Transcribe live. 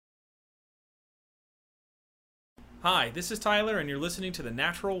Hi, this is Tyler, and you're listening to the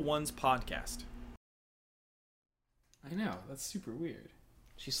Natural Ones podcast. I know, that's super weird.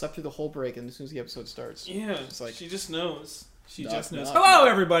 She slept through the whole break, and as soon as the episode starts, Yeah, she's like, she just knows. She Knock, just knows. knock. Hello,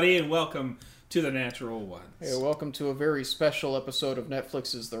 everybody, and welcome to the Natural Ones. "Hey, welcome to a very special episode of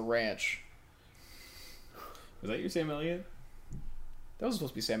Netflix's The Ranch." Was that your Sam Elliott? That was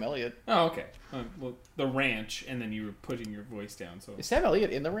supposed to be Sam Elliott. Oh, okay. Well, the ranch, and then you were putting your voice down. So Is Sam Elliott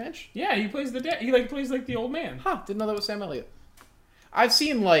in The Ranch? yeah, he plays he plays the old man. Huh? Didn't know that was Sam Elliott. I've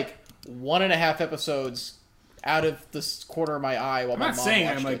seen like 1.5 episodes out of this corner of my eye while I'm my not mom saying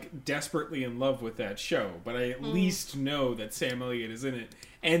watched I'm it. like desperately in love with that show, but I at least know that Sam Elliott is in it,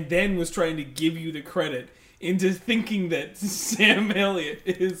 and then was trying to give you the credit into thinking that Sam Elliott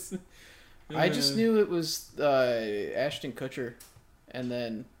is. I just knew it was Ashton Kutcher, and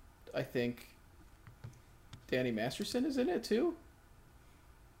then I think Danny Masterson is in it too.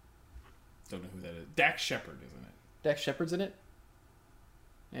 Don't know who that is. Dax Shepard is in it. Dax Shepard's in it.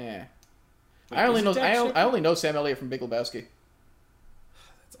 Yeah. Wait, I only is it know Dax Shepard? I only know Sam Elliott from Big Lebowski.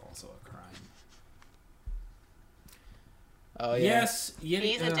 That's also a crime. Oh yeah. Yes,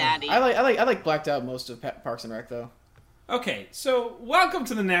 He's a daddy. I like blacked out most of Parks and Rec though. Okay, so welcome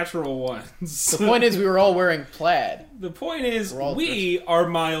to the Natural Ones. The point is, we were all wearing plaid. The point is, We're all we are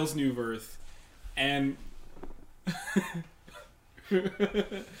Miles Newverth, and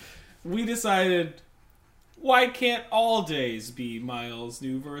we decided, why can't all days be Miles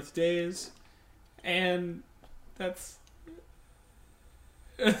Newverth days? And that's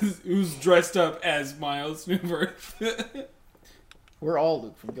who's dressed up as Miles Newverth. We're all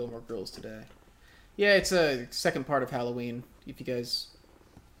Luke from Gilmore Girls today. Yeah, it's a second part of Halloween. If you guys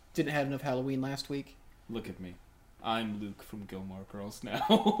didn't have enough Halloween last week. Look at me. I'm Luke from Gilmore Girls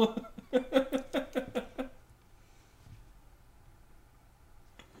now.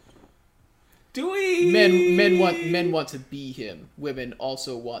 Do we? Men want to be him. Women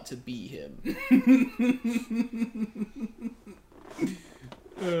also want to be him.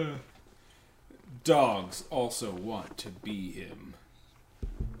 Dogs also want to be him.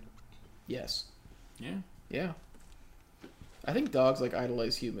 Yes. Yeah. Yeah. I think dogs like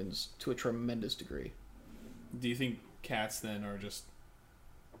idolize humans to a tremendous degree. Do you think cats then are just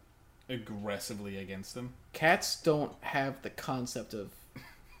aggressively against them? Cats don't have the concept of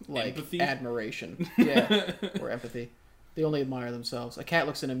like Empathy? admiration. Yeah. Or empathy. They only admire themselves. A cat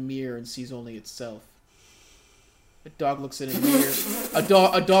looks in a mirror and sees only itself. A dog looks in a mirror. A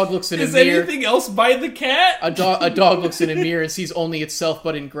dog looks in a Is mirror. anything else by the cat? A dog looks in a mirror and sees only itself,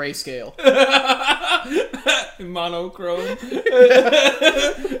 but in grayscale. Monochrome.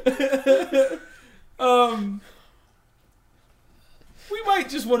 We might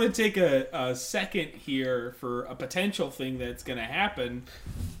just want to take a second here for a potential thing that's going to happen.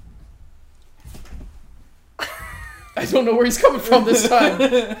 I don't know where he's coming from this time.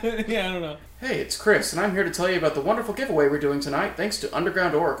 Yeah, I don't know. Hey, it's Chris, and I'm here to tell you about the wonderful giveaway we're doing tonight thanks to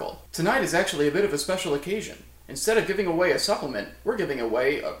Underground Oracle. Tonight is actually a bit of a special occasion. Instead of giving away a supplement, we're giving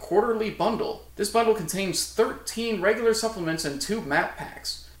away a quarterly bundle. This bundle contains 13 regular supplements and 2 map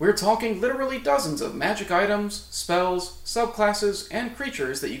packs. We're talking literally dozens of magic items, spells, subclasses, and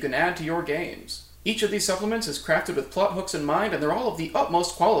creatures that you can add to your games. Each of these supplements is crafted with plot hooks in mind, and they're all of the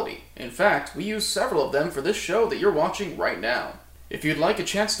utmost quality. In fact, we use several of them for this show that you're watching right now. If you'd like a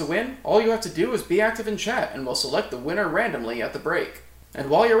chance to win, all you have to do is be active in chat, and we'll select the winner randomly at the break. And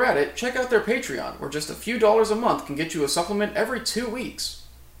while you're at it, check out their Patreon, where just a few dollars a month can get you a supplement every 2 weeks.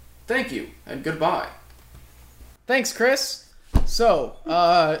 Thank you, and goodbye. Thanks, Chris. So,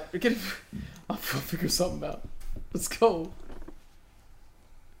 I'll figure something out. Let's go.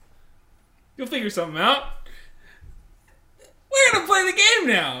 You'll figure something out. We're going to play the game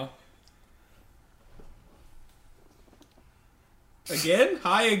now. Again?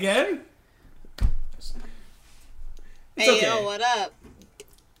 Hi again? It's Hey, okay. yo, what up?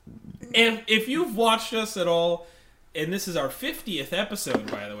 And if you've watched us at all, and this is our 50th episode,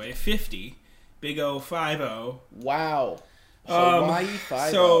 by the way, 50, Big O 50. Wow. Hawaii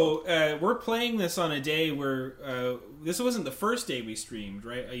 5-0. So we're playing this on a day where this wasn't the first day we streamed,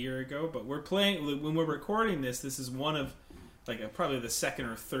 right, a year ago, but we're playing when we're recording this. This is one of probably the second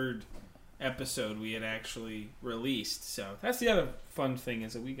or third episode we had actually released. So that's the other fun thing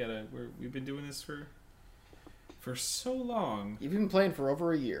is that we've been doing this for so long. You've been playing for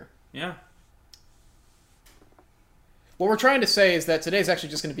over a year. Yeah. What we're trying to say is that today's actually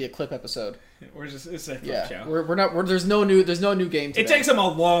just going to be a clip episode. It's a Yeah, show. we're not. There's no new game today. It takes them a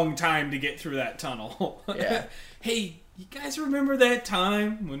long time to get through that tunnel. Yeah. Hey, you guys remember that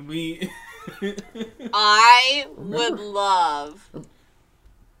time when we... I would love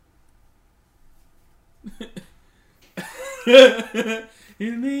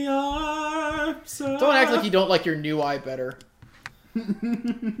In the arms of... Don't act like you don't like your new eye better.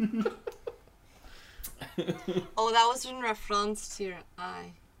 Oh, that was in reference to your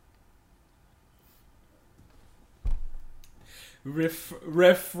eye.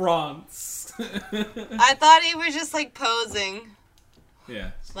 Reference. I thought he was just like posing.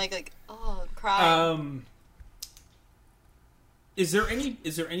 Yeah. Like, oh, crying. Is there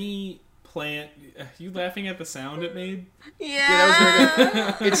any plant? You laughing at the sound it made? Yeah.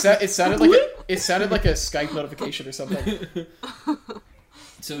 That was very good. It sounded like a Skype notification or something.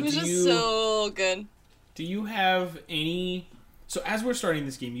 So it was just so good. Do you have any? So as we're starting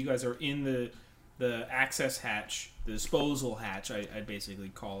this game, you guys are in the access hatch, the disposal hatch. I'd basically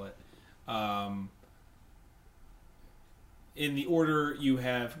call it. In the order you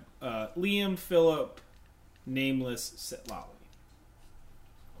have Liam, Philip, Nameless, Setlali.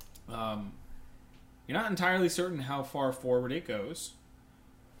 You're not entirely certain how far forward it goes,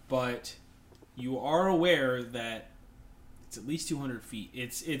 but you are aware that it's at least 200 feet.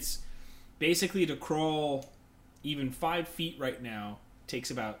 It's basically to crawl even 5 feet right now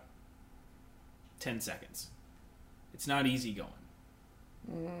takes about 10 seconds. It's not easy going.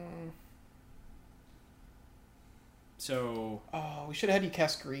 So... Oh, we should have had you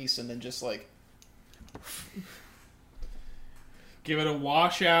cast Grease and then just like... give it a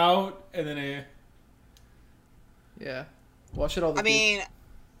wash out, and then a... Yeah. Wash it all the I mean,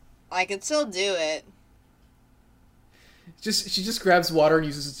 I could still do it. She just grabs water and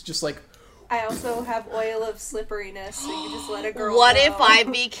uses it to just like... I also have oil of slipperiness, so you just let a girl What go. if I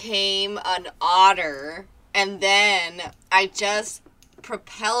became an otter and then I just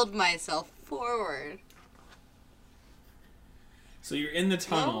propelled myself forward? So you're in the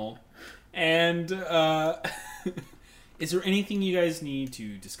tunnel, and is there anything you guys need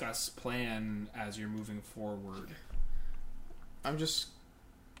to discuss, plan as you're moving forward? I'm just...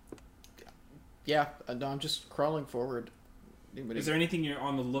 Yeah, no, I'm just crawling forward. Is there anything you're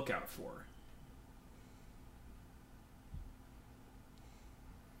on the lookout for?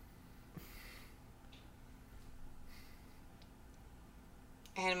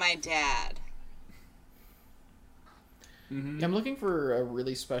 And my dad. Mm-hmm. I'm looking for a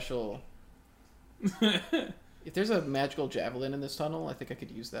really special... If there's a magical javelin in this tunnel, I think I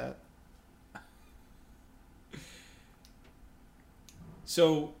could use that.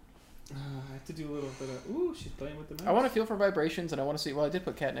 So, I have to do a little bit of... Ooh, she's playing with the mouse. I want to feel for vibrations, and I want to see... Well, I did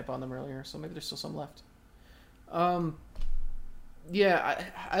put catnip on them earlier, so maybe there's still some left. Yeah,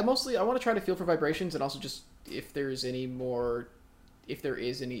 I mostly... I want to try to feel for vibrations, and also just if there's any more... If there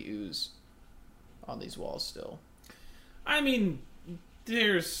is any ooze on these walls still. I mean,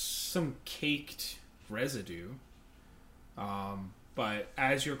 there's some caked residue. But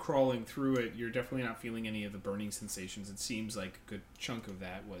as you're crawling through it, you're definitely not feeling any of the burning sensations. It seems like a good chunk of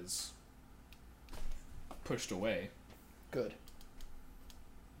that was pushed away. Good.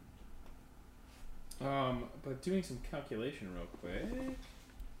 But doing some calculation real quick.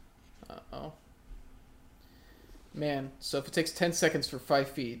 Uh-oh. Man, so if it takes 10 seconds for 5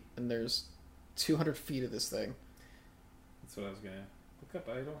 feet, and there's 200 feet of this thing. That's what I was going to look up.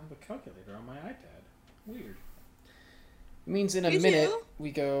 I don't have a calculator on my iPad. Weird. It means in a minute,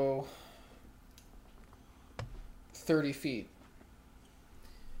 we go 30 feet.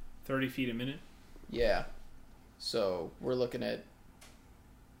 30 feet a minute? Yeah. So we're looking at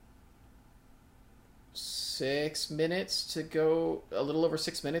 6 minutes to go, a little over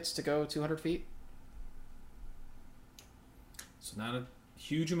 6 minutes to go 200 feet. So not a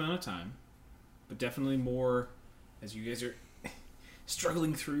huge amount of time, but definitely more as you guys are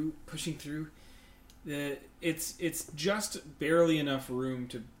struggling through, pushing through. It's just barely enough room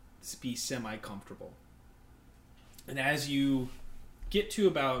to be semi-comfortable. And as you get to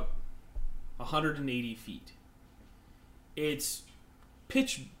about 180 feet, it's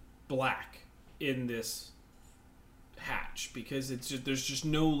pitch black in this hatch because there's just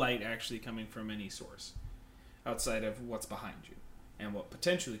no light actually coming from any source outside of what's behind you and what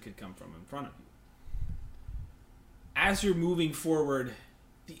potentially could come from in front of you. As you're moving forward,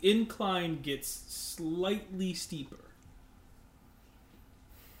 the incline gets slightly steeper.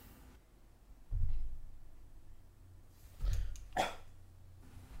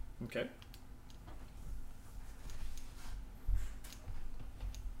 Okay.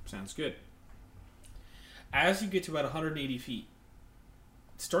 Sounds good. As you get to about 180 feet,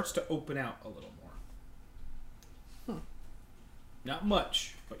 it starts to open out a little more. Not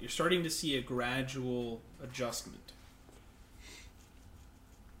much, but you're starting to see a gradual adjustment.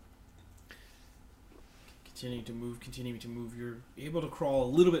 Continuing to move. You're able to crawl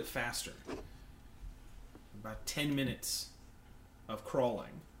a little bit faster. About 10 minutes of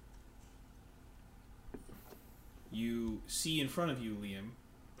crawling. You see in front of you, Liam,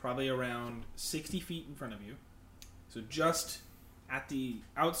 probably around 60 feet in front of you. So just at the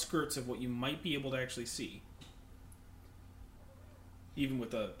outskirts of what you might be able to actually see. Even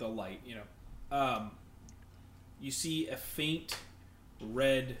with the light, you know. You see a faint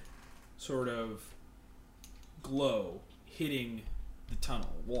red sort of glow hitting the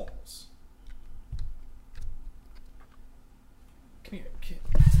tunnel walls. Come here, kid.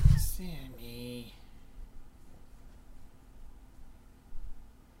 Sammy.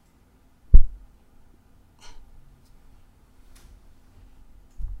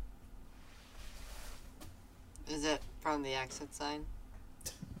 Is it from the exit sign?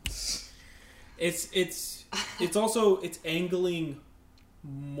 It's also it's angling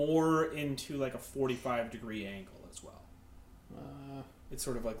more into like a 45-degree angle as well. It's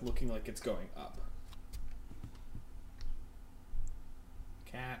sort of like looking like it's going up.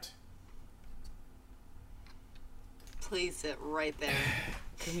 Cat. Please sit right there.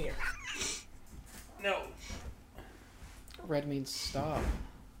 Come here. No. Red means stop.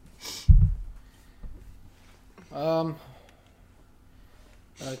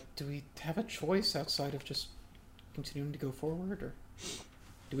 Do we have a choice outside of just continuing to go forward, or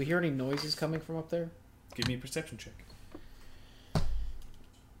do we hear any noises coming from up there? Give me a perception check.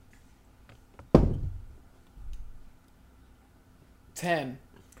 10.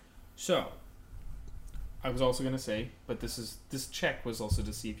 So, I was also going to say, but this check was also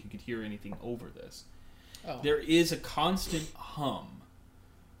to see if you could hear anything over this. Oh. There is a constant hum,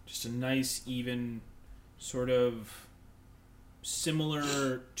 just a nice, even, sort of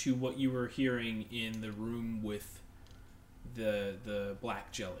similar to what you were hearing in the room with the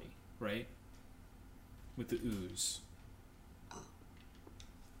black jelly, right? With the ooze.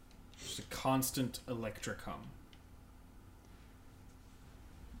 Just a constant electric hum.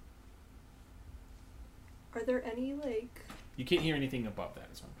 Are there any, like... You can't hear anything above that,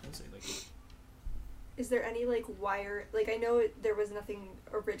 is what I'm going to say. Like, is there any, like, wire... Like, I know there was nothing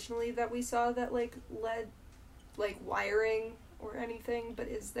originally that we saw that, like, led, like, wiring or anything, but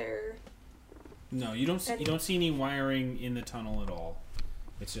is there... No, you don't see any wiring in the tunnel at all.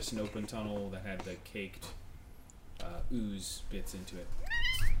 It's just an open tunnel that had the caked ooze bits into it.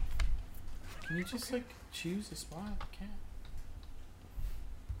 Can you just, like, choose a spot? Cat?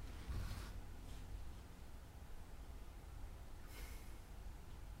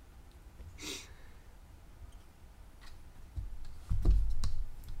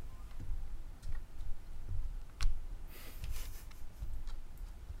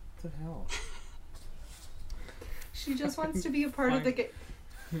 What the hell? She just wants to be a part of the game.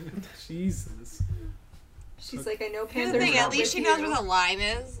 Jesus. She's like, I know Here's the Panther's thing, not at least with she knows you. where the line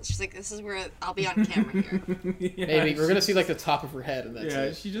is. She's like, this is where I'll be on camera here. Yeah, Maybe. We're going to see, like, the top of her head, and that's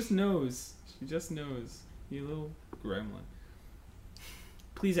it. she just knows. She just knows. You little gremlin.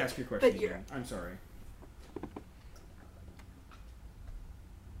 Please ask your question again. I'm sorry.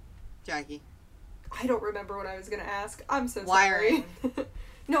 Jackie. I don't remember what I was going to ask. I'm so Wiring. sorry.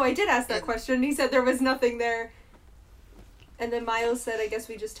 No, I did ask that question. He said there was nothing there. And then Miles said, I guess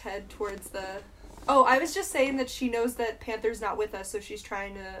we just head towards the... Oh, I was just saying that she knows that Panther's not with us, so she's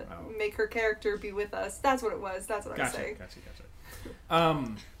trying to make her character be with us. That's what it was. That's what I was saying.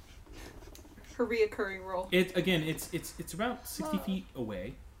 Gotcha. Her reoccurring role. It's about 60 feet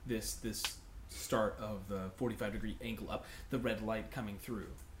away, this start of the 45-degree angle up, the red light coming through.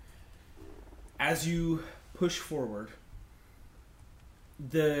 As you push forward,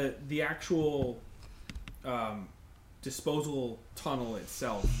 the actual disposal tunnel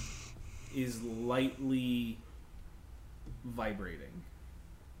itself is lightly vibrating,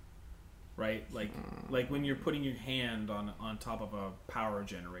 right? Like when you're putting your hand on top of a power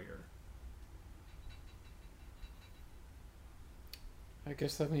generator. I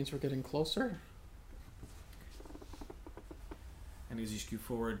guess that means we're getting closer. And as you scoot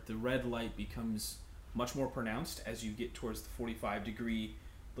forward, the red light becomes much more pronounced as you get towards the 45-degree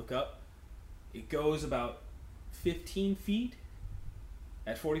look up. It goes about 15 feet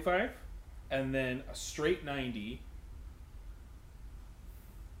at 45, and then a straight 90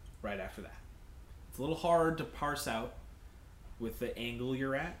 right after that. It's a little hard to parse out with the angle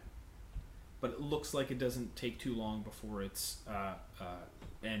you're at, but it looks like it doesn't take too long before it's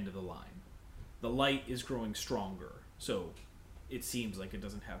end of the line. The light is growing stronger, so it seems like it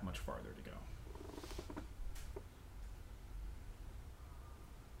doesn't have much farther to go.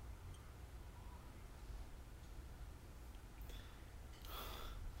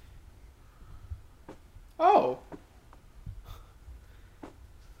 Oh!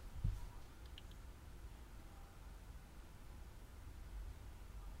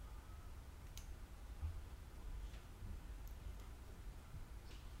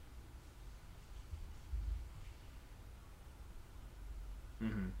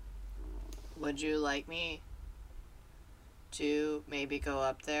 Mm-hmm. Would you like me to maybe go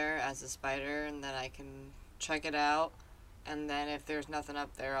up there as a spider and then I can check it out? And then if there's nothing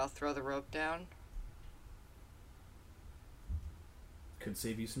up there, I'll throw the rope down? Could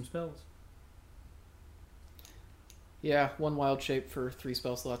save you some spells. Yeah, 1 wild shape for 3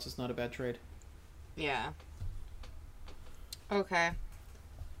 spell slots is not a bad trade. Yeah. Okay.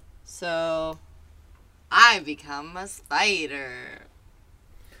 So, I become a spider.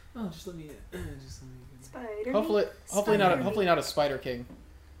 Oh, just let me. Spider. Hopefully not a spider king.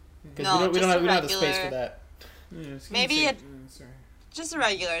 Because No, we don't have the just a space for regular- that. Maybe sorry. just a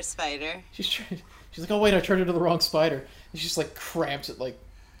regular spider. She's like, oh wait, I turned into the wrong spider. And she's just like cramps at like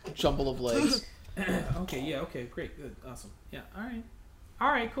a jumble of legs. Okay, yeah, okay, great, good, awesome. Yeah,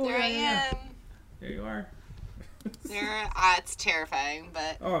 alright, cool. There I yeah. am. There you are. It's terrifying,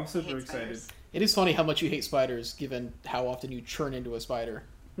 but Oh, I'm I super hate excited. spiders. It is funny how much you hate spiders, given how often you churn into a spider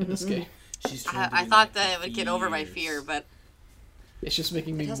in this game. She's I thought that it would get over my fear, but It's just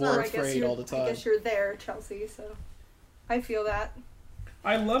making me It does more not- I guess afraid you're- all the I time. guess you're there, Chelsea, so I feel that.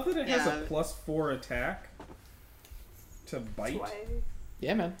 I love that it has Yeah. a +4 attack to bite. That's why.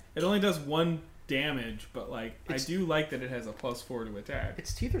 Yeah, man. It only does 1 damage, but like It's- I do like that it has a +4 to attack.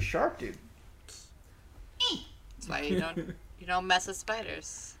 Its teeth are sharp, dude. that's why you don't mess with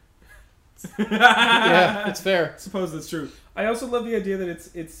spiders. Yeah, it's fair. I suppose that's true. I also love the idea that it's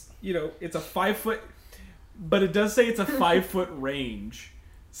it's a 5 foot, but it does say it's a 5 foot range.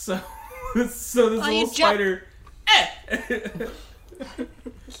 So this you little jump. spider,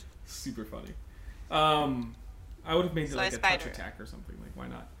 super funny. I would have made it So like I a touch spider. attack or something. Like why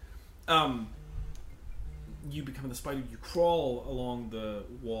not? You become the spider. You crawl along the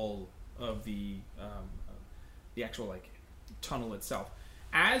wall of the actual like tunnel itself.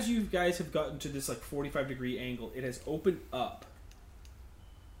 As you guys have gotten to this like 45-degree angle, it has opened up.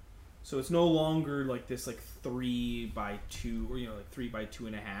 So it's no longer like this like 3 by 2 or like 3 by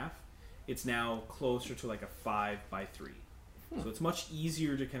 2.5. It's now closer to like a 5 by 3. So it's much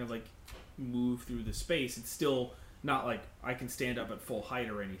easier to kind of like move through the space. It's still not like I can stand up at full height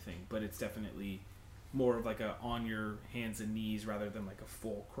or anything, but it's definitely more of like a on your hands and knees rather than like a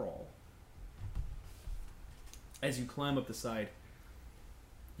full crawl. As you climb up the side,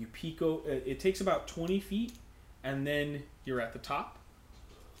 you peek. It takes about 20 feet, and then you're at the top.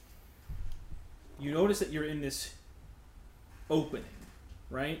 You notice that you're in this opening,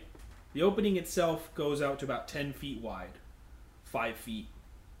 right? The opening itself goes out to about 10 feet wide, 5 feet,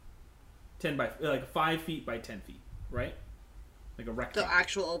 10 by like 5 feet by 10 feet, right? Like a rectangle. The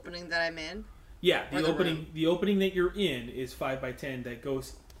actual opening that I'm in. Yeah, Or the the opening. room. The opening that you're in is 5 by 10 that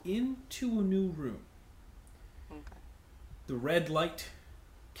goes into a new room. Okay. The red light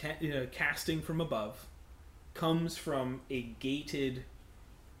casting from above comes from a gated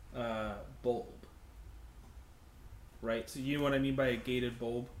bulb. Right? So you know what I mean by a gated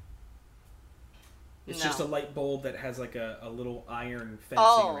bulb? It's No. just a light bulb that has like a little iron fencing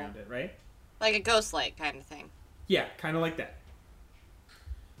Oh. around it, right? Like a ghost light kind of thing. Yeah, kind of like that.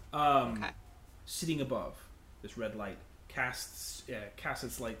 Okay. Sitting above, this red light casts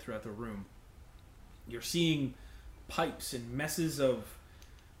its light throughout the room. You're seeing pipes and messes of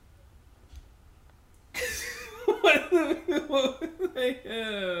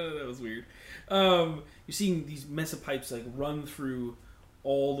that was weird. You're seeing these mess of pipes like run through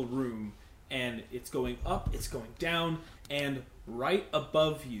all the room, and it's going up, it's going down, and right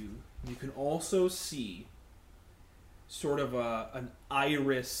above you, you can also see sort of an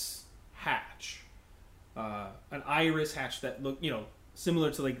iris hatch. An iris hatch that look,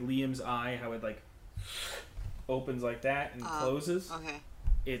 similar to like Liam's eye, how it like opens like that and closes. Okay.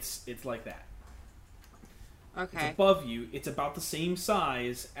 It's like that. It's Okay. above you. It's about the same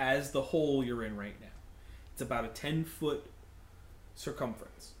size as the hole you're in right now. It's about a 10-foot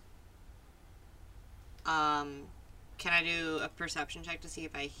circumference. Can I do a perception check to see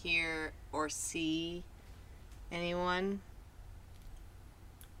if I hear or see anyone?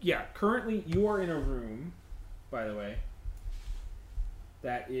 Yeah, currently you are in a room, by the way,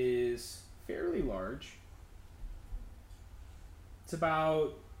 that is fairly large. It's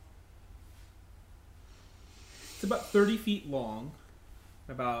about 30 feet long,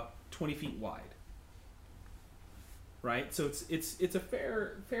 about 20 feet wide. Right? So it's a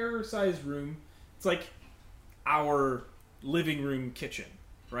fair sized room. It's like our living room kitchen,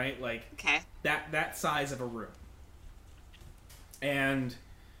 right? Like Okay. that size of a room. And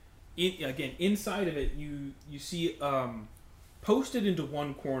inside of it, you see posted into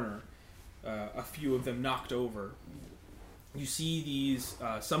one corner, a few of them knocked over. You see these,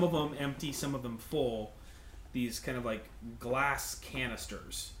 some of them empty, some of them full, these kind of like glass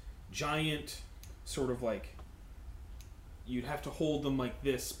canisters, giant, sort of like, you'd have to hold them like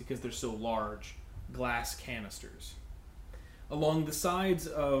this because they're so large, glass canisters. Along the sides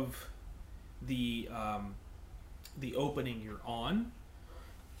of the opening you're on,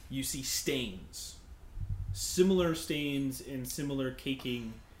 you see stains. Similar stains and similar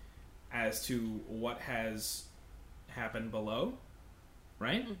caking as to what has happened below,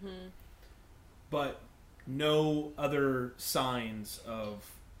 right? Mm-hmm. But no other signs of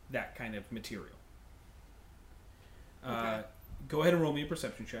that kind of material. Okay. Go ahead and roll me a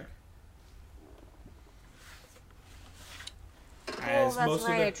perception check. That's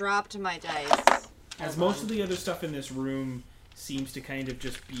right. I dropped my dice. As most of the other stuff in this room seems to kind of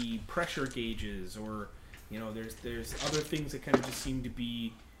just be pressure gauges, or there's other things that kind of just seem to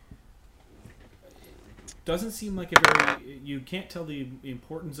be. Doesn't seem like a very. You can't tell the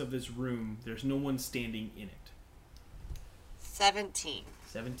importance of this room. There's no one standing in it. 17.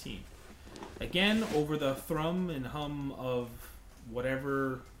 17. Again, over the thrum and hum of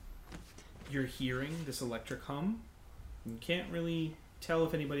whatever you're hearing, this electric hum, you can't really tell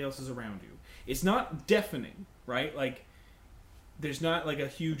if anybody else is around you. It's not deafening, right? Like, there's not like a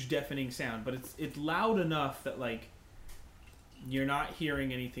huge deafening sound, but it's loud enough that like you're not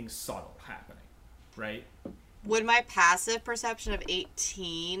hearing anything subtle happening, right? Would my passive perception of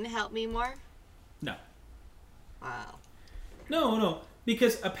 18 help me more? No. Wow. No,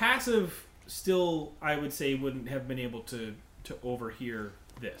 because a passive still, I would say, wouldn't have been able to overhear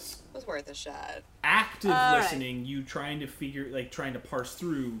this. It was worth a shot. Active listening, right. you trying to parse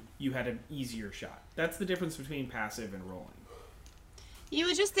through, you had an easier shot. That's the difference between passive and rolling. You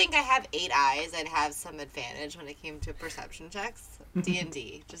would just think I have 8 eyes. I'd have some advantage when it came to perception checks.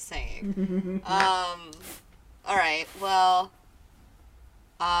 D&D, just saying. All right. Well,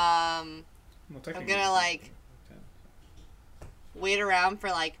 I'm gonna like wait around for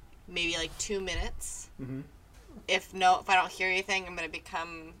like maybe like 2 minutes. Mm-hmm. If I don't hear anything, I'm gonna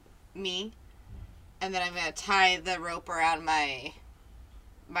become me, and then I'm gonna tie the rope around my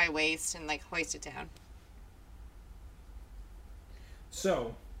waist and like hoist it down.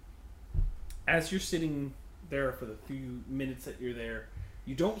 So, as you're sitting there for the few minutes that you're there,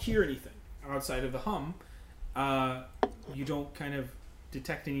 you don't hear anything outside of the hum. You don't kind of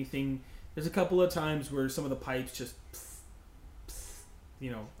detect anything. There's a couple of times where some of the pipes just,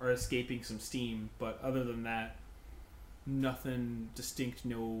 are escaping some steam, but other than that, nothing distinct.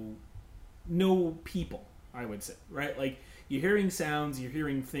 No people, I would say, right? Like, you're hearing sounds, you're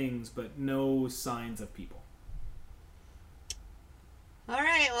hearing things, but no signs of people.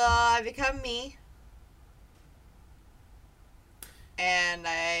 Alright, well, I become me. And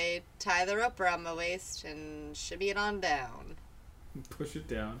I tie the rope around my waist and shimmy it on down. Push it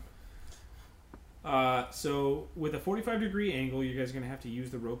down. So, with a 45-degree angle, you guys are going to have to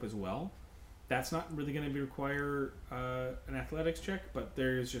use the rope as well. That's not really going to require an athletics check, but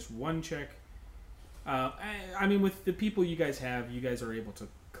there's just one check. I mean, with the people you guys have, you guys are able to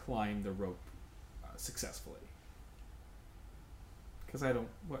climb the rope successfully. Because I don't.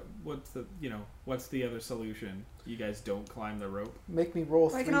 What's the other solution? You guys don't climb the rope. Make me roll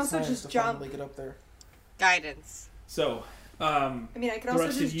I 3 can also times just to jump. finally get up there. Guidance. So, I mean, I can the also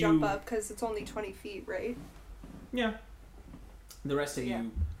rest just of jump you- up because it's only 20 feet, right? yeah. The rest of Yeah.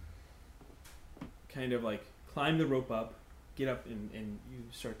 you kind of like climb the rope up, get up, and you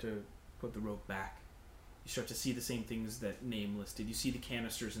start to put the rope back. You start to see the same things that Name listed. You see the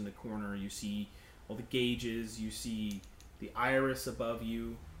canisters in the corner. You see all the gauges. You see the iris above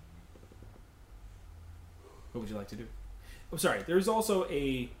you. What would you like to do? Oh, sorry. There's also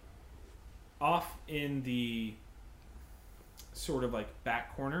off in the sort of like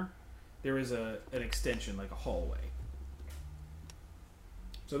back corner, there is an extension, like a hallway.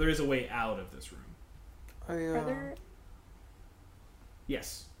 So there is a way out of this room. Are there...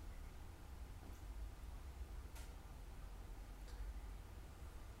 Yes.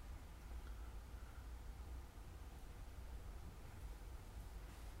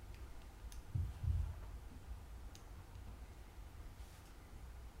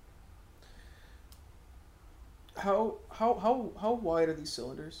 How wide are these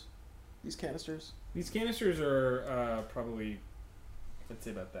cylinders? These canisters? These canisters are probably, let's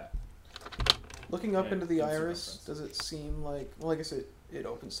say about that. Looking up Yeah, into the good iris, circumference. does it seem like... Well, I guess it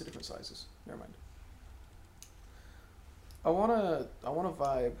opens to different sizes. Never mind. I wanna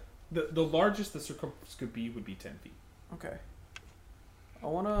vibe. The largest the circumference could be would be 10 feet. Okay. I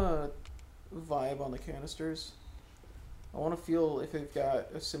wanna vibe on the canisters. I wanna feel if they've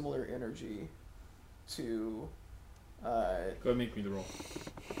got a similar energy to Go ahead and make me the roll.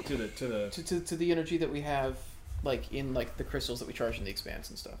 To the energy that we have, like in like the crystals that we charge in the expanse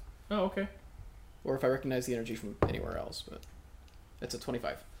and stuff. Oh, okay. Or if I recognize the energy from anywhere else, but it's a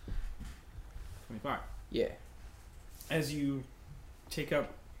 25. 25. Yeah. As you take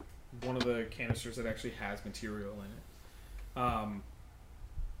up one of the canisters that actually has material in it,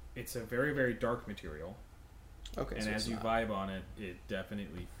 it's a very, very dark material. Okay. And so as you not... vibe on it, it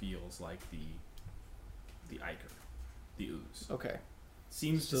definitely feels like the ichor, the ooze. Okay.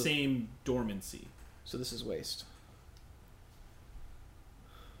 Seems the same dormancy. So this is waste.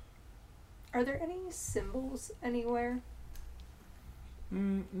 Are there any symbols anywhere?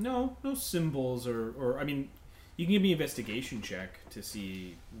 No symbols or I mean, you can give me an investigation check to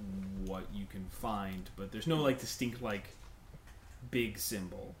see what you can find, but there's no like distinct like big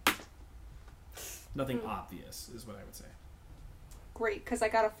symbol. Nothing obvious is what I would say. Great, because I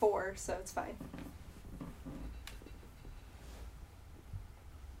got a 4, so it's fine.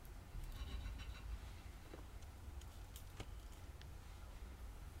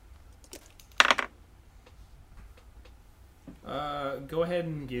 Go ahead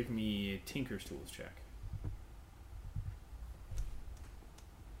and give me a Tinker's Tools check.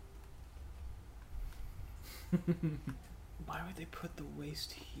 Why would they put the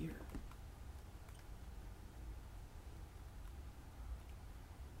waste here?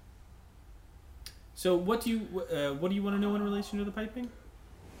 So what do you want to know in relation to the piping?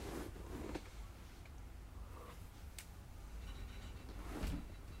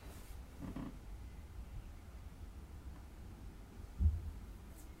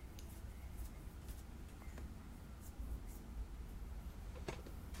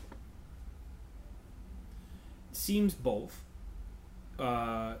 Seems both.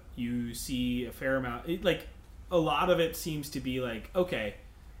 You see a fair amount, like a lot of it seems to be like, okay,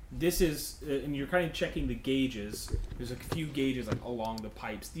 this is, and you're kind of checking the gauges. There's a few gauges like along the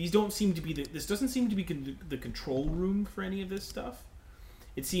pipes. These don't seem to be this doesn't seem to be the control room for any of this stuff.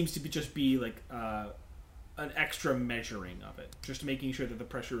 It seems to be just be like an extra measuring of it, just making sure that the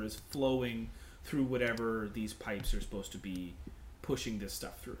pressure is flowing through whatever these pipes are supposed to be pushing this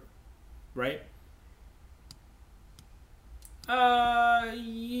stuff through, right?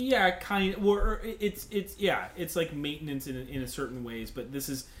 Yeah, kind of. Or it's like maintenance in a certain ways, but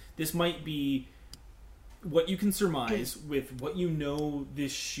this might be what you can surmise with what you know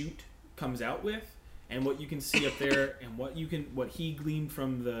this chute comes out with, and what you can see up there, and what he gleaned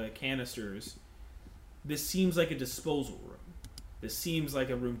from the canisters. This seems like a disposal room. This seems like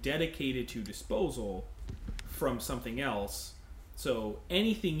a room dedicated to disposal from something else. So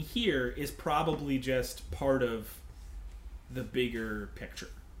anything here is probably just part of the bigger picture,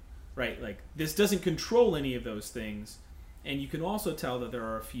 right? Like this doesn't control any of those things, and you can also tell that there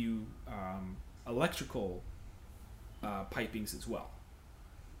are a few electrical pipings as well.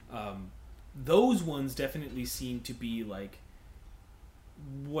 Those ones definitely seem to be like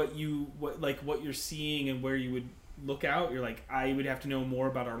what you're seeing and where you would look out. You're like, I would have to know more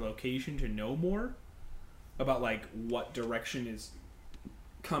about our location to know more about like what direction is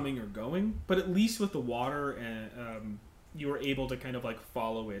coming or going. But at least with the water and you were able to kind of like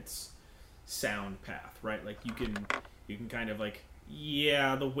follow its sound path, right? Like you can kind of like,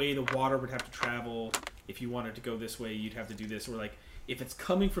 yeah, the way the water would have to travel, if you wanted to go this way, you'd have to do this. Or like, if it's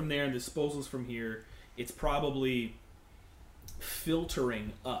coming from there and the disposal's from here, it's probably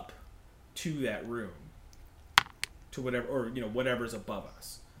filtering up to that room, to whatever, or whatever's above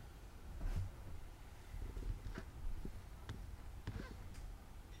us.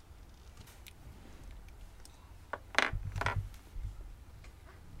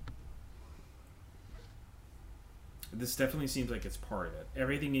 This definitely seems like it's part of it.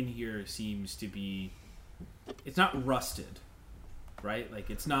 Everything in here seems to be... It's not rusted, right?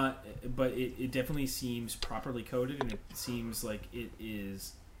 Like, it's not... But it definitely seems properly coated, and it seems like it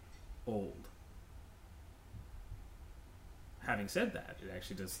is old. Having said that, it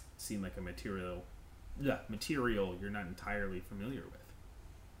actually does seem like a material you're not entirely familiar with.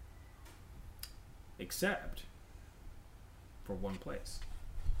 Except for one place.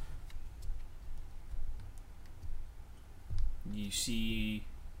 You see,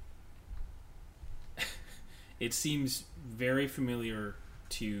 it seems very familiar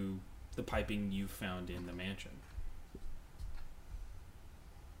to the piping you found in the mansion.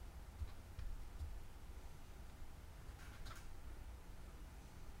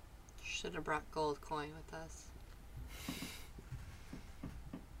 Should have brought gold coin with us.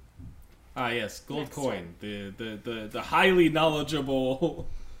 Ah, yes, gold Next coin. The highly knowledgeable.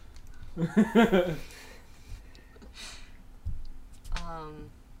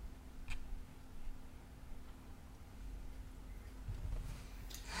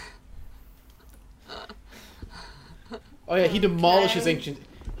 Oh yeah, he demolishes Okay. ancient.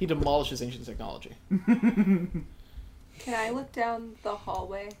 He demolishes ancient technology. Can I look down the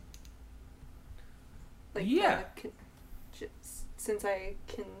hallway? Like, Yeah. Since I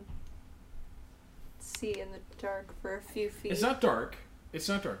can see in the dark for a few feet. It's not dark. It's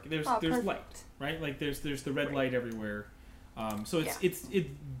not dark. There's perfect. light, right? Like there's the red Right. light everywhere. So it's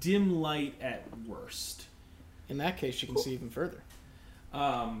dim light at worst. In that case, you can see even further.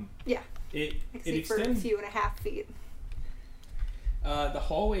 Yeah. It I can see for a extends. few and a half feet. The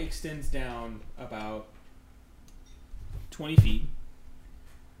hallway extends down about 20 feet.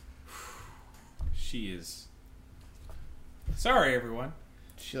 She is. Sorry, everyone.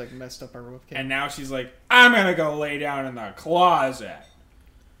 She like messed up our roof. And now she's like, I'm gonna go lay down in the closet.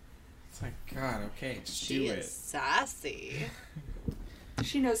 It's like, God, okay, just She do is it. sassy.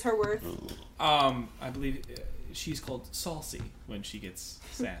 She knows her worth. I believe she's called Saucy when she gets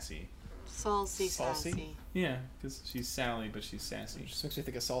sassy. Saucy, Saucy? sassy. Yeah, because she's Sally, but she's sassy. It just makes me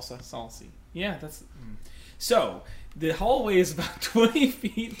think of salsa. Saucy. Yeah, that's. So the hallway is about 20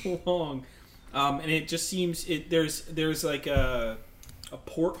 feet long, and it just seems there's like a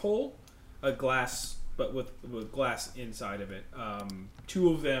porthole, a glass, but with glass inside of it. Two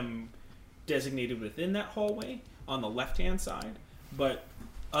of them designated within that hallway on the left hand side, but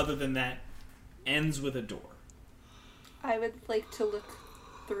other than that, ends with a door. I would like to look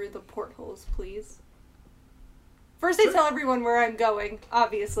through the portholes, please. First, I tell everyone where I'm going,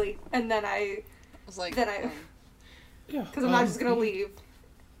 obviously, and then I was like, Yeah, because I'm not just gonna leave.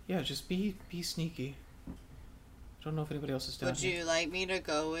 Yeah, just be sneaky. I don't know if anybody else is down would here. you like me to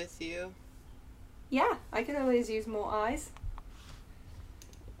go with you? Yeah, I could always use more eyes.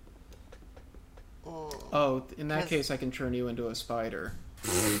 Oh, in that 'Cause- case, I can turn you into a spider.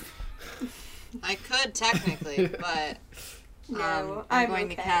 I could technically, but No, I'm I'm going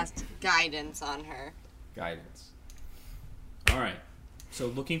okay. to cast guidance on her. Guidance. All right. So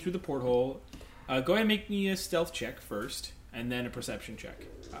looking through the porthole, go ahead and make me a stealth check first, and then a perception check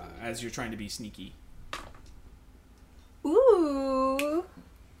as you're trying to be sneaky. Ooh.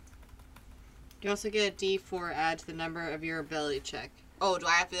 You also get a D4 add to the number of your ability check. Oh, do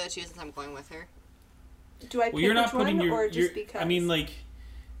I have to do that too since I'm going with her? Do I pick Well, you're not which putting one, your. or your just because? I mean, like,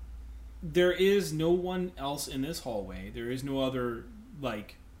 there is no one else in this hallway. There is no other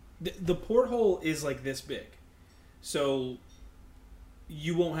like. The porthole is like this big, so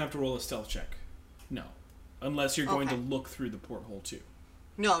you won't have to roll a stealth check. No, unless you're going Okay. to look through the porthole too.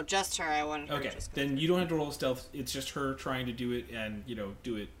 No, just her. I wanted her Okay, to just go then through. you don't have to roll a stealth. It's just her trying to do it, and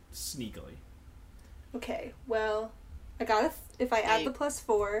do it sneakily. Okay, well, I got if I add Hey. the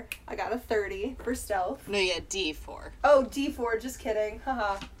 +4, I got a 30 for stealth. No, you get D4. Oh, D4, just kidding.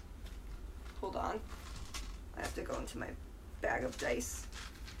 Haha. Hold on. I have to go into my bag of dice.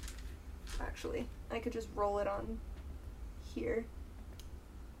 Actually, I could just roll it on here.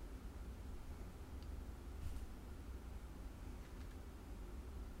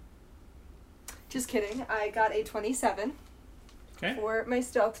 Just kidding. I got a 27 Okay. for my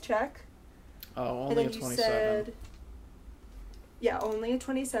stealth check. Oh, And only a then you 27. said... Yeah, only a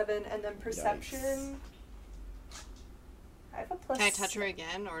 27, and then perception... I have a plus... Can I touch her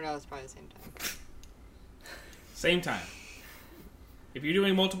again, or no? It's probably the same time. Same time. If you're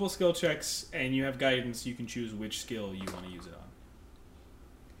doing multiple skill checks and you have guidance, you can choose which skill you want to use it on.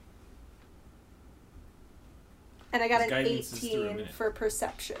 And I got an Guidance is through a 18 minute. for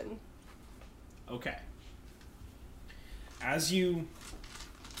perception. Okay. As you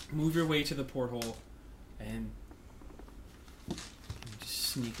move your way to the porthole and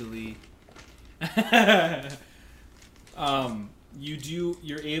just sneakily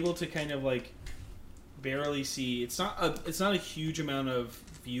you're able to kind of like barely see. It's not a huge amount of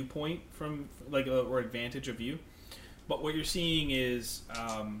viewpoint from like or advantage of view, but what you're seeing is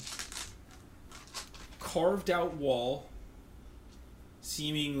carved out wall,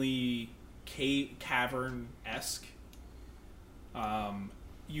 seemingly cavern-esque.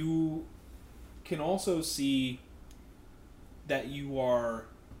 You can also see that you are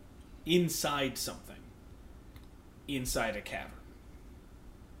inside something, inside a cavern.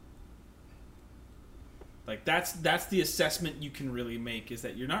 Like that's the assessment you can really make, is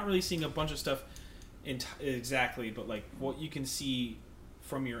that you're not really seeing a bunch of stuff exactly, but like what you can see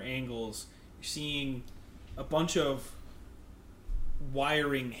from your angles, you're seeing a bunch of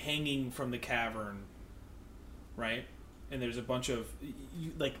wiring hanging from the cavern, right? And there's a bunch of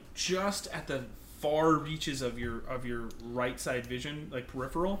like just at the far reaches of your right side vision, like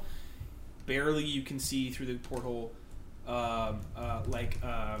peripheral, barely you can see through the porthole, an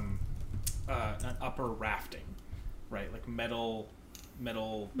upper rafting, right? Like metal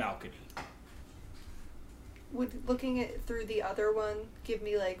balcony. would looking at through the other one give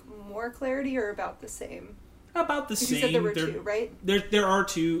me like more clarity or about the same? About the same. You said there were two, right? There are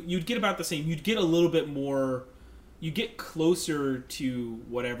two. You'd get about the same. You'd get a little bit more. You get closer to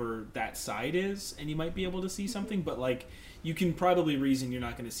whatever that side is, and you might be able to see something. But like, you can probably reason you're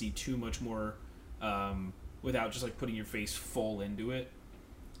not going to see too much more without just like putting your face full into it.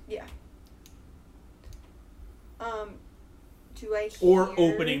 Yeah. Do I hear... or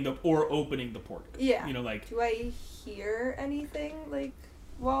opening the port? Yeah. You know, like, do I hear anything like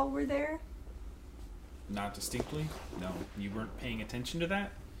while we're there? not distinctly. No, you weren't paying attention to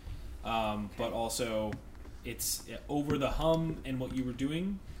that. But also, it's over the hum and what you were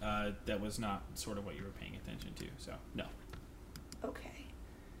doing. That was not sort of what you were paying attention to. So no. Okay.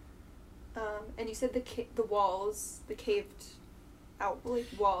 And you said the walls, the caved out like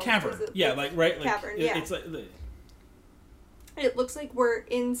walls. Cavern. Was it, Yeah, like right. Like, cavern. Yeah. It's like. It looks like we're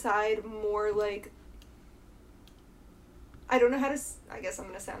inside more like. I don't know how to. I guess I'm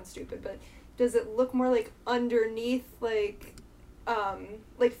gonna sound stupid, but does it look more like underneath, like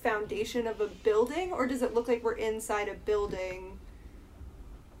foundation of a building, or does it look like we're inside a building?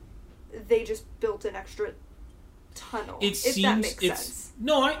 They just built an extra tunnel. It if seems that makes it's sense.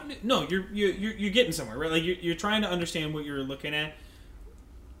 no. You're getting somewhere, right? Like you're trying to understand what you're looking at.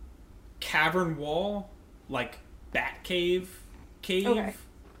 Cavern wall, like bat cave Okay.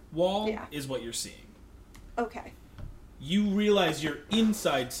 wall, Yeah. is what you're seeing. Okay. You realize you're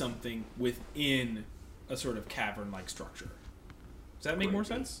inside something within a sort of cavern-like structure. Does that make more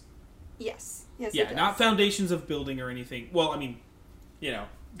sense? Yes. Yes. Yeah, it does. not foundations of building or anything. Well, I mean, you know,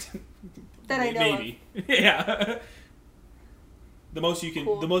 That I know maybe. Yeah. The most you can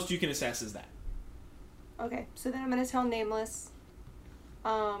Cool. the most you can assess is that. Okay, so then I'm gonna tell Nameless.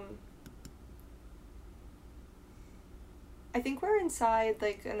 I think we're inside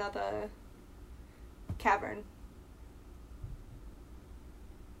like another cavern.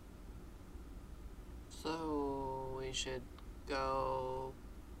 So we should go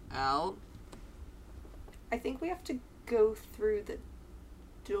out. I think we have to go through the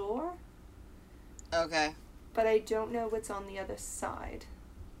door, Okay. but I don't know what's on the other side.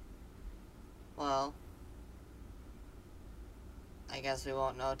 Well, I guess we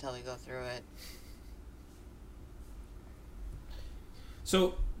won't know till we go through it.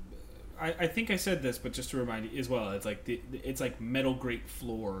 So, I think I said this, but just to remind you as well, it's like it's like metal grate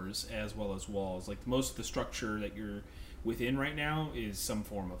floors as well as walls. Like most of the structure that you're within right now is some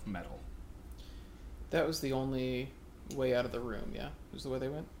form of metal. That was the only way out of the room, yeah? Was the way they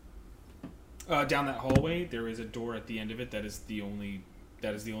went? Down that hallway, there is a door at the end of it. That is the only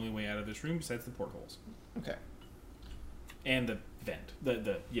way out of this room, besides the portholes Okay. and the vent.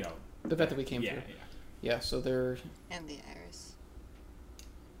 The you know. The vet that we came Yeah, through. yeah. Yeah, so they're... And the iris.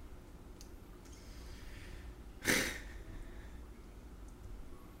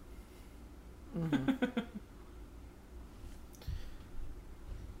 Mhm.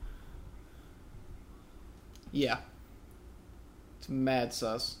 Yeah. It's mad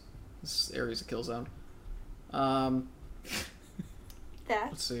sus. This area's a kill zone.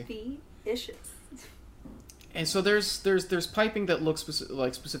 That's see. vicious. And so there's piping that looks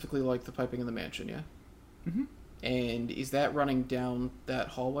specifically like the piping in the mansion, yeah? Mhm. And is that running down that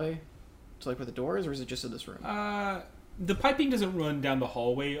hallway to like where the door is, or is it just in this room? The piping doesn't run down the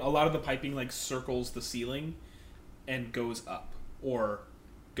hallway. A lot of the piping like circles the ceiling and goes up or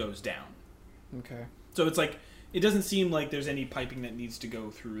goes down. Okay. So it's like it doesn't seem like there's any piping that needs to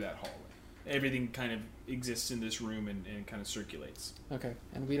go through that hallway. Everything kind of exists in this room and kind of circulates. Okay.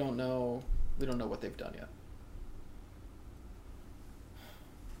 And we don't know what they've done yet.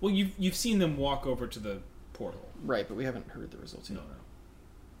 Well, you've seen them walk over to the portal. Right, but we haven't heard the results yet. No.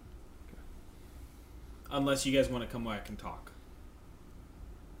 Unless you guys want to come back and talk.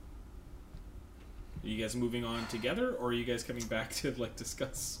 Are you guys moving on together, or are you guys coming back to like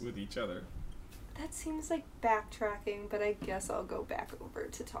discuss with each other? That seems like backtracking, but I guess I'll go back over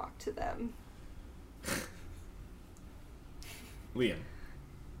to talk to them. Liam.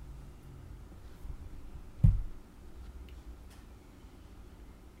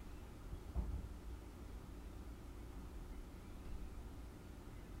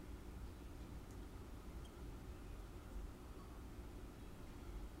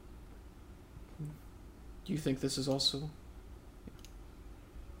 Do you think this is also...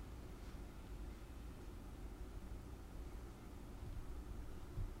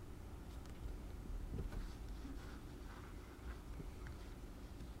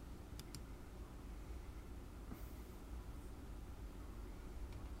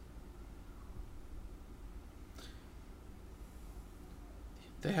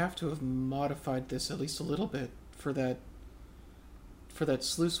 They have to have modified this at least a little bit for that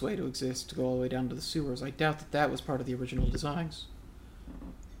sluiceway to exist, to go all the way down to the sewers. I doubt that was part of the original designs.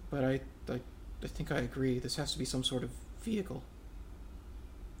 But I think I agree. This has to be some sort of vehicle.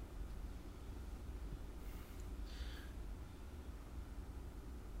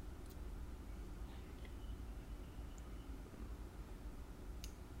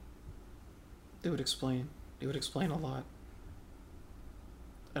 It would explain a lot.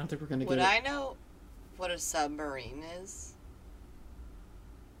 I don't think we're going to get Would I know what a submarine is?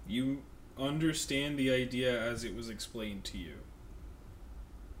 You understand the idea as it was explained to you.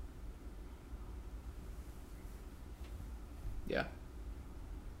 Yeah.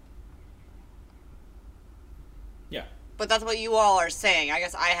 Yeah. But that's what you all are saying. I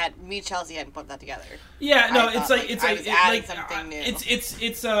guess Chelsea hadn't put that together. Yeah, no, I it's thought, like it's I like was it, adding like something new.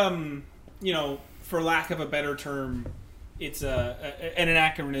 It's you know, for lack of a better term, it's an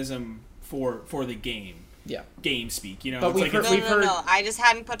anachronism for the game. Yeah. Game speak, you know. But it's we've like heard- No. I just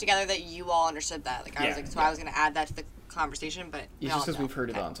hadn't put together that you all understood that. Like I was Yeah, like, so I was going to add that to the conversation, but It's y'all just because know. we've heard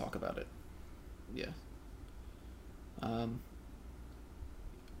it Okay. on talk about it. Yeah.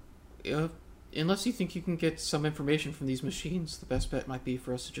 Unless you think you can get some information from these machines, the best bet might be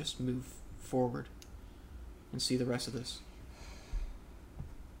for us to just move forward and see the rest of this.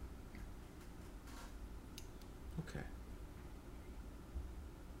 Okay.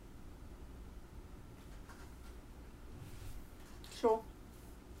 Sure.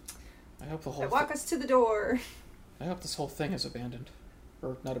 I hope the whole. I walk us to the door. I hope this whole thing is abandoned,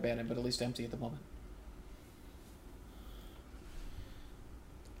 or not abandoned, but at least empty at the moment.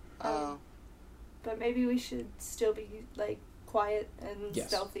 Oh. But maybe we should still be like quiet and Yes.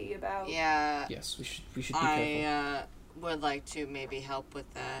 stealthy about. Yeah. Yes, we should be careful. I would like to maybe help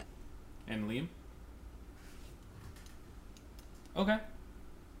with that. And Liam? Okay.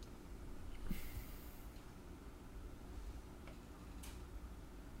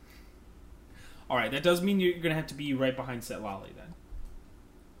 Alright, that does mean you're going to have to be right behind Set Lolly then.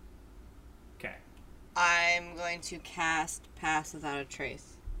 Okay. I'm going to cast Pass Without a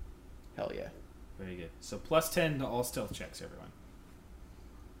Trace. Hell yeah. Very good. So plus 10 to all stealth checks, everyone.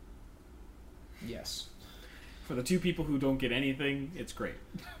 Yes. For the two people who don't get anything, it's great.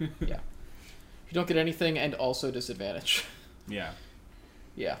 Yeah. You don't get anything and also disadvantage. Yeah.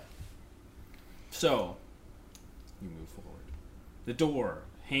 Yeah. So, you move forward. The door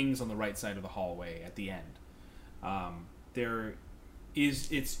hangs on the right side of the hallway at the end. There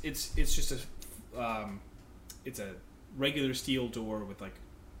is it's just it's a regular steel door with like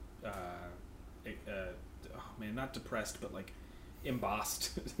oh man, not depressed but like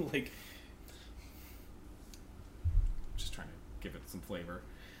embossed like just trying to give it some flavor.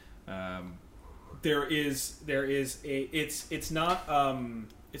 There is a it's not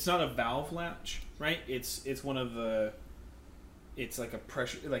a valve latch, right? It's one of the it's like a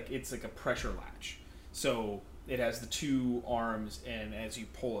pressure latch. So it has the two arms, and as you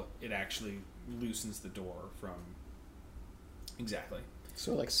pull it, it actually loosens the door from. Exactly.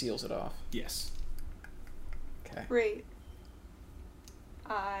 So it like seals it off. Yes. Okay. Great.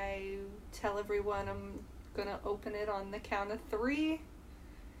 I tell everyone I'm gonna open it on the count of 3,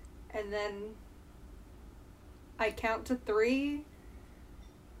 and then I count to 3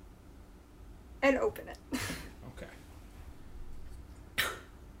 and open it. Okay. You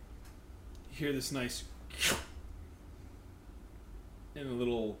hear this nice and a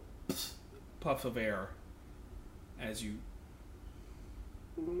little puff of air as you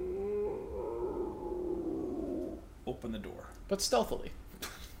open the door. But stealthily.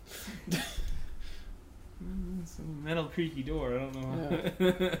 It's a metal creaky door. I don't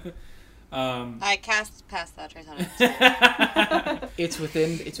know. I cast Pass Without a Trace on it. It's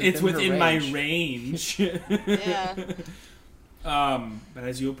within It's within her my range. range. Yeah. But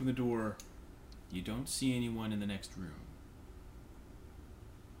as you open the door, you don't see anyone in the next room.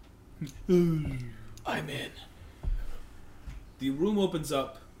 I'm in. The room opens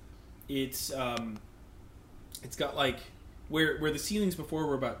up. It's got like where the ceilings before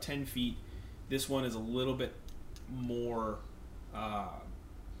were about 10 feet. This one is a little bit more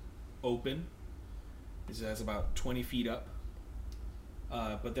open. This has about 20 feet up.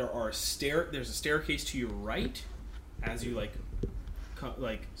 But there's a staircase to your right as you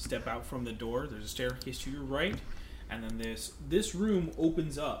step out from the door. There's a staircase to your right, and then this room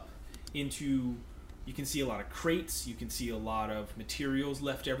opens up into. You can see a lot of crates. You can see a lot of materials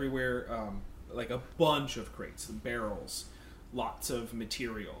left everywhere, like a bunch of crates, barrels, lots of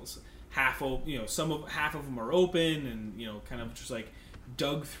materials. Half of them are open and kind of just like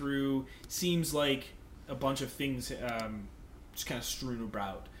dug through. Seems like a bunch of things just kind of strewn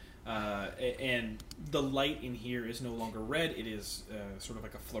about. And the light in here is no longer red. It is sort of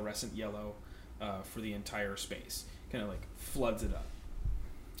like a fluorescent yellow for the entire space. Kind of like floods it up.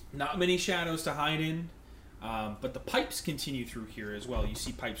 Not many shadows to hide in, but the pipes continue through here as well. You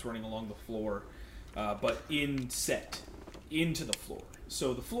see pipes running along the floor, but inset into the floor.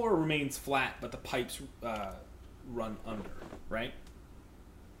 So the floor remains flat, but the pipes run under, right?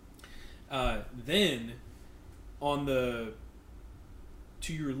 Then, to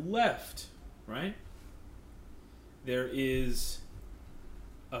your left, right, there is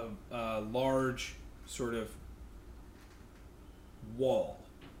a large sort of wall.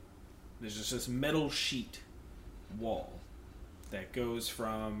 There's just this metal sheet wall that goes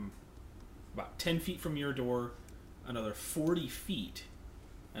from about 10 feet from your door, another 40 feet,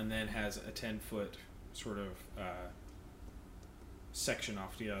 and then has a 10-foot sort of section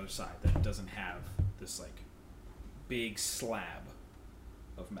off to the other side that doesn't have this like big slab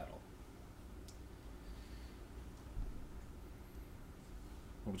of metal.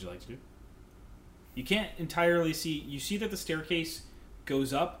 What would you like to do? You can't entirely see. You see that the staircase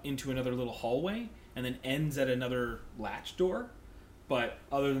goes up into another little hallway and then ends at another latch door, but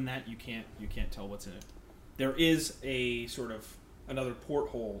other than that, you can't tell what's in it. There is a sort of another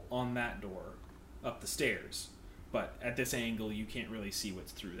porthole on that door up the stairs, but at this angle, you can't really see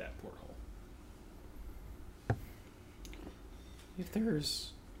what's through that porthole. If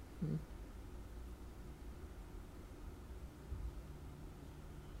there's...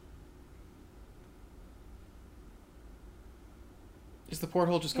 Is the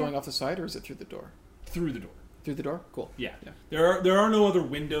porthole just going off the side, or is it through the door? Through the door. Through the door? Cool. Yeah. There are no other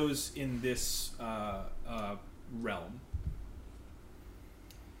windows in this realm.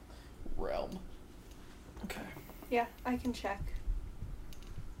 Okay. Yeah, I can check.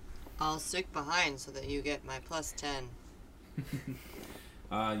 I'll stick behind so that you get my plus 10.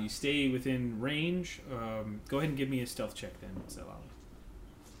 You stay within range. Go ahead and give me a stealth check then, Zelala.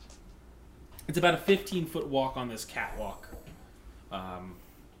 It's about a 15-foot walk on this catwalk,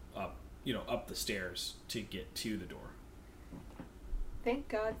 up the stairs to get to the door. Thank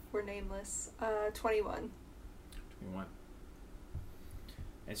God we're nameless. 21. 21.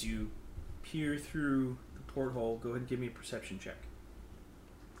 As you peer through the porthole, go ahead and give me a perception check.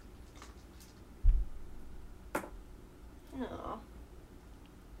 Oh.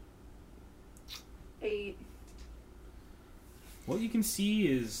 8. What you can see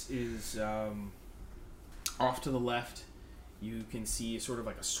is off to the left. You can see sort of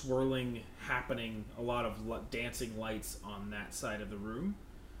like a swirling happening, a lot of dancing lights on that side of the room.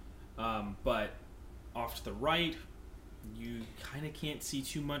 But off to the right, you kind of can't see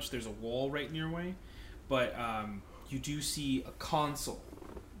too much. There's a wall right in your way, but you do see a console,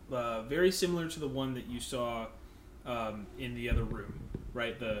 very similar to the one that you saw in the other room,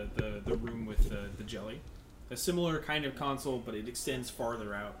 right? The room with the jelly. A similar kind of console, but it extends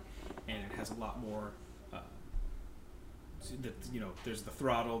farther out, and it has a lot more. There's the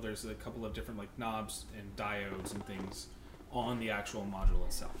throttle. There's a couple of different like knobs and diodes and things on the actual module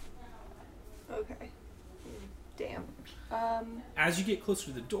itself. Okay. Damn. As you get closer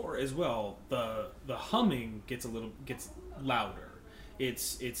to the door as well, the humming gets louder.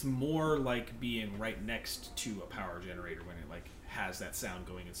 It's more like being right next to a power generator when it like has that sound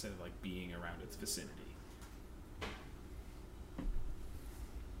going instead of like being around its vicinity.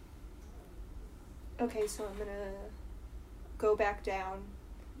 Okay, so I'm gonna go back down.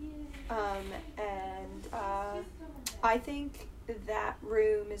 I think that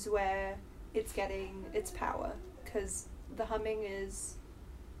room is where it's getting its power, because the humming is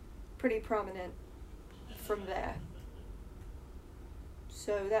pretty prominent from there.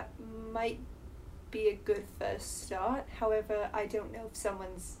 So that might be a good first start. However, I don't know if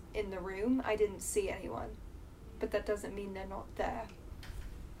someone's in the room. I didn't see anyone, but that doesn't mean they're not there.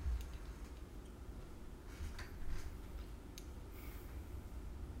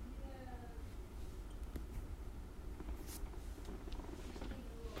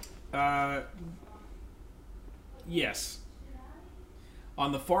 Yes.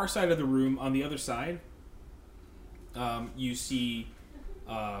 On the far side of the room, on the other side, you see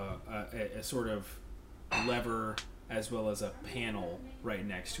a sort of lever as well as a panel right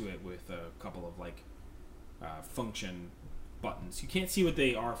next to it with a couple of like function buttons. You can't see what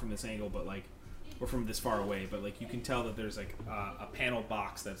they are from this angle, but like, or from this far away, but like you can tell that there's like a panel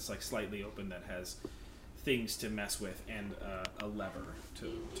box that's like slightly open that has things to mess with and a lever to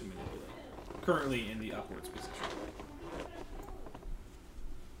manipulate. Currently in the upwards position.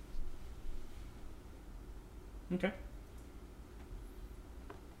 Okay.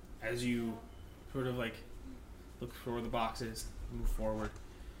 As you sort of like look for the boxes, move forward.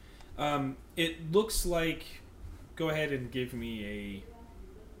 It looks like... Go ahead and give me a...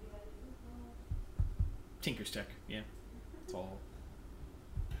 Tinker's check. Yeah, that's all.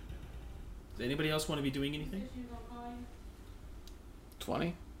 Does anybody else want to be doing anything?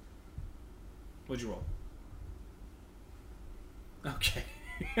 20. What'd you roll? Okay.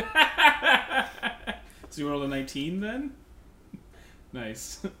 So you rolled a 19 then?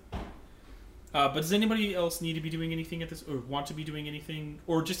 Nice. But does anybody else need to be doing anything at this, or want to be doing anything,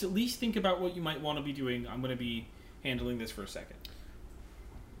 or just at least think about what you might want to be doing? I'm going to be handling this for a second.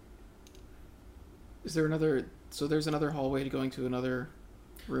 Is there another... So there's another hallway to going to another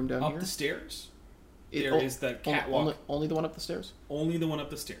room down here? Up the stairs, It- there is that catwalk. Only the one up the stairs? Only the one up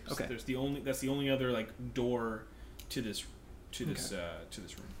the stairs. Okay. That's the only other like door to this room.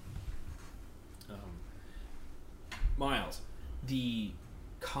 Miles, the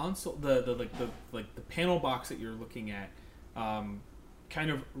console, the panel box that you're looking at,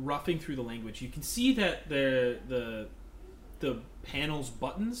 kind of roughing through the language, you can see that the panel's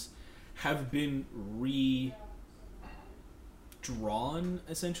buttons have been redrawn,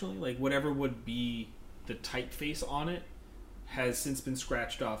 essentially. Like whatever would be the typeface on it has since been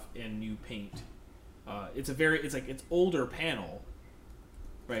scratched off and new paint. It's older panel,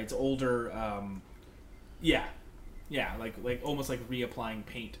 right? It's older, like almost like reapplying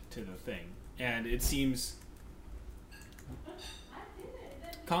paint to the thing, and it seems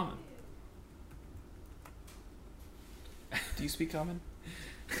common. Do you speak common?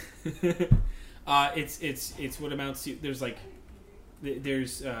 It's what amounts to,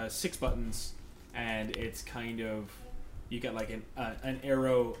 there's 6 buttons, and it's kind of, you got like an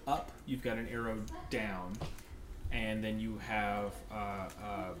arrow up, you've got an arrow down, and then you have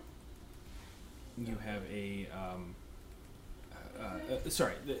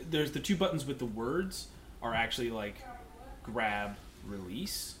there's the 2 buttons with the words are actually like grab,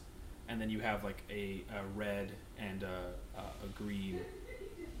 release, and then you have like a red and a green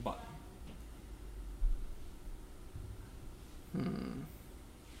button.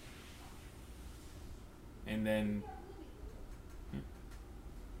 And then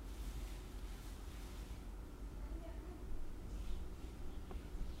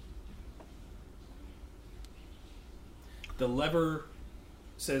the lever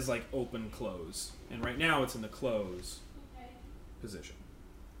says like open, close, and right now it's in the close position.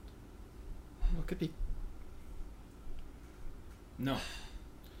 What could be... No.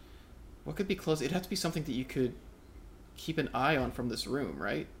 What could be closed? It'd have to be something that you could keep an eye on from this room,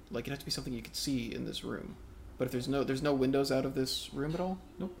 right? Like, it'd have to be something you could see in this room. But if there's no windows out of this room at all?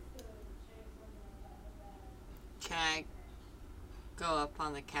 Nope. Can I go up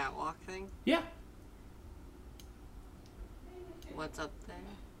on the catwalk thing? Yeah. What's up there?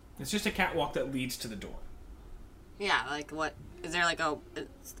 It's just a catwalk that leads to the door. Yeah, like what? Is there like a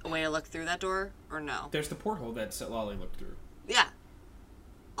way to look through that door, or no? There's the porthole that Lolly looked through. Yeah.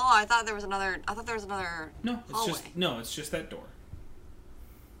 Oh, I thought there was another. No, it's hallway. it's just that door.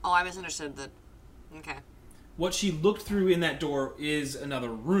 Oh, I misunderstood the. Okay. What she looked through in that door is another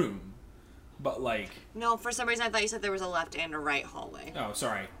room, but like. No, for some reason I thought you said there was a left and a right hallway. Oh,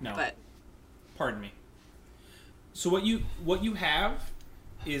 sorry. No. But. Pardon me. So what you have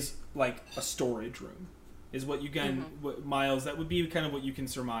is like a storage room. Is what you can, what Miles, that would be kind of what you can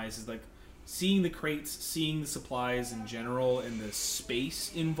surmise, is like seeing the crates, seeing the supplies in general, and the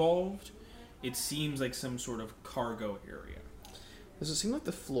space involved. It seems like some sort of cargo area. Does it seem like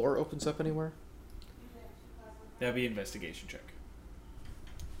the floor opens up anywhere? That'd be an investigation check.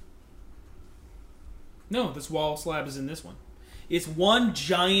 No, this wall slab is in this one. It's one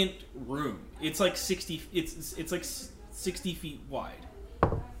giant room. It's like 60. It's like 60 feet wide.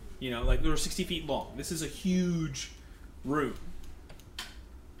 You know, like they're 60 feet long. This is a huge room.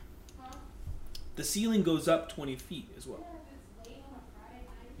 The ceiling goes up 20 feet as well.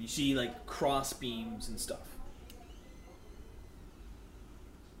 You see like cross beams and stuff.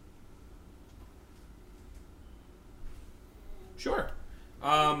 Sure.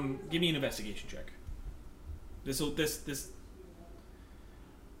 Give me an investigation check. This.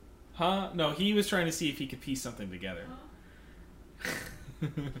 Huh? No, he was trying to see if he could piece something together.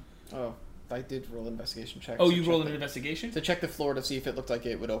 Oh, I did roll an investigation check. Oh, you rolled an investigation? To check the floor to see if it looked like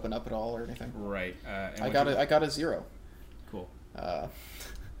it would open up at all or anything. Right. I got a 0. Cool.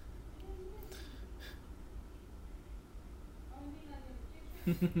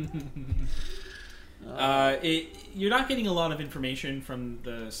 You're not getting a lot of information from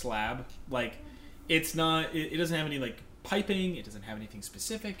the slab. Like, it's not. It doesn't have any like piping. It doesn't have anything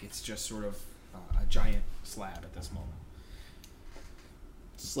specific. It's just sort of a giant slab at this moment.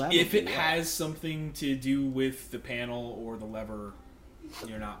 Slab If of it what? has something to do with the panel or the lever,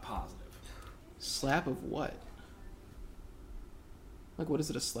 you're not positive. Slab of what? Like, what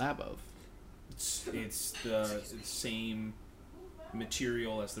is it a slab of? It's the same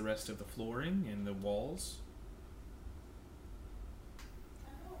material as the rest of the flooring and the walls.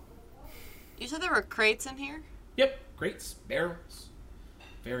 You said there were crates in here? Yep, crates, barrels,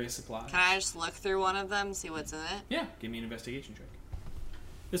 various supplies. Can I just look through one of them, see what's in it? Yeah, give me an investigation check.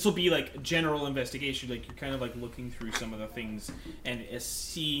 This will be like a general investigation, like you're kind of like looking through some of the things and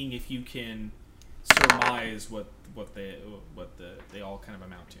seeing if you can surmise what they all kind of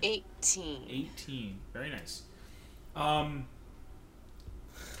amount to. 18. 18. Very nice.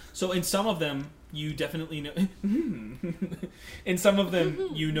 So in some of them, you definitely know. In some of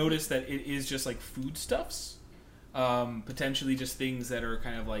them, you notice that it is just like foodstuffs. Potentially just things that are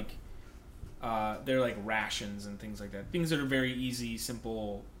kind of like they're like rations and things like that. Things that are very easy,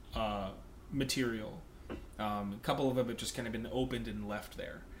 simple material. A couple of them have just kind of been opened and left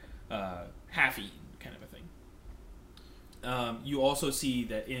there, half eaten, kind of a thing. You also see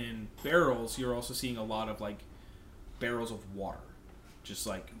that in barrels, you're also seeing a lot of like barrels of water, just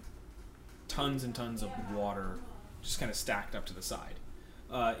like tons and tons of water, just kind of stacked up to the side.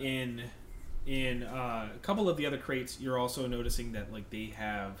 In a couple of the other crates, you're also noticing that like they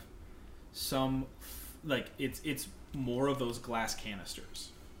have some like it's more of those glass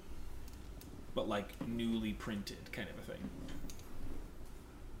canisters, but like newly printed kind of a thing.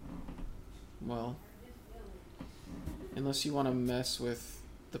 Well, unless you want to mess with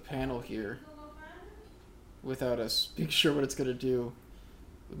the panel here without us being sure what it's going to do,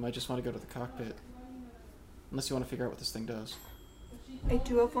 we might just want to go to the cockpit. Unless you want to figure out what this thing does. I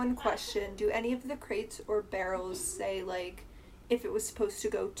do have one question. Do any of the crates or barrels say, like, if it was supposed to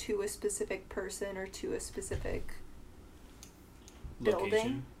go to a specific person or to a specific building?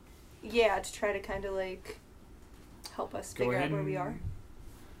 Location. Yeah, to try to kind of, like, help us Go figure out ahead where we and-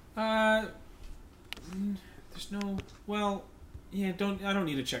 are. There's no. Well, yeah. I don't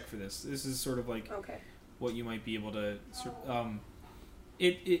need a check for this. This is sort of like Okay. what you might be able to.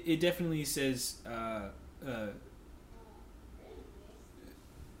 It definitely says.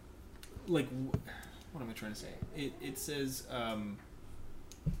 Like, what am I trying to say? It says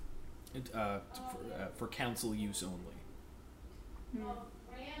for council use only.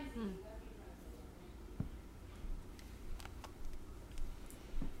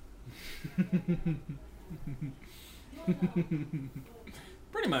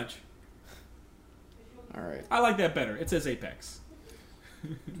 Pretty much. All right. I like that better. It says Apex.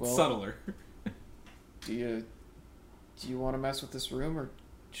 It's Well- subtler. Do you want to mess with this room, or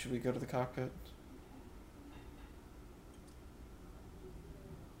should we go to the cockpit?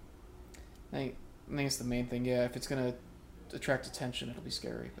 I think it's the main thing. Yeah, if it's gonna attract attention, it'll be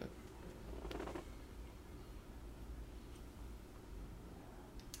scary. But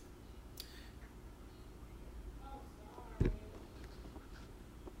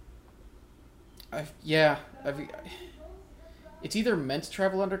it's either meant to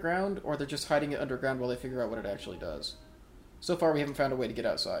travel underground, or they're just hiding it underground while they figure out what it actually does. So far, we haven't found a way to get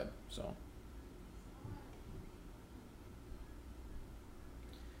outside, so.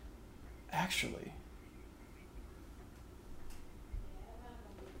 Actually.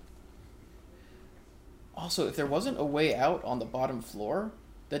 Also, if there wasn't a way out on the bottom floor,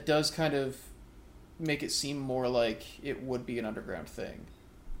 that does kind of make it seem more like it would be an underground thing.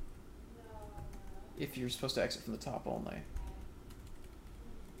 If you're supposed to exit from the top only.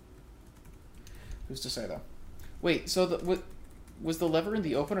 Who's to say, though? Wait, so was the lever in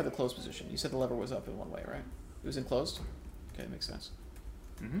the open or the closed position? You said the lever was up in one way, right? It was in closed? Okay, makes sense.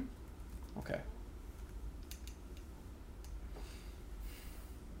 Mm-hmm. Okay.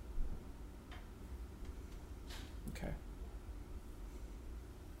 Okay.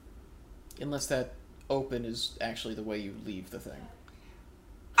 Unless that open is actually the way you leave the thing.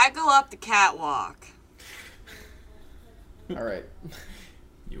 I go up the catwalk. All right.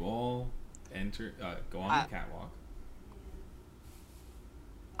 You all go on the catwalk.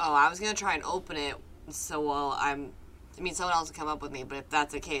 Oh, I was gonna try and open it, so someone else will come up with me, but if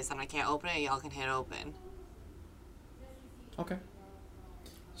that's the case, then I can't open it, y'all can hit open. Okay.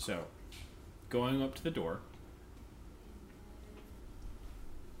 So, going up to the door.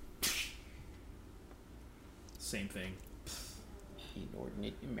 Same thing.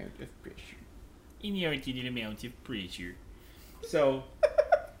 Inordinate amount of pressure. Inordinate amount of pressure. So,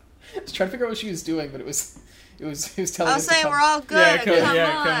 I was trying to figure out what she was doing, but it was telling I'll us to say come. we're all good. Yeah, come come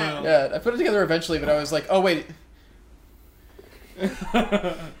on. on. Yeah, I put it together eventually, but I was like, oh wait.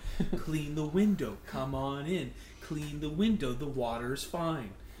 Clean the window. Come on in. Clean the window. The water's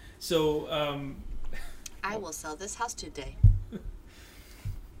fine. So, I will sell this house today.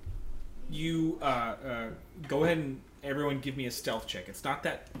 you go ahead and everyone give me a stealth check. It's not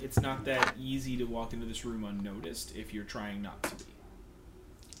that easy to walk into this room unnoticed if you're trying not to be.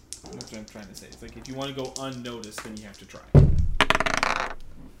 That's what I'm trying to say. It's like if you want to go unnoticed, then you have to try.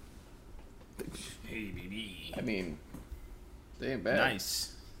 Hey, baby. I mean, they ain't bad.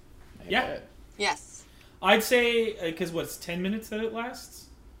 Nice. Ain't Yeah. bad. Yes. I'd say because what's 10 minutes that it lasts?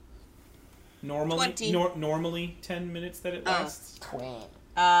 Normally, 20. Normally 10 minutes that it Oh. lasts.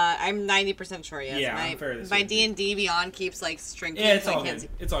 I'm 90% sure. Yes. Yeah, I'm fairly my certain. D&D Beyond keeps like shrinking. Yeah, it's so I all can't good.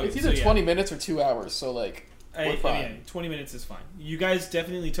 see. It's all It's good. either So, 20 minutes or 2 hours, so like, we're fine. Yeah, 20 minutes is fine. You guys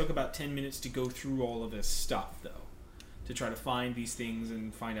definitely took about 10 minutes to go through all of this stuff, though, to try to find these things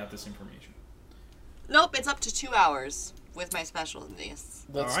and find out this information. Nope, it's up to 2 hours with my specialties.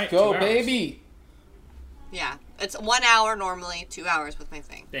 Let's All right, go, 2 hours. baby. Yeah, it's 1 hour normally, 2 hours with my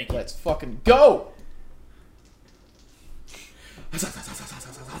thing. Thank you. Let's fucking go.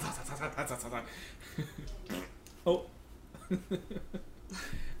 Oh.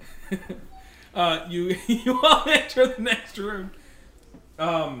 You all enter the next room.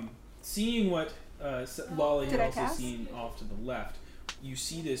 Seeing what Lolly had Did I also pass? seen off to the left, you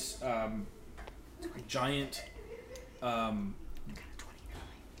see this giant. Do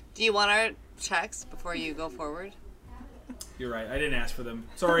you want our checks before you go forward? You're right. I didn't ask for them.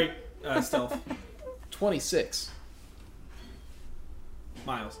 Sorry, stealth. 26.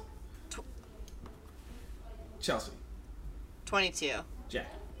 Miles. Chelsea. 22. Jack.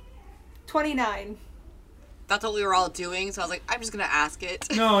 29. That's what we were all doing, so I was like, I'm just gonna ask it.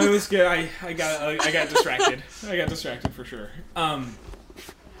 No, it was good. I got distracted. I got distracted for sure.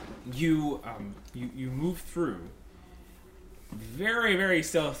 You move through very, very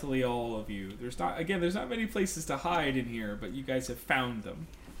stealthily, all of you. There's not many places to hide in here, but you guys have found them.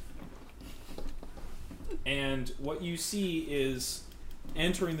 And what you see is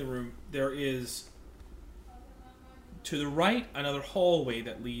entering the room, there is to the right another hallway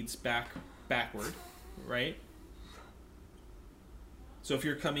that leads backward, right? So if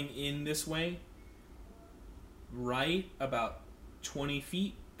you're coming in this way, right about 20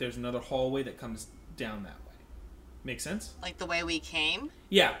 feet, there's another hallway that comes down that way. Make sense? Like the way we came?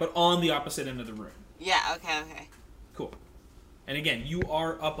 Yeah, but on the opposite end of the room. Yeah, okay. Cool. And again, you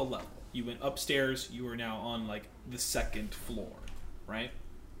are up a level. You went upstairs, you are now on like the second floor, right?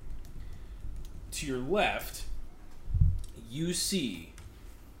 To your left, you see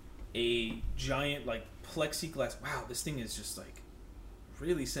a giant like plexiglass. Wow, this thing is just like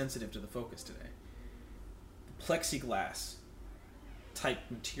really sensitive to the focus today. Plexiglass type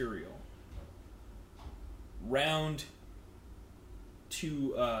material. Round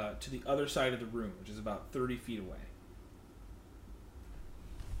to the other side of the room, which is about 30 feet away.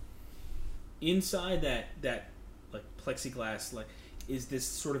 Inside that like plexiglass like is this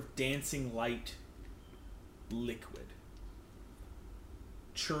sort of dancing light liquid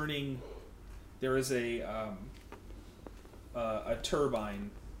churning. There is a turbine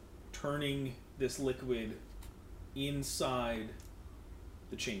turning this liquid inside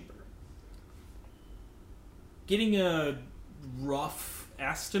the chamber. Getting a rough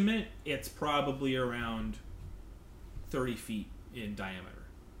estimate, it's probably around 30 feet in diameter.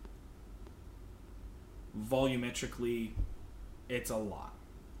 Volumetrically, it's a lot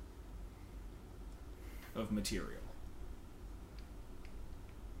of material.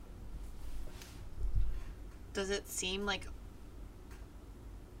 Does it seem like...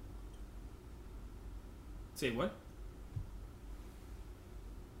 Say what?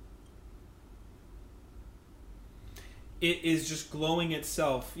 It is just glowing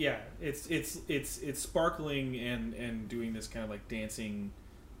itself. Yeah, it's sparkling and doing this kind of like dancing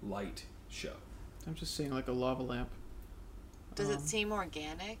light show. I'm just seeing like a lava lamp. Does it seem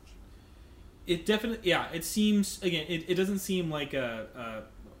organic? It definitely, yeah. It seems again. It doesn't seem like yeah.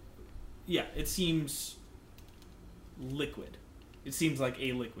 It seems liquid. It seems like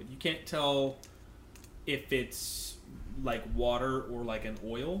a liquid. You can't tell if it's like water or like an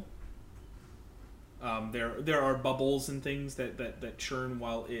oil. There are bubbles and things that churn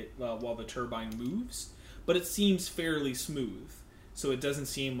while the turbine moves, but it seems fairly smooth. So it doesn't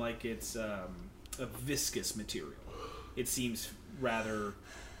seem like it's a viscous material. It seems rather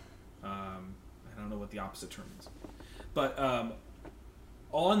I don't know what the opposite term is, but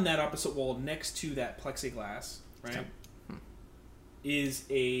on that opposite wall next to that plexiglass, right, is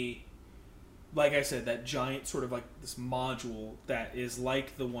a, like I said, that giant sort of like this module that is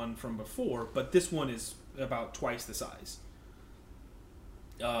like the one from before, but this one is about twice the size.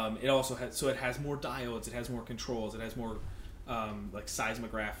 It also has it has more diodes, it has more controls, it has more like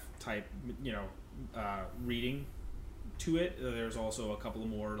seismograph type reading to it. There's also a couple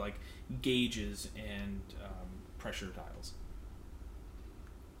more like gauges and pressure dials.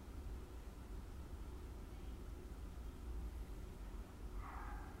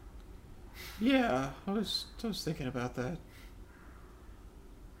 Yeah, I was thinking about that.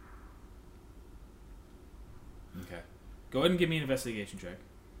 Okay. Go ahead and give me an investigation check.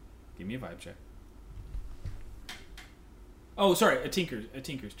 Give me a vibe check. Oh, sorry, a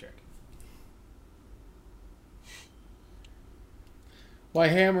tinker's check. My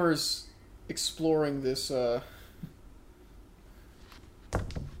hammer's exploring this. Oh,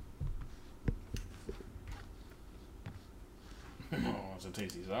 it's a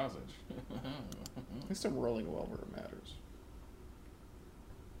tasty sausage. At least I'm rolling well where it matters.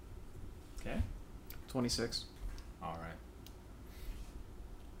 Okay. 26. All right.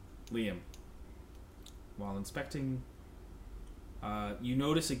 Liam, while inspecting, you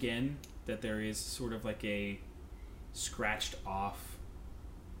notice again that there is sort of like a scratched off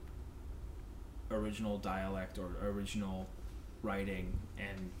original dialect or original writing,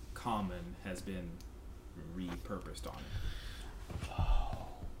 and common has been repurposed on it.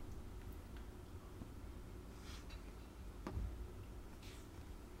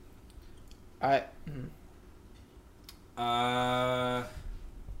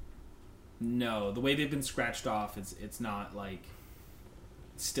 No, the way they've been scratched off, it's not like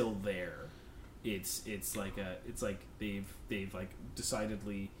still there. It's like they've like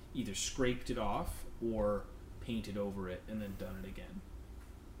decidedly either scraped it off or painted over it and then done it again.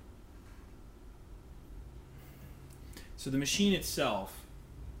 So the machine itself,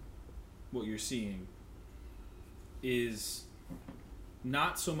 what you're seeing, is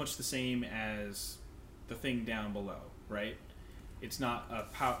not so much the same as the thing down below, right? It's not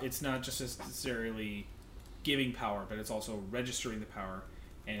it's not just necessarily giving power, but it's also registering the power,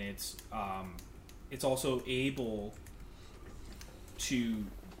 and it's also able to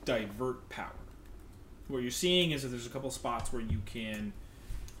divert power. What you're seeing is that there's a couple spots where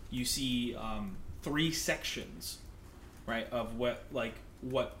you see 3 sections, right, of what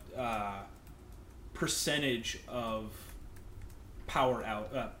percentage of power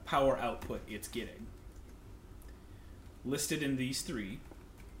output it's getting. Listed in these 3,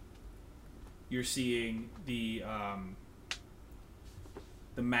 you're seeing the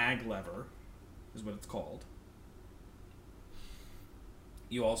mag lever is what it's called.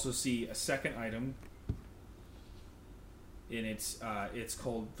 You also see a second item, and it's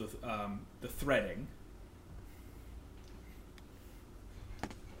called the threading.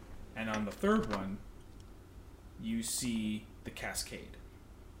 And on the third one, you see the cascade.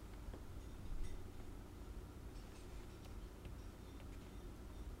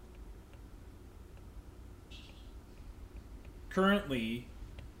 Currently,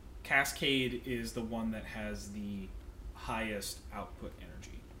 cascade is the one that has the highest output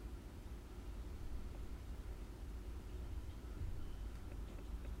energy.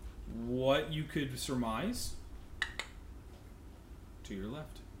 What you could surmise to your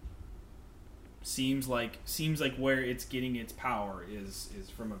left seems like where it's getting its power is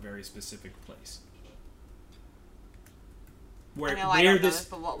from a very specific place. Where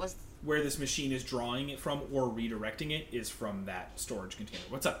this machine is drawing it from or redirecting it is from that storage container.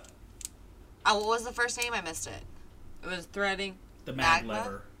 What's up? What was the first name? I missed it. It was threading. The mag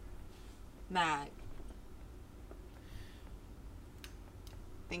lever. Mag.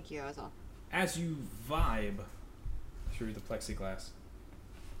 Thank you, that was all. As you vibe through the plexiglass,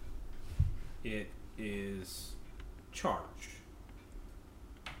 it is charged.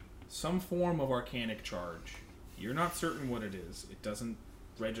 Some form of arcanic charge. You're not certain what it is. It doesn't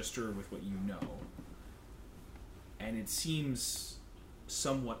register with what you know. And it seems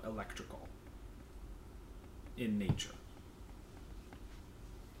somewhat electrical in nature.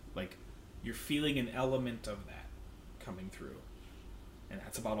 Like, you're feeling an element of that coming through. And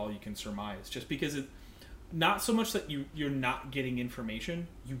that's about all you can surmise. Just because it... Not so much that you're not getting information,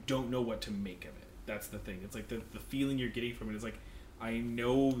 you don't know what to make of it. That's the thing. It's like the feeling you're getting from it is like, I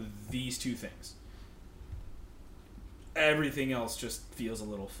know these 2 things. Everything else just feels a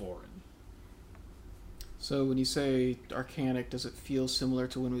little foreign. So when you say arcanic, does it feel similar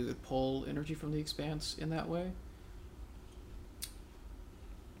to when we would pull energy from the expanse in that way?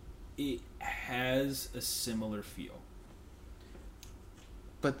 It has a similar feel.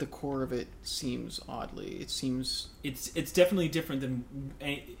 But the core of it seems oddly. It seems... It's definitely different than...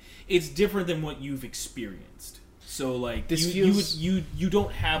 It's different than what you've experienced. So like This you feels- you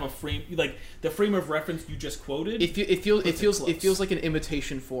don't have a frame, like the frame of reference you just quoted. It close. feels like an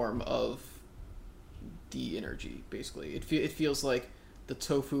imitation form of the energy. Basically, it feels like the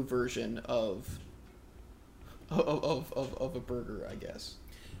tofu version of a burger, I guess.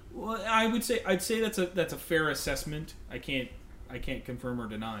 Well, I'd say that's a fair assessment. I can't confirm or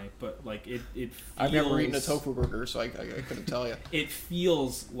deny, but like it feels, I've never eaten a tofu burger, so I couldn't tell you. It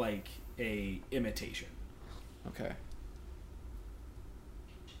feels like a imitation. Okay.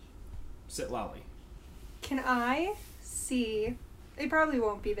 Sit lolly. Can I see? It probably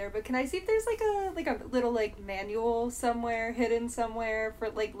won't be there, but can I see if there's like a little like manual somewhere hidden somewhere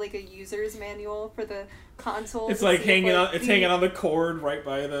for like a user's manual for the console? It's to like see if, hanging on. It's hanging on the cord right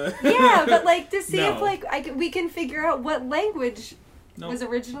by the. Yeah, but like to see No. if like we can figure out what language No. was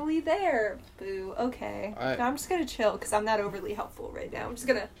originally there. Boo. Okay. No, I'm just gonna chill because I'm not overly helpful right now. I'm just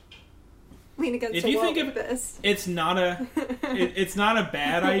gonna lean against If the you wall think with of this. it's not a it's not a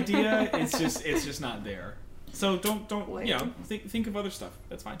bad idea. It's just not there. So don't think of other stuff.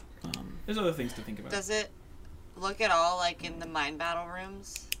 That's fine. There's other things to think about. Does it look at all like in the mind battle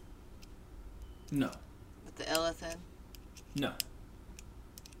rooms No. with the Illithin? No.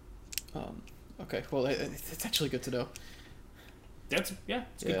 Okay. Well, it's actually good to know. It's a good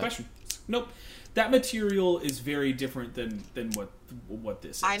Yeah. question. Nope. That material is very different than what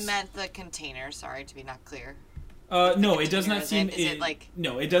this is. I meant the container. Sorry to be not clear. No, it does container, not is seem. it- is it like-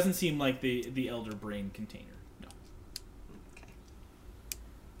 No, it doesn't seem like the Elder Brain container. No.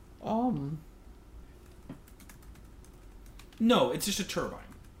 No, it's just a turbine,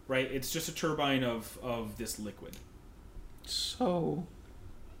 right? It's just a turbine of this liquid. So,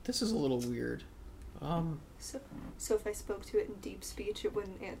 this is a little weird. So if I spoke to it in deep speech, it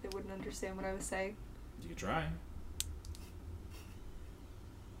wouldn't understand what I was saying. You could try.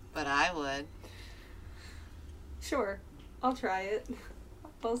 But I would. Sure, I'll try it.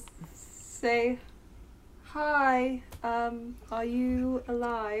 I'll say, "Hi, are you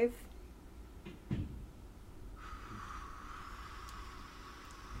alive?"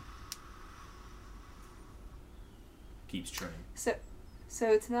 Keeps trying. So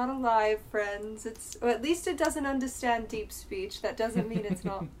it's not alive, friends. Or at least it doesn't understand deep speech. That doesn't mean it's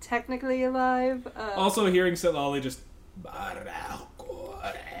not technically alive. Also, hearing Sitlali just.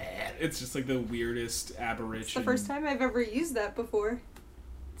 It's just like the weirdest aberration. It's the first time I've ever used that before.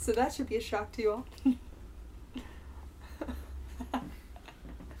 So that should be a shock to you all.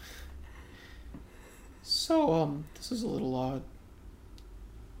 So, this is a little odd.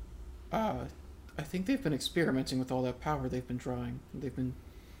 I think they've been experimenting with all that power they've been drawing. They've been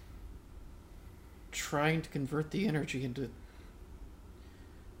trying to convert the energy into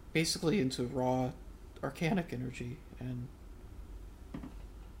raw arcanic energy, and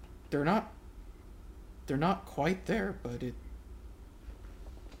they're not quite there, but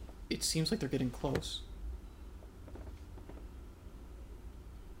it seems like they're getting close.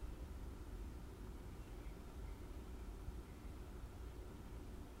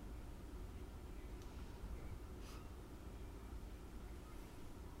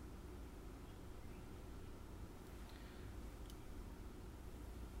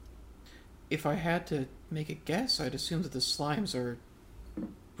 If I had to make a guess, I'd assume that the slimes are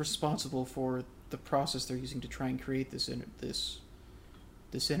responsible for the process they're using to try and create this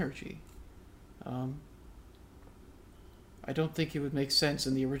energy. I don't think it would make sense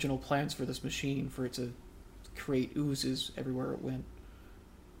in the original plans for this machine for it to create oozes everywhere it went.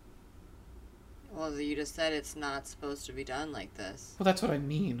 Well, you just said it's not supposed to be done like this. Well, that's what I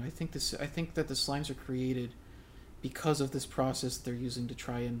mean. I think that the slimes are created because of this process they're using to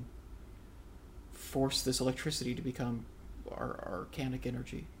try and force this electricity to become our arcanic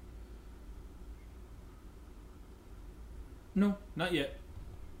energy. No, not yet.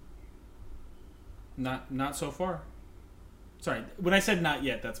 Not so far. Sorry, when I said not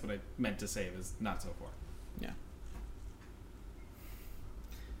yet, that's what I meant to say. It was not so far. Yeah.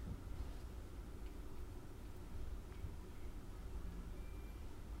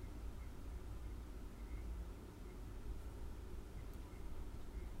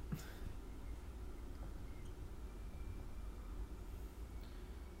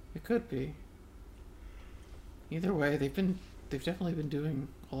 It could be. Either way, they've definitely been doing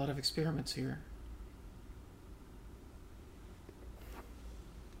a lot of experiments here.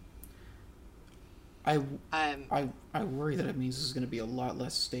 I worry that it means this is going to be a lot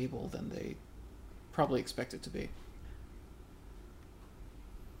less stable than they probably expect it to be.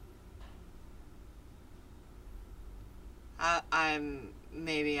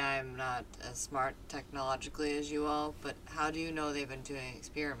 Maybe I'm not as smart technologically as you all, but how do you know they've been doing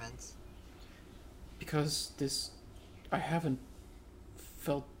experiments? Because I haven't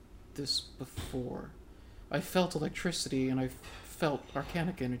felt this before. I felt electricity and I felt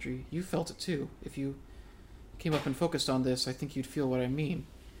arcanic energy. You felt it too. If you came up and focused on this, I think you'd feel what I mean.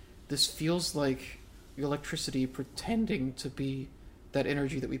 This feels like electricity pretending to be that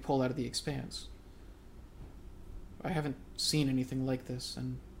energy that we pull out of the expanse. I haven't seen anything like this,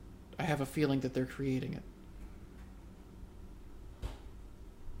 and I have a feeling that they're creating it.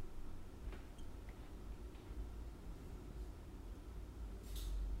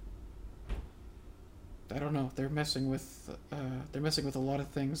 I don't know. They're messing with a lot of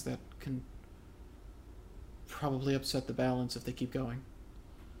things that can probably upset the balance if they keep going.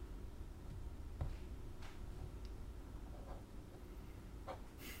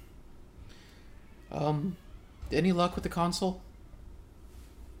 Any luck with the console?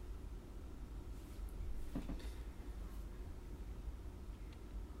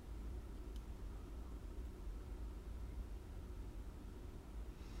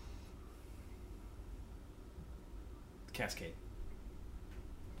 Cascade.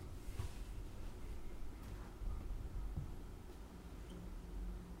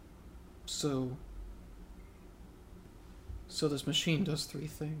 So this machine does 3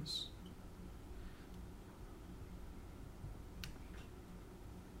 things.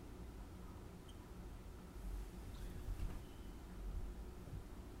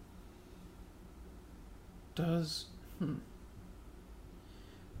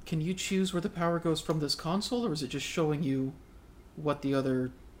 Can you choose where the power goes from this console, or is it just showing you what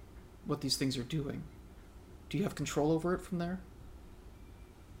these things are doing? Do you have control over it from there?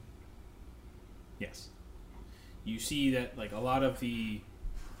 Yes. You see that like a lot of the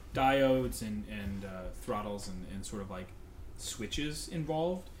diodes and throttles and sort of like switches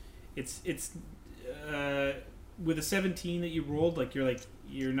involved. It's with a 17 that you rolled,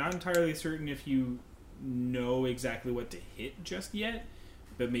 you're not entirely certain if you know exactly what to hit just yet,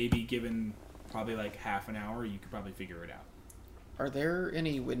 but maybe given probably like half an hour, you could probably figure it out. Are there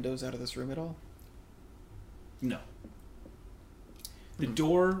any windows out of this room at all? No. The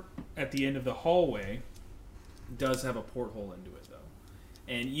door at the end of the hallway does have a porthole into it, though.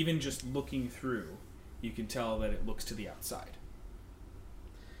 And even just looking through, you can tell that it looks to the outside.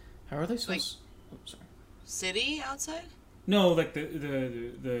 How are they supposed... sorry. City outside? No, like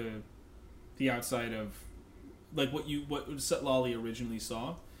the outside of... Like what Lolly originally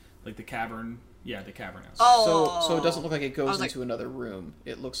saw. Like the cavern. Yeah, the cavern outside. Oh. So it doesn't look like it goes like... into another room.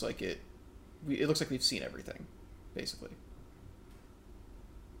 It looks like it looks like we've seen everything, basically.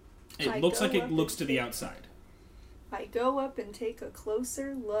 It looks like it looks to the outside. I go up and take a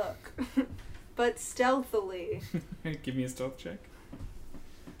closer look, but stealthily. Give me a stealth check.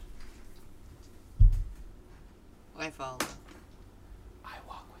 I follow. I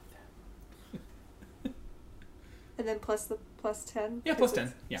walk with them. And then plus 10? Yeah, plus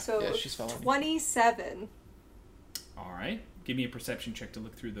 10. Yeah. So Yeah, she's following. 27. All right. Give me a perception check to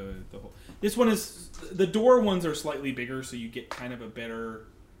look through the whole... This one is... The door ones are slightly bigger, so you get kind of a better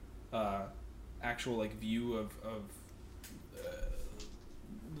actual like view of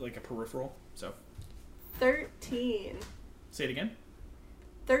like a peripheral. So 13. say it again.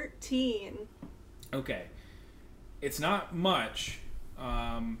 13. Okay. It's not much.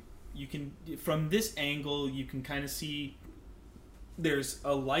 You can, from this angle, you can kind of see there's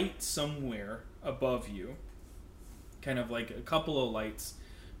a light somewhere above you. Kind of like a couple of lights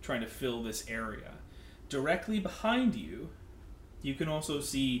trying to fill this area. Directly behind you, you can also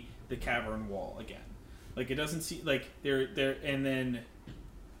see the cavern wall again. Like it doesn't see, like there, and then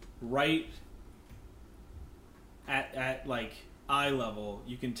right at like eye level,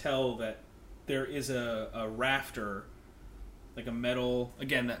 you can tell that there is a rafter, like a metal,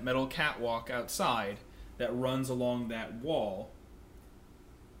 again, that metal catwalk outside that runs along that wall,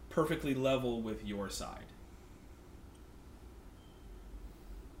 perfectly level with your side.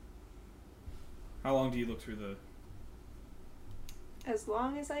 How long do you look through the... As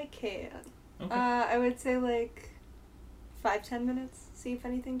long as I can. Okay. I would say like 5-10 minutes. See if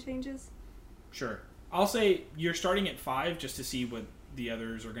anything changes. Sure. I'll say you're starting at 5 just to see what the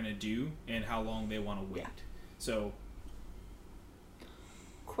others are going to do and how long they want to wait. Yeah. So...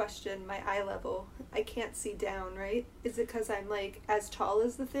 Question, my eye level. I can't see down, right? Is it because I'm like as tall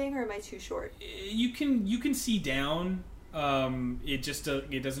as the thing, or am I too short? You can see down. It just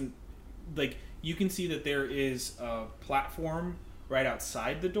it doesn't, like, you can see that there is a platform right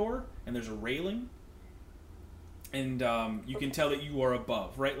outside the door, and there's a railing, and you can tell that you are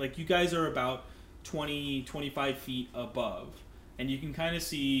above, right? Like, you guys are about 20-25 feet above, and you can kind of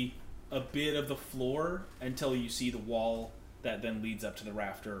see a bit of the floor until you see the wall that then leads up to the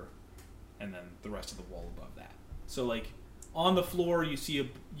rafter and then the rest of the wall above that. So like on the floor, you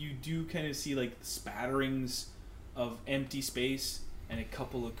do kind of see like spatterings of empty space and a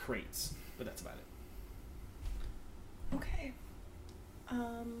couple of crates, but that's about it. Okay.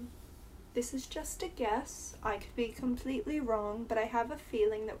 This is just a guess. I could be completely wrong, but I have a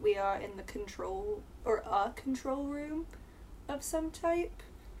feeling that we are in the control or a control room of some type.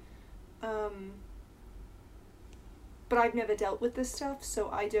 But I've never dealt with this stuff, so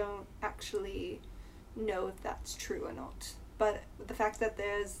I don't actually know if that's true or not. But the fact that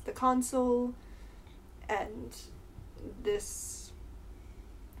there's the console and this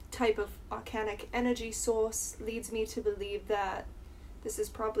type of arcanic energy source leads me to believe that this is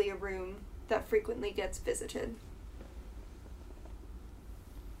probably a room that frequently gets visited.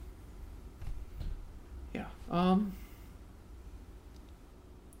 Yeah.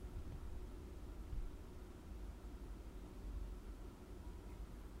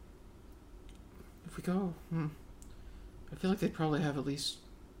 If we go, I feel like they'd probably have at least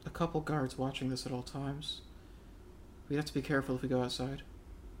a couple guards watching this at all times. We'd have to be careful if we go outside.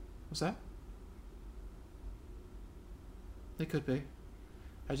 What's that? They could be.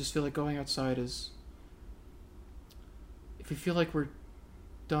 I just feel like going outside is... If we feel like we're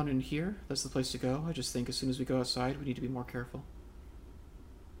done in here, that's the place to go. I just think as soon as we go outside, we need to be more careful.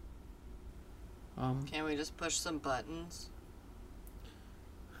 Can't we just push some buttons?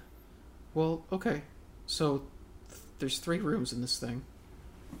 Well, okay. So, there's 3 rooms in this thing.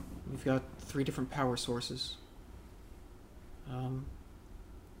 We've got 3 different power sources. There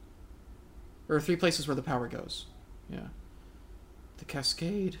are 3 places where the power goes. Yeah. The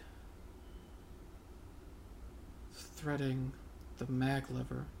cascade. Threading. The mag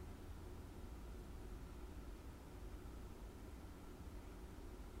lever.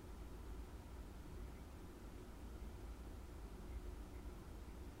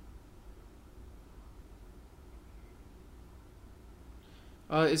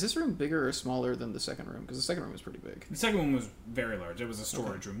 Is this room bigger or smaller than the second room? Because the second room was pretty big. The second one was very large. It was a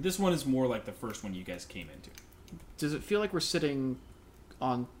storage room. This one is more like the first one you guys came into. Does it feel like we're sitting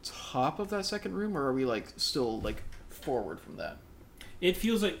on top of that second room, or are we like still like forward from that? It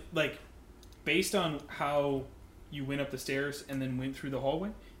feels like based on how you went up the stairs and then went through the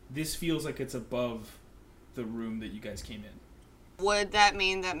hallway, this feels like it's above the room that you guys came in. Would that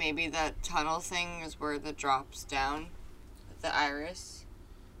mean that maybe that tunnel thing is where the drops down? The iris?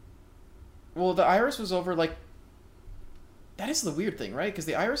 Well, the iris was over, like... That is the weird thing, right? Because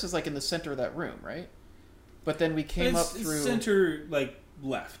the iris is, like, in the center of that room, right? But then we came up through... It's center, like,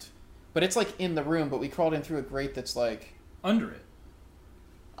 left. But it's, like, in the room, but we crawled in through a grate that's, like... Under it.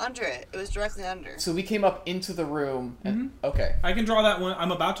 Under it. It was directly under. So we came up into the room, and... Okay. I can draw that one.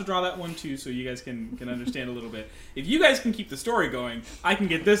 I'm about to draw that one, too, so you guys can understand a little bit. If you guys can keep the story going, I can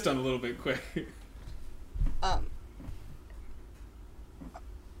get this done a little bit quick.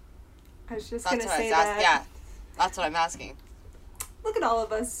 I was just That's gonna what say I was that. asking. Yeah, that's what I'm asking. Look at all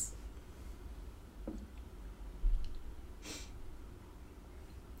of us.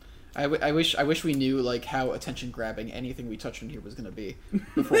 I wish we knew, like, how attention-grabbing anything we touched in here was going to be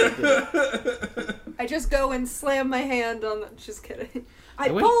before we did it. I just go and slam my hand on the... Just kidding.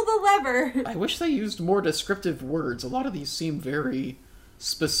 I wish- pull the lever! I wish they used more descriptive words. A lot of these seem very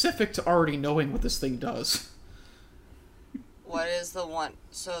specific to already knowing what this thing does. What is the one?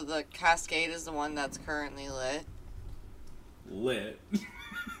 So the cascade is the one that's currently lit? Lit.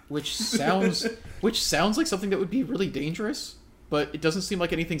 Which sounds like something that would be really dangerous, but it doesn't seem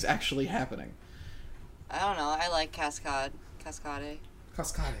like anything's actually happening. I don't know. I like Cascade. Cascade.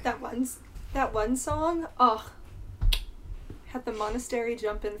 That one song, had the monastery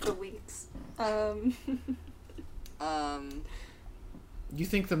jump in for weeks. You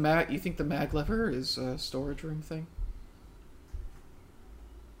think the mag lever is a storage room thing?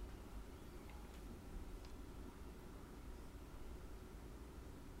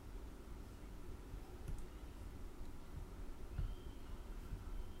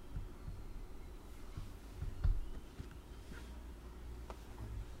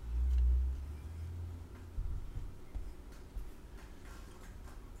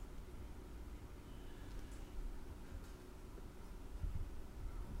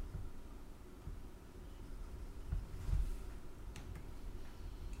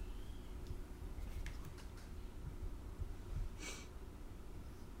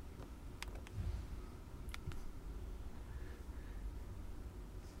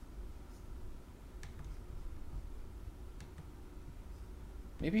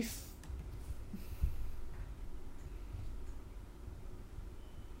 Maybe...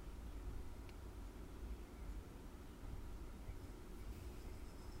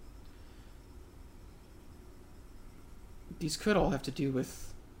 These could all have to do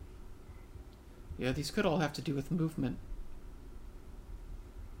with... Yeah, these could all have to do with movement.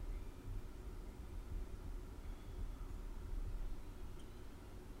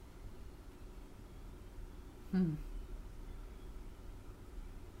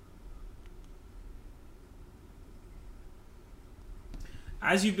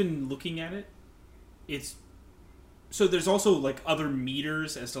 As you've been looking at it, it's... So there's also, like, other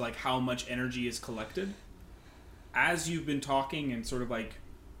meters as to, like, how much energy is collected. As you've been talking and sort of, like,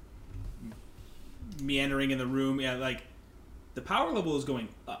 meandering in the room, yeah, like, the power level is going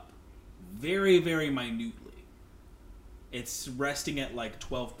up. Very, very minutely. It's resting at, like,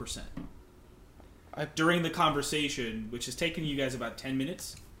 12%. During the conversation, which has taken you guys about 10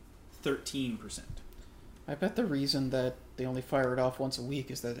 minutes, 13%. I bet the reason that they only fire it off once a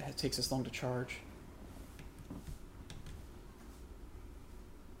week is that it takes this long to charge.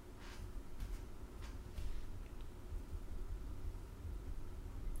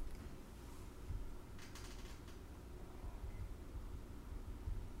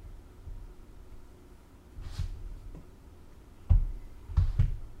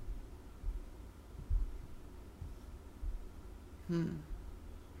 Mm-hmm.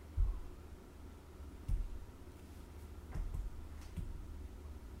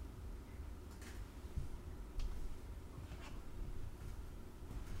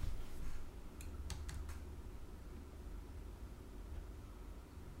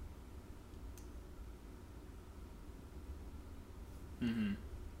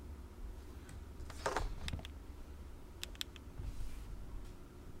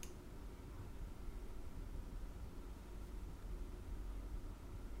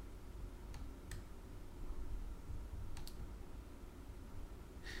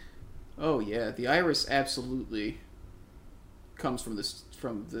 Oh yeah, the iris absolutely comes from this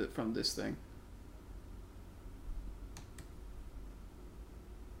thing.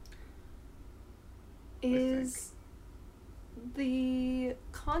 Is the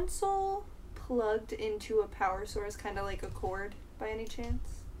console plugged into a power source, kind of like a cord, by any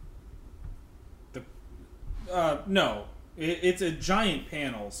chance? No. It's a giant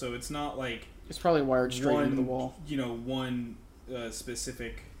panel, so it's not like... It's probably wired straight into the wall. You know, one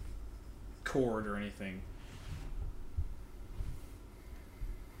specific cord or anything.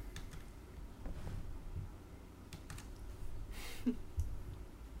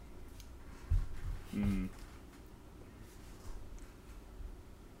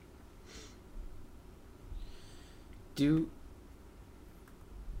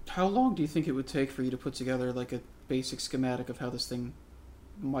 How long do you think it would take for you to put together like a basic schematic of how this thing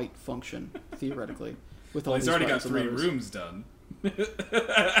might function theoretically? With all Well, these he's already got buttons and 3 levers? rooms done.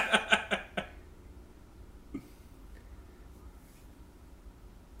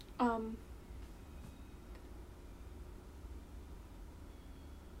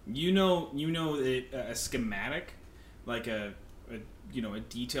 You know a schematic, like a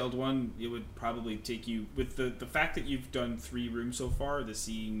detailed one. It would probably take you, with the fact that you've done 3 rooms so far. This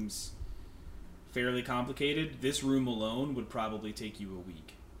seems fairly complicated. This room alone would probably take you a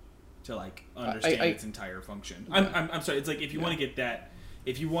week to like understand its entire function. I'm sorry. It's like if you want to get that,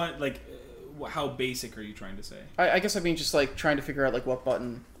 if you want like, how basic are you trying to say? I guess I mean just like trying to figure out like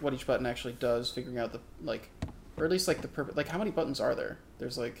what each button actually does, figuring out the like, or at least like the perfect, like how many buttons are there?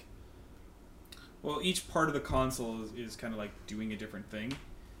 There's like, well, each part of the console is kind of like doing a different thing.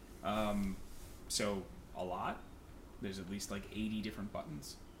 So a lot. There's at least like 80 different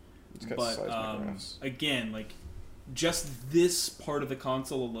buttons. But again, like just this part of the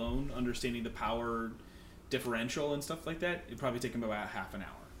console alone, understanding the power differential and stuff like that, it'd probably take them about half an hour.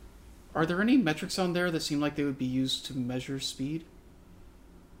 Are there any metrics on there that seem like they would be used to measure speed?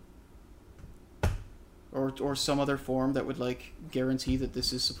 Or some other form that would like guarantee that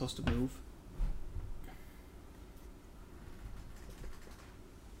this is supposed to move?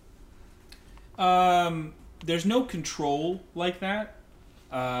 There's no control like that,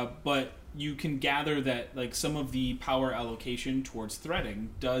 but you can gather that like some of the power allocation towards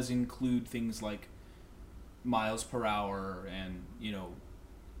threading does include things like miles per hour and,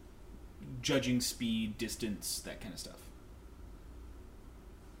 judging speed, distance, that kind of stuff.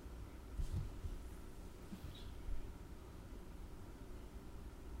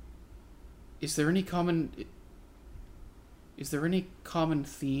 Is there any common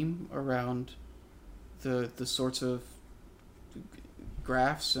theme around the sorts of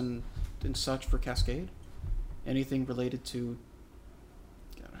graphs and such for Cascade? Anything related to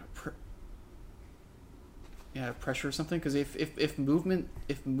pressure or something. Because if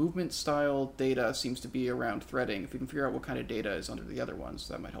movement style data seems to be around threading, if we can figure out what kind of data is under the other ones,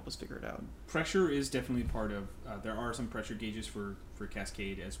 that might help us figure it out. Pressure is definitely part of. There are some pressure gauges for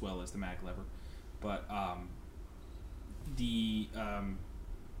Cascade as well as the mag lever, but give me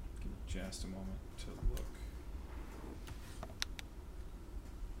just a moment to look.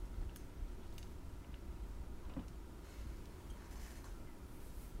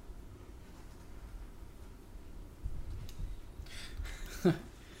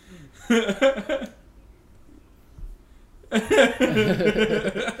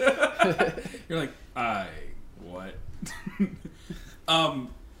 You're like, what?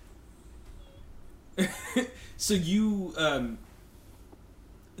 So you,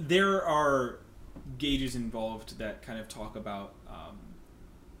 there are gauges involved that kind of talk about,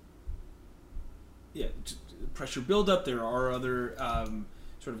 pressure buildup. There are other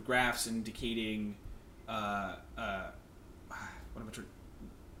sort of graphs indicating, what am I trying?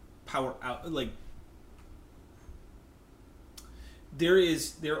 Power out, like there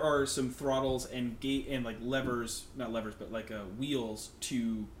are some throttles and gate and like levers, not levers, but like wheels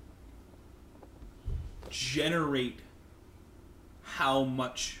to generate how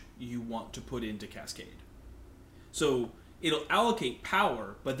much you want to put into Cascade. So it'll allocate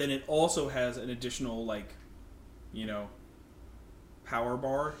power, but then it also has an additional power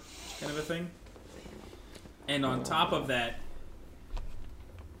bar kind of a thing. And on top of that,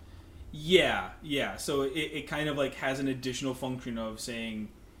 yeah. So it kind of like has an additional function of saying,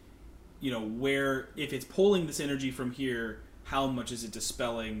 where if it's pulling this energy from here, how much is it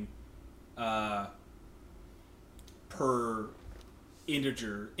dispelling per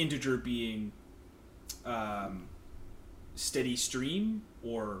integer? Integer being steady stream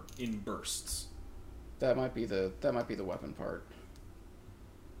or in bursts. That might be the weapon part.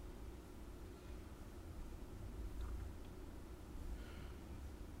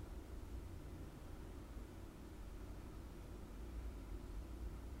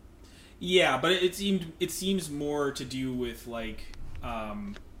 Yeah, but it seems more to do with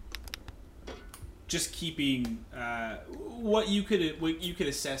just keeping what you could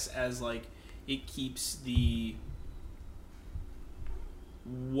assess as like it keeps the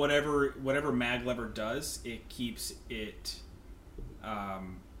whatever mag lever does, it keeps it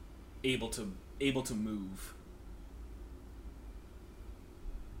able to move.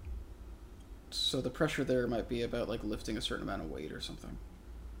 So the pressure there might be about like lifting a certain amount of weight or something.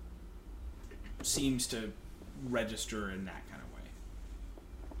 Seems to register in that kind of way.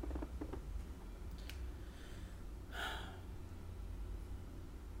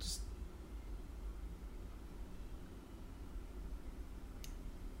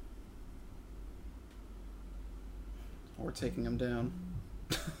 Or taking them down.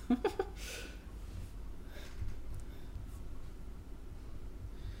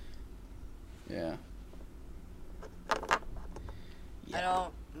 Yeah. I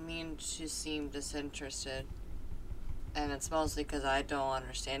don't mean to seem disinterested, and it's mostly because I don't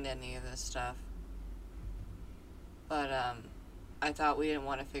understand any of this stuff. But I thought we didn't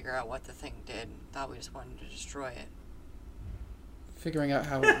want to figure out what the thing did. Thought we just wanted to destroy it. Figuring out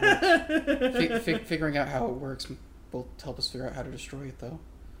how it works. Figuring out how it works will help us figure out how to destroy it, though.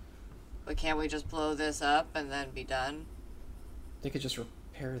 But can't we just blow this up and then be done? They could just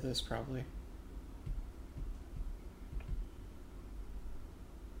repair this, probably.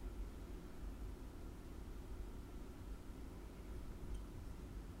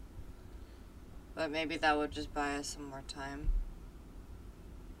 But maybe that would just buy us some more time.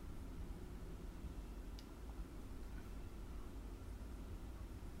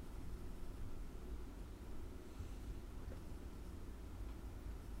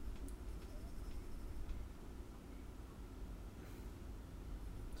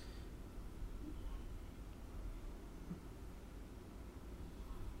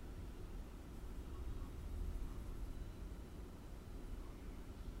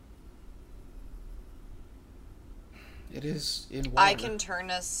 It is in water. I can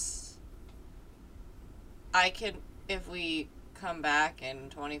turn us... if we come back in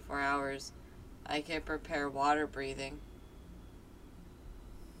 24 hours, I can prepare water breathing.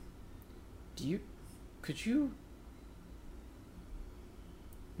 Could you...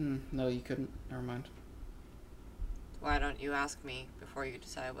 no, you couldn't. Never mind. Why don't you ask me before you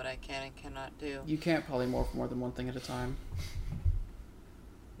decide what I can and cannot do? You can't polymorph more than one thing at a time.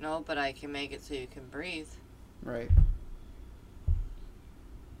 No, but I can make it so you can breathe. Right.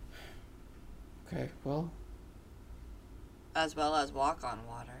 Okay, well... As well as walk on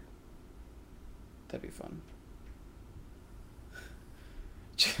water. That'd be fun.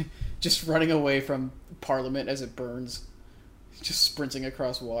 just running away from Parliament as it burns. Just sprinting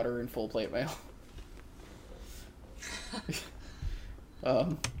across water in full plate mail.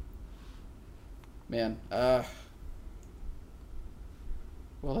 Man, well,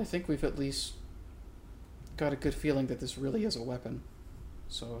 I think we've at least got a good feeling that this really is a weapon.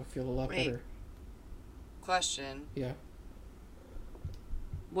 So I feel a lot better. Question. Yeah.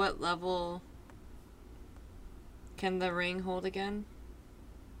 What level can the ring hold again?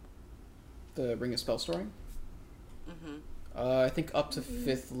 The Ring of Spell Storing? Mm-hmm. I think up to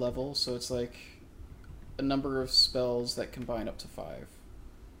 5th level, so it's like a number of spells that combine up to 5,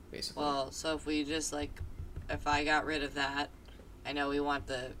 basically. Well, so if we just, like, if I got rid of that, I know we want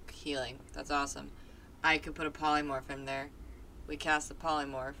the healing. That's awesome. I could put a polymorph in there. We cast the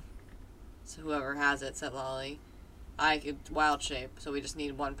polymorph. So whoever has it, set Lolly. I could wild shape, so we just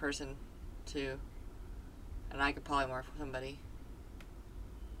need one person to... And I could polymorph somebody.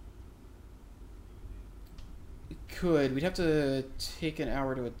 Could. We'd have to take an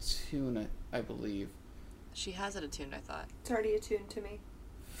hour to attune, I believe. She has it attuned, I thought. It's already attuned to me.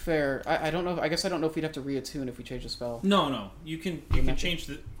 Fair. I don't know. I guess I don't know if we'd have to reattune if we change the spell. No. You can change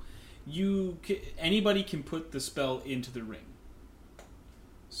the... Anybody can put the spell into the ring.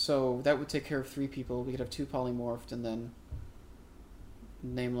 So that would take care of 3 people. We could have 2 polymorphed, and then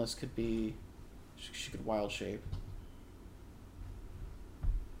Nameless could be... She could wild shape.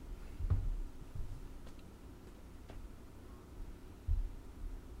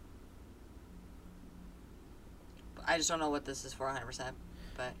 I just don't know what this is for 100%,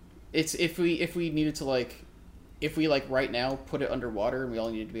 but... It's if we needed to, like... If we, like, right now put it underwater and we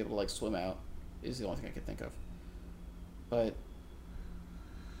only needed to be able to, like, swim out, is the only thing I could think of. But...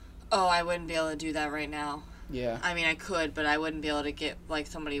 Oh, I wouldn't be able to do that right now. Yeah. I mean, I could, but I wouldn't be able to get, like,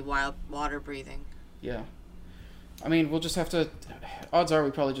 somebody wild water breathing. Yeah. I mean, we'll just have to... Odds are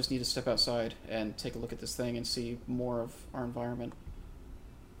we probably just need to step outside and take a look at this thing and see more of our environment.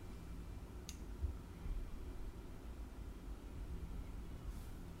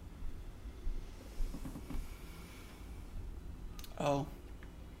 Oh.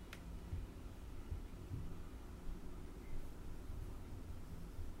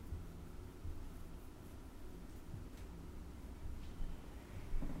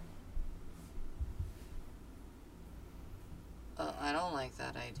 I don't like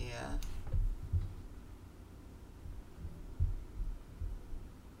that idea.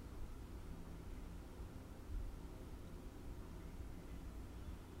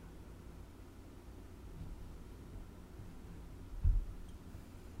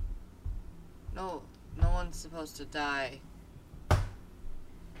 No one's supposed to die.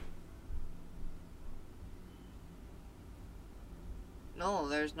 No,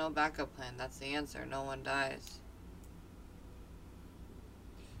 there's no backup plan. That's the answer. No one dies.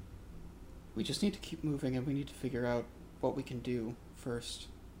 We just need to keep moving, and we need to figure out what we can do first.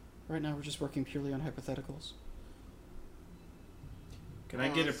 Right now, we're just working purely on hypotheticals. Can I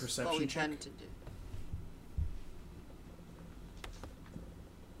get a What we perception check? tend to do.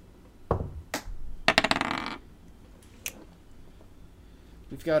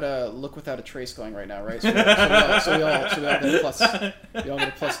 We've got a look without a trace going right now, right? So we all get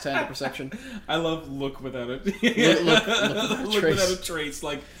a plus 10 to perception. I love look without a look without a trace.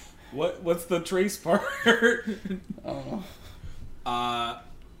 Like, what's the trace part? Oh.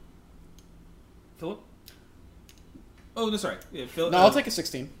 Philip? Oh, no, sorry. Yeah, Philip. No, I'll take a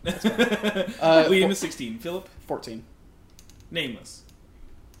 16. Liam is 16. Philip? 14. Nameless.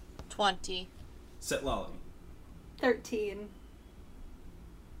 20. Set Lolly. 13.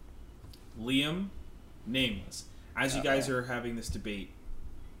 Liam, Nameless. As you guys are having this debate,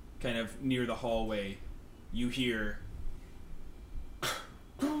 kind of near the hallway, you hear...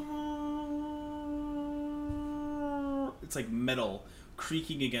 It's like metal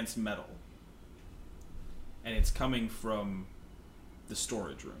creaking against metal. And it's coming from the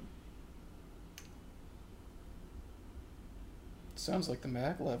storage room. Sounds like the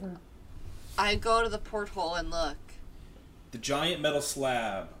mag lever. I go to the porthole and look. The giant metal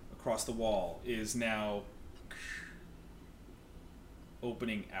slab across the wall is now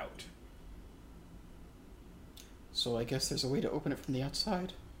opening out. So I guess there's a way to open it from the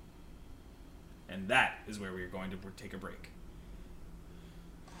outside. And that is where we are going to take a break.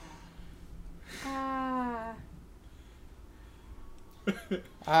 We'll be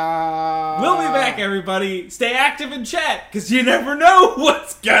back, everybody. Stay active in chat, because you never know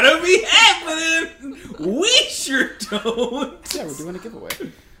what's gonna be happening. We sure don't. Yeah, we're doing a giveaway.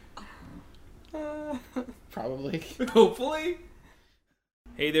 Probably. Hopefully.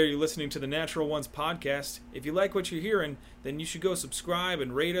 Hey there, you're listening to the Natural Ones podcast. If you like what you're hearing, then you should go subscribe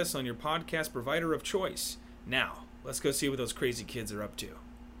and rate us on your podcast provider of choice. Now, let's go see what those crazy kids are up to.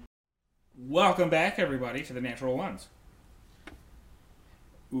 Welcome back, everybody, to the Natural Ones.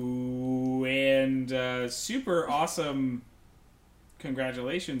 Ooh, and super awesome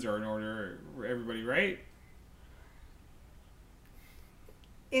congratulations are in order for everybody, right?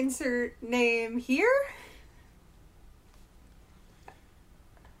 Insert name here.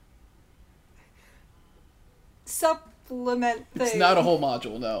 Supplement thing. It's not a whole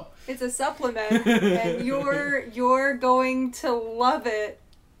module, no. It's a supplement, and you're going to love it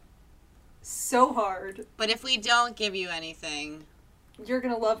so hard. But if we don't give you anything, You're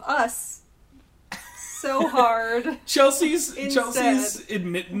gonna love us so hard. Chelsea's Instead.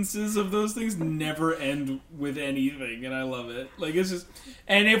 admittances of those things never end with anything, and I love it. Like, it's just,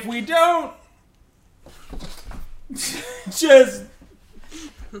 and if we don't, just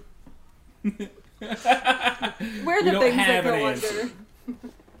We're the don't things have that go an under. answer.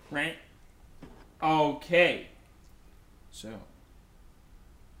 Right? Okay. So,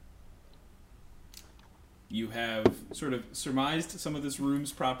 you have sort of surmised some of this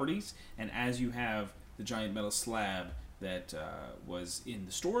room's properties, and as you have, the giant metal slab that was in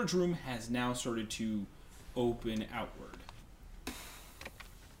the storage room has now started to open outward.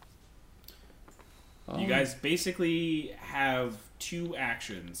 You guys basically have two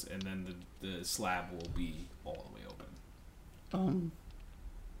actions, and then the slab will be all the way open.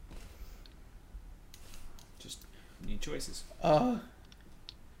 Just need choices.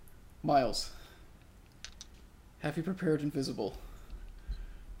 Miles. Have you prepared invisible?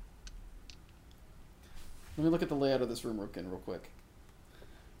 Let me look at the layout of this room again real quick.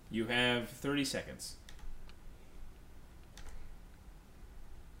 You have 30 seconds.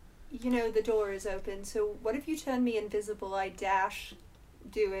 You know the door is open, so what if you turn me invisible? I dash,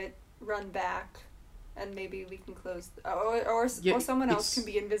 do it, run back, and maybe we can close. Or someone else can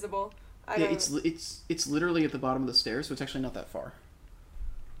be invisible. It's literally at the bottom of the stairs, so it's actually not that far.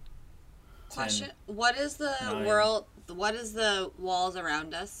 question: What is the 9. world? What is the walls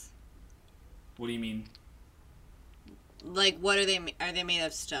around us? What do you mean? Like, what are they? Are they made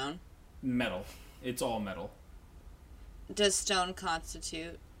of stone? Metal. It's all metal. Does metal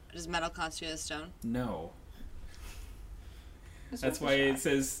constitute as stone? No. That's why it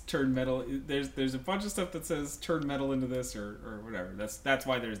says turn metal. There's a bunch of stuff that says turn metal into this or whatever. That's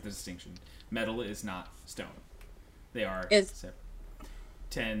why there's the distinction. Metal is not stone. They are separate.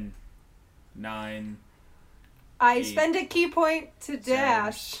 10, 9. I 8, spend a key point to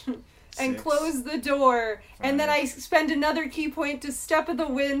dash 7, and 6, close the door, 5. and then I spend another key point to step of the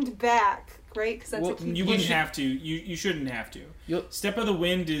wind back. Right? Because that's a key you point. wouldn't have to. You shouldn't have to. Step of the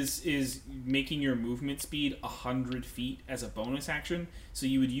wind is making your movement speed 100 feet as a bonus action. So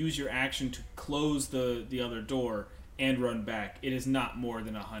you would use your action to close the other door and run back. It is not more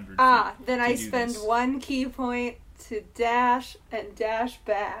than 100 feet. Then I spend one key point to dash and dash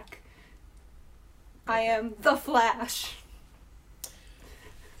back. I am the Flash.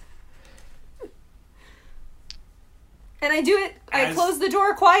 And I do it. I close the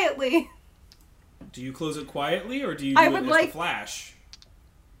door quietly. Do you close it quietly, or do you I do would it as like- the Flash?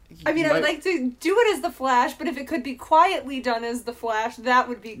 I mean, I would like to do it as the Flash, but if it could be quietly done as the Flash, that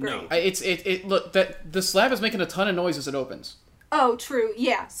would be great. No. Look, that the slab is making a ton of noise as it opens. Oh, true.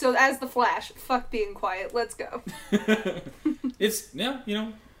 Yeah. So as the Flash, fuck being quiet. Let's go. It's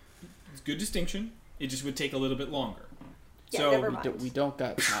good distinction. It just would take a little bit longer. Yeah, so never mind. We don't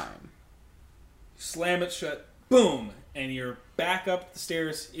got time. Slam it shut. Boom, and you're back up the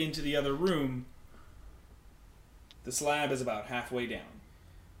stairs into the other room. The slab is about halfway down.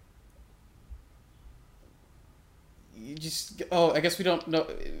 You just I guess we don't know.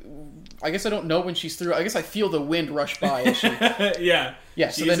 I guess I don't know when she's through. I guess I feel the wind rush by as she. Yeah.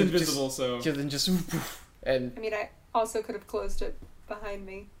 Yeah. She's invisible, so then just and I mean, I also could have closed it behind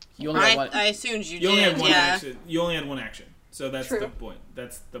me. you only have one. I assumed you you did. only had one yeah. action. You only had one action, so that's True. the point.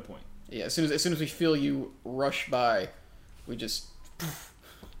 That's the point. Yeah. As soon as we feel you rush by, we just.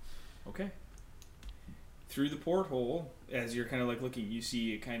 Okay. Through the porthole, as you're kind of like looking, you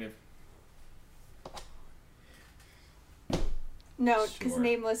see it kind of. No, because Sure.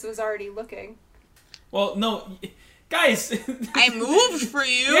 Nameless was already looking. Well, no, guys. I moved for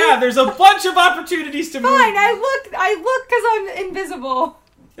you. Yeah, there's a bunch of opportunities to move. Fine, I look because I'm invisible.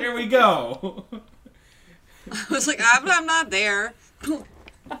 There we go. I was like, I'm not there.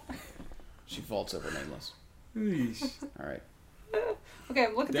 She vaults over Nameless. Eesh. All right. Okay,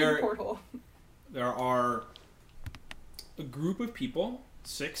 I'm looking through There- the porthole. There are a group of people,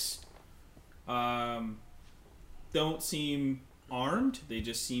 6. Don't seem armed. They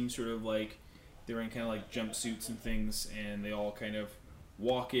just seem sort of like they're in kind of like jumpsuits and things, and they all kind of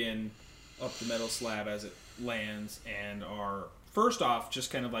walk in up the metal slab as it lands and are first off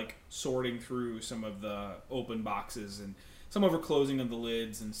just kind of like sorting through some of the open boxes and some over closing of the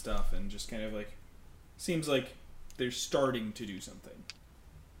lids and stuff, and just kind of like seems like they're starting to do something.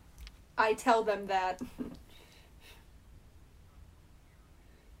 I tell them that.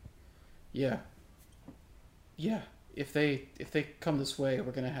 Yeah. If they come this way,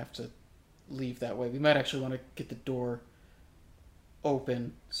 we're gonna have to leave that way. We might actually want to get the door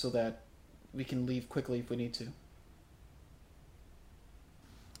open so that we can leave quickly if we need to.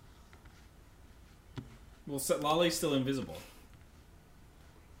 Well, Lolly's still invisible.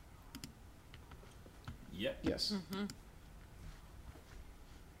 Yep. Yes. Mm-hmm.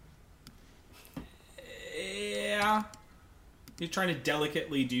 Yeah. He's trying to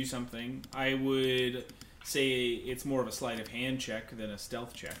delicately do something. I would say it's more of a sleight of hand check than a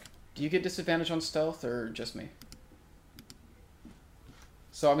stealth check. Do you get disadvantage on stealth or just me?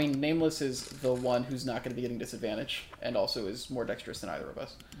 So, I mean, Nameless is the one who's not going to be getting disadvantage and also is more dexterous than either of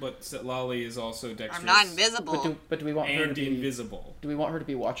us. But Lolly is also dexterous. I'm not invisible. But do we want her to And be invisible. Do we want her to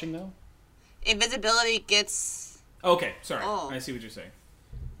be watching though? Invisibility gets... Okay, sorry. Oh. I see what you're saying.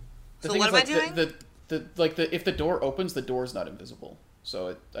 The So thing what is, am I like, doing? If the door opens, the door's not invisible.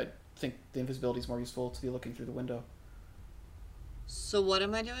 So I think the invisibility is more useful to be looking through the window. So what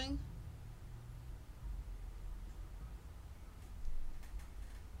am I doing?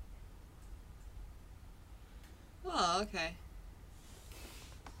 Oh, okay.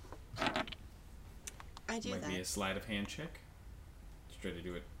 I do Might that. be a sleight of hand check. Just try to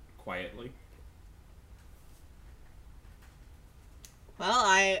do it quietly. Well,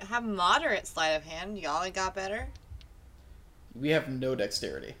 I have moderate sleight of hand. Y'all got better? We have no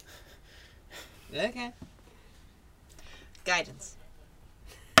dexterity. Okay. Guidance.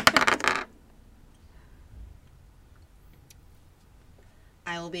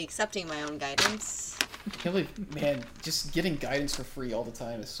 I will be accepting my own guidance. I can't believe, man, just getting guidance for free all the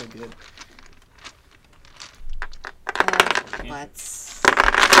time is so good. Let's...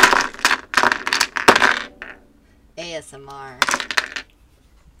 ASMR.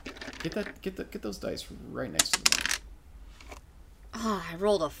 Get those dice right next to the mic. Oh, I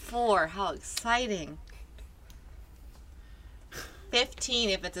rolled a 4. How exciting. 15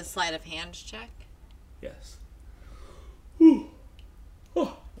 if it's a sleight of hand check. Yes.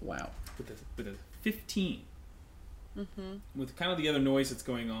 Wow. With a 15. Mm-hmm. With kind of the other noise that's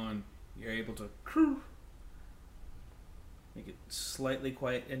going on, you're able to make it slightly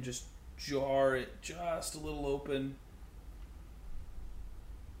quiet and just jar it just a little open.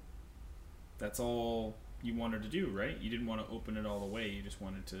 That's all you wanted to do, right? You didn't want to open it all the way. You just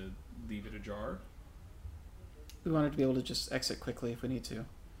wanted to leave it ajar. We wanted to be able to just exit quickly if we need to.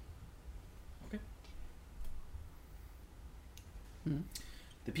 Okay. Hmm.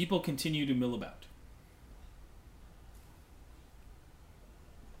 The people continue to mill about.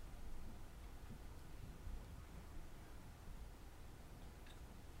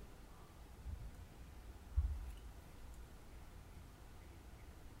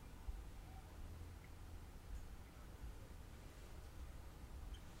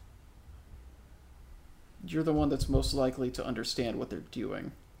 You're the one that's most likely to understand what they're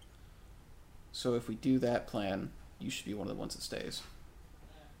doing. So if we do that plan, you should be one of the ones that stays.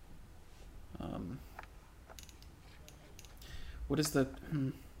 What is the...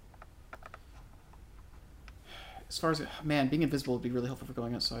 As far as... Man, being invisible would be really helpful for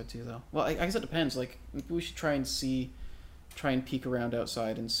going outside too, though. Well, I guess it depends. Like, maybe we should try and peek around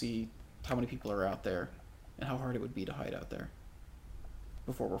outside and see how many people are out there and how hard it would be to hide out there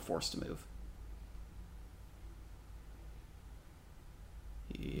before we're forced to move.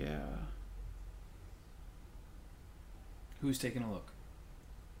 Yeah. Who's taking a look?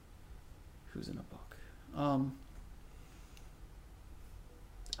 Who's in a book? I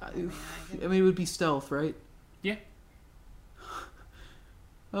mean, it would be stealth, right? Yeah.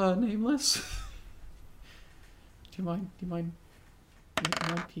 Nameless. Do you mind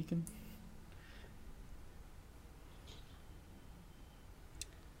peeking?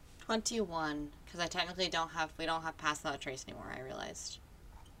 21, because I technically we don't have pass without trace anymore, I realized.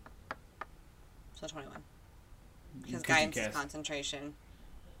 So 21. Because guidance is concentration.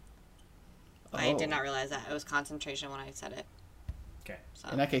 I did not realize that. It was concentration when I said it. Okay. So.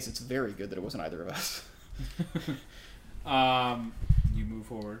 In that case, it's very good that it wasn't either of us. You move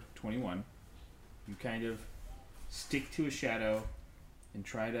forward, 21. You kind of stick to a shadow and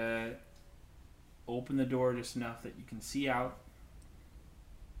try to open the door just enough that you can see out.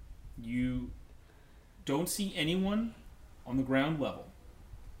 You don't see anyone on the ground level.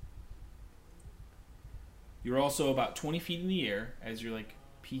 You're also about 20 feet in the air as you're like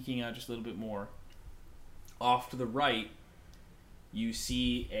peeking out just a little bit more. Off to the right, you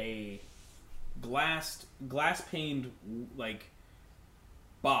see a glass paned like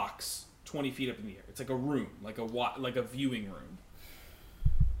box 20 feet up in the air. It's like a room, like a viewing room.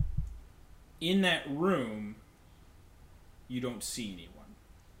 In that room, you don't see anyone.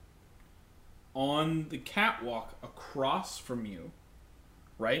 On the catwalk across from you,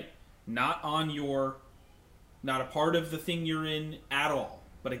 right? Not a part of the thing you're in at all,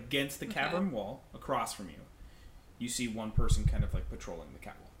 but against the cavern wall across from you, you see one person kind of like patrolling the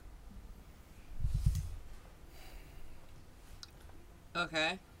catwalk.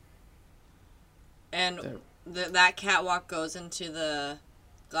 Okay. And that catwalk goes into the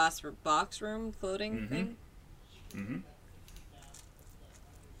glass box room floating thing? Mm-hmm.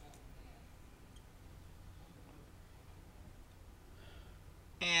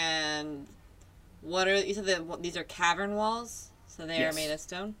 And what are you said that these are cavern walls, so they are made of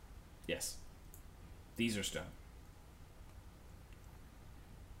stone? Yes. These are stone.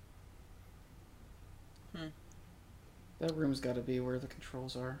 That room's got to be where the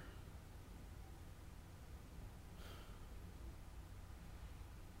controls are.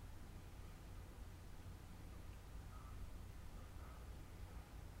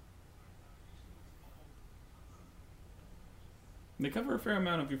 They cover a fair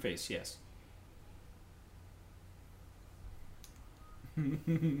amount of your face, yes.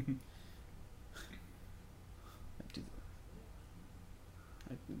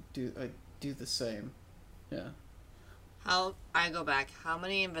 I do the same. Yeah. I go back. How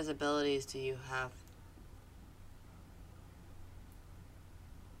many invisibilities do you have?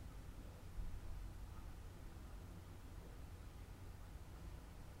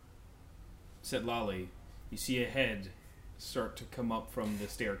 Said Lolly, you see a head start to come up from the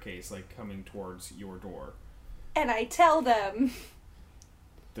staircase, like coming towards your door. And I tell them.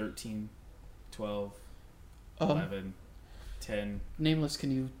 13, 12, 11, 10. Nameless,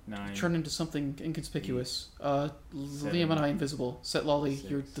 can you 9. turn into something inconspicuous? 7, Liam and I invisible. Set Lolly, 6,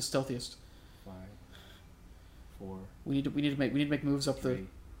 you're the stealthiest. 5, 4. We need to make moves up 3,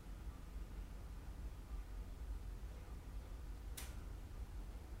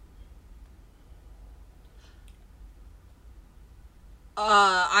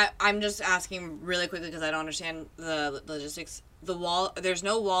 I'm just asking really quickly because I don't understand the logistics. The wall, there's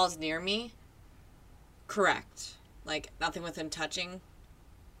no walls near me. Correct. Like, nothing within touching.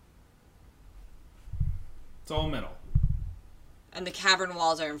 It's all metal. And the cavern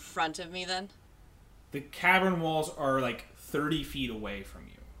walls are in front of me then? The cavern walls are like 30 feet away from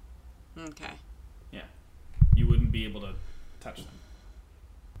you. Okay. Yeah. You wouldn't be able to touch them.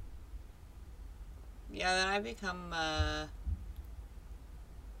 Yeah, then I become,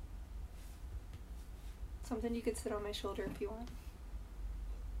 Something you could sit on my shoulder if you want.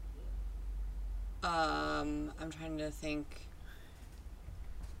 I'm trying to think.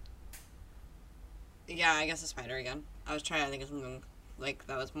 Yeah, I guess a spider again. I was trying to think of something like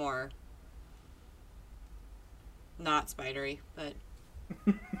that was more not spidery, but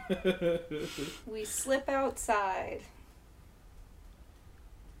We slip outside.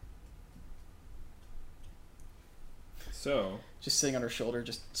 So, Just sitting on her shoulder,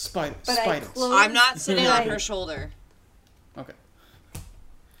 just spiders. But I spiders. close- I'm not sitting on Right. her shoulder. Okay.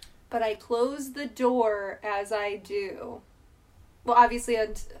 But I close the door as I do. Well, obviously,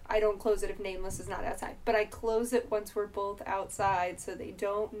 I don't close it if Nameless is not outside. But I close it once we're both outside so they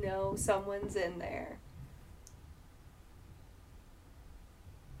don't know someone's in there.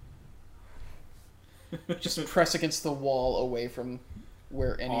 Just press against the wall away from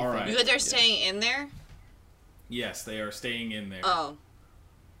where anything. All right. You guys are Yeah. staying in there? yes, they are staying in there. Oh.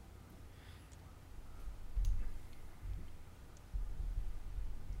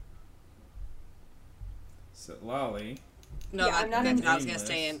 So, Lolly, No, Yeah, I'm not in- I was gonna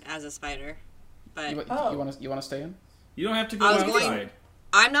stay in as a spider. But You Oh. want to stay in? you don't have to go I was outside. going-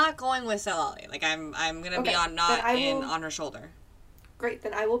 I'm not going with Salali. Like I'm gonna be Okay, on then I will- on her shoulder. Great,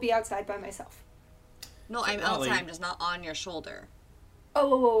 then I will be outside by myself. No, I'm Salali- outside, I'm just not on your shoulder. Oh,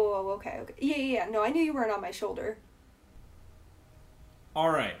 whoa, whoa, whoa, whoa, okay. Yeah. No, I knew you weren't on my shoulder. All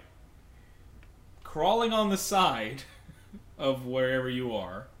right. Crawling on the side of wherever you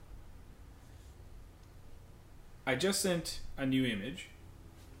are. I just sent a new image.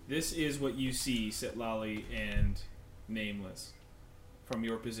 This is what you see, Sitlali and Nameless, from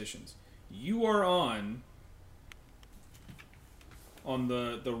your positions. You are on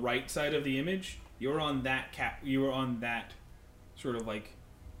the right side of the image. You're on that You are on that sort of like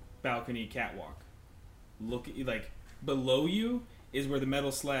balcony catwalk. Look, like below you is where the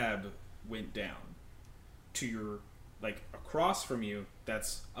metal slab went down. To your, like, across from you,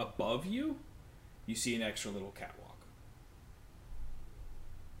 that's above you, you see an extra little catwalk.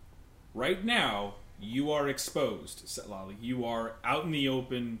 Right now, you are exposed, Setlali. You are out in the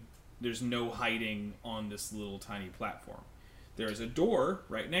open. There's no hiding on this little tiny platform. There is a door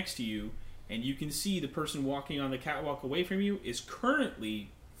right next to you, and you can see the person walking on the catwalk away from you is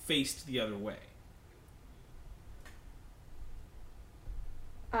currently faced the other way.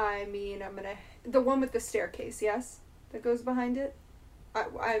 I mean, I'm gonna... The one with the staircase, yes? That goes behind it?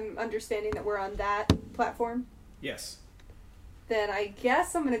 I'm understanding that we're on that platform? Yes. Then I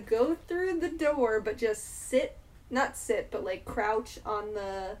guess I'm gonna go through the door, but just sit... Not sit, but, like, crouch on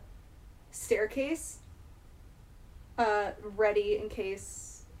the staircase. Ready in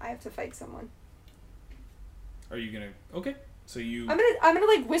case I have to fight someone. Are you gonna... Okay. So you... I'm gonna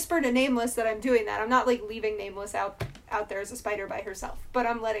like whisper to Nameless that I'm doing that. I'm not like leaving Nameless out there as a spider by herself, but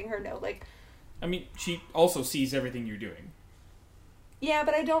I'm letting her know. Like, I mean, she also sees everything you're doing. Yeah,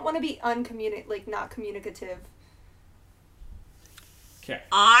 but I don't want to be not communicative. Okay.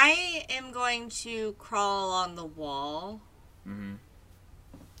 I am going to crawl along the wall. Mm-hmm.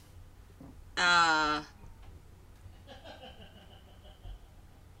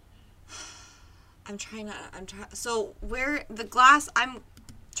 So where the glass? I'm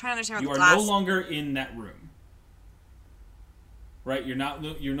trying to understand You what are the glass. no longer in that room. Right? You're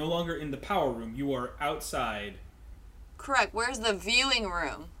no longer in the power room. You are outside. Correct. Where's the viewing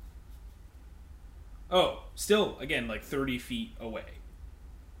room? Oh, still again like 30 feet away.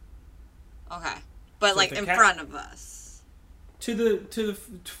 Okay, but So like the in front of us. To the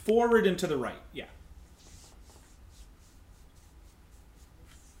forward and to the right. Yeah.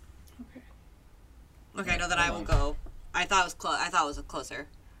 Okay, no, then I will go. I thought it was close. I thought it was closer.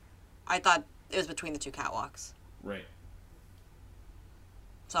 I thought it was between the two catwalks. Right.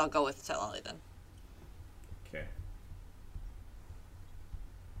 So I'll go with Setlali then. Okay.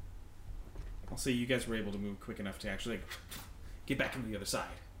 I'll say you guys were able to move quick enough to actually get back into the other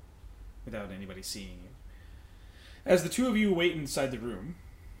side without anybody seeing you. As the two of you wait inside the room,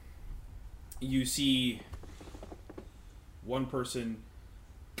 you see one person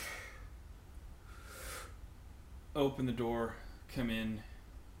open the door, come in,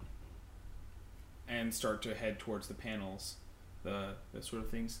 and start to head towards the panels. The sort of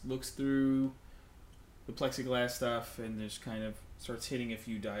things. Looks through the plexiglass stuff and just kind of starts hitting a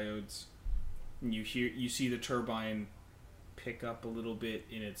few diodes. And you see the turbine pick up a little bit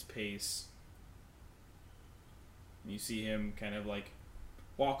in its pace. And you see him kind of like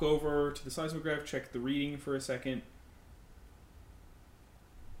walk over to the seismograph, check the reading for a second.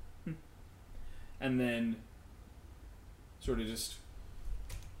 And then sort of just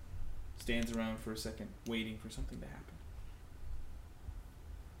stands around for a second, waiting for something to happen.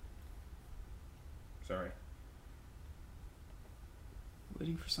 Sorry.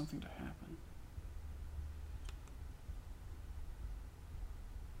 Waiting for something to happen.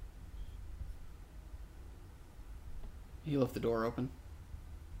 He left the door open.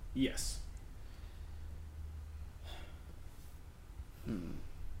 Yes.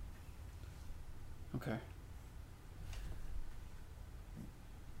 Okay.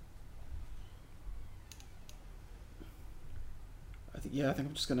 I think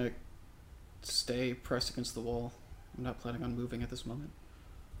I'm just gonna stay pressed against the wall. I'm not planning on moving at this moment.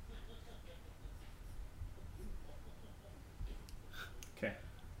 Okay.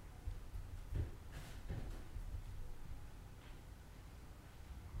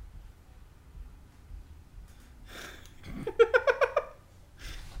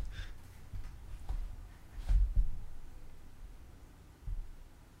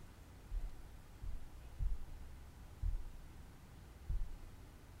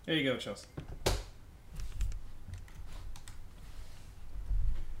 There you go, Chelsea.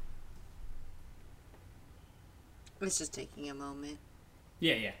 It's just taking a moment.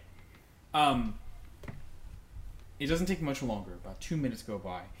 Yeah. It doesn't take much longer. About 2 minutes go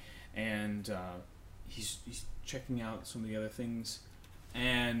by, and he's checking out some of the other things.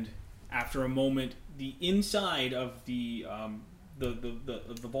 And after a moment, the inside of the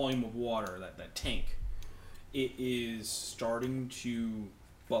volume of water, that tank, it is starting to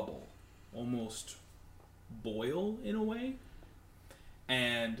bubble, almost boil in a way.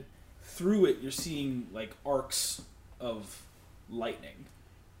 And through it, you're seeing like arcs of lightning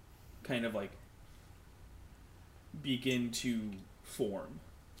kind of like begin to form.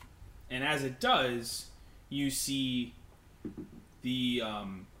 And as it does, you see the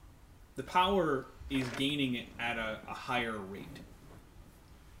power is gaining at a higher rate.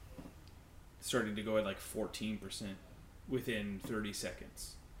 It's starting to go at like 14%, within 30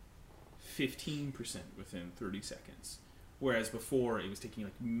 seconds. 15% within 30 seconds. Whereas before, it was taking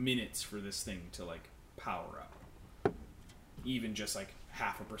like minutes for this thing to like power up. Even just like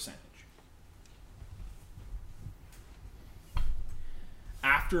half a percentage.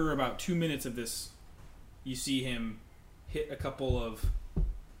 After about 2 minutes of this, you see him hit a couple of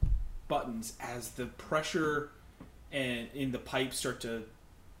buttons as the pressure and in the pipes start to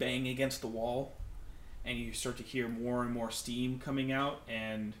bang against the wall, and you start to hear more and more steam coming out,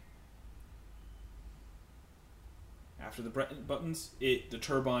 and after the buttons, the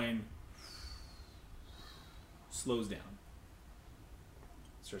turbine slows down.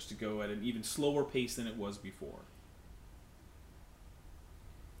 It starts to go at an even slower pace than it was before.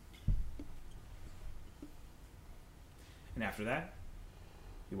 And after that,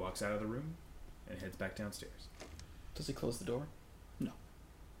 he walks out of the room and heads back downstairs. Does he close the door? No.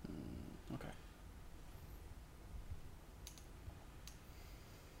 Okay.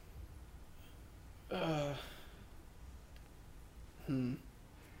 You're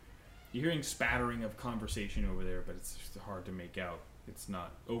hearing spattering of conversation over there, but it's just hard to make out. It's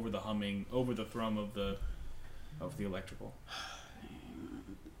not over the humming, over the thrum of the electrical.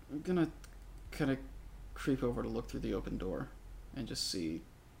 I'm gonna kind of creep over to look through the open door and just see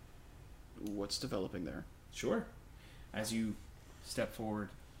what's developing there. Sure. As you step forward,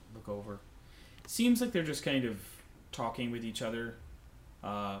 look over. Seems like they're just kind of talking with each other.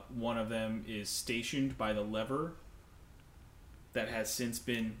 One of them is stationed by the lever that has since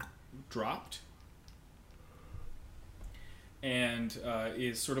been dropped, and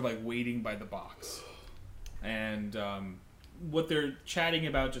is sort of like waiting by the box. And what they're chatting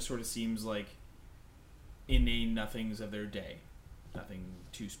about just sort of seems like inane nothings of their day. Nothing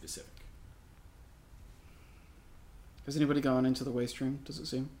too specific. Has anybody gone into the waste room, does it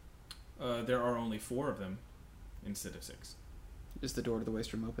seem? There are only 4 of them instead of 6. Is the door to the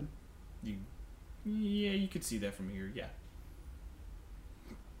waste room open? Yeah, you could see that from here, yeah.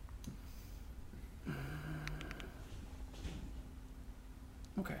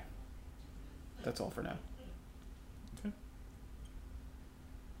 Okay. That's all for now. Okay.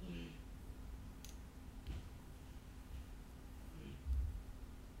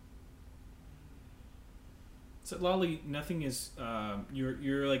 So, Lolly, nothing is.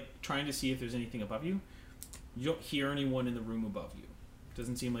 You're like trying to see if there's anything above you. You don't hear anyone in the room above you.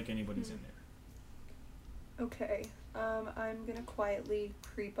 Doesn't seem like anybody's in there. Okay. I'm gonna quietly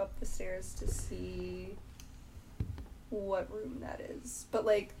creep up the stairs to see what room that is. But,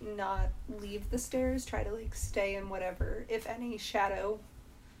 like, not leave the stairs. Try to, like, stay in whatever, if any, shadow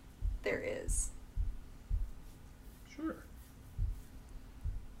there is. Sure.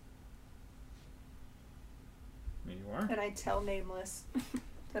 There you are. And I tell Nameless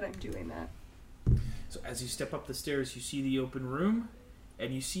that I'm doing that. So as you step up the stairs, you see the open room,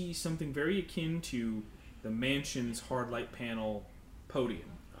 and you see something very akin to the mansion's hard light panel podium.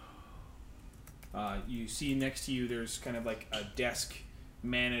 You see next to you there's kind of like a desk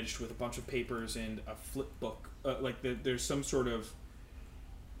managed with a bunch of papers and a flip book. There's some sort of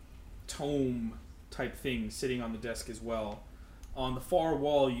tome type thing sitting on the desk as well. On the far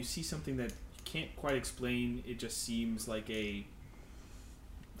wall, you see something that you can't quite explain. It just seems like a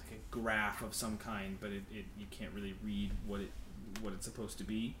graph of some kind, but you can't really read what it's supposed to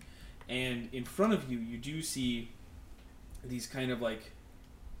be. And in front of you, you do see these kind of like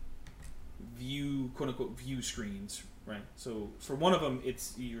view, quote unquote, view screens, right? So for one of them,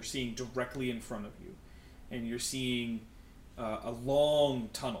 you're seeing directly in front of you, and you're seeing a long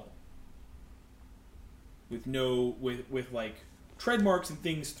tunnel with like tread marks and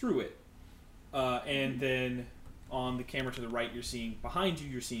things through it, and then on the camera to the right, you're seeing behind you,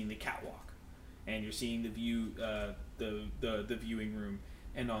 you're seeing the catwalk, and you're seeing the view, the viewing room,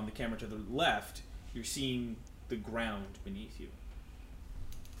 and on the camera to the left, you're seeing the ground beneath you.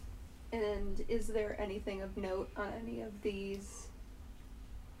 And is there anything of note on any of these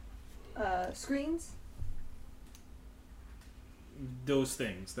screens? Those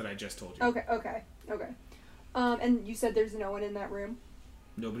things that I just told you. Okay. And you said there's no one in that room?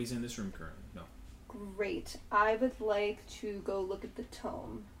 Nobody's in this room currently, no. Great. I would like to go look at the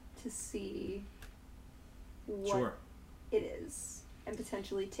tome to see what it is and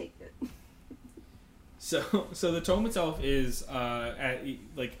potentially take it. So the tome itself is at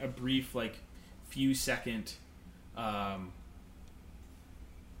like a brief, like few second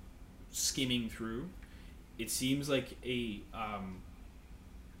skimming through. It seems like a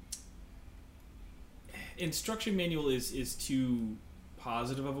instruction manual is too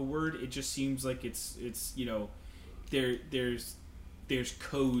positive of a word. It just seems like it's there's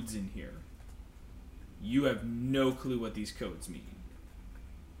codes in here. You have no clue what these codes mean.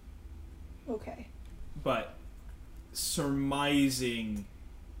 Okay. But surmising,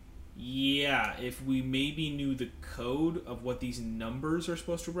 yeah, if we maybe knew the code of what these numbers are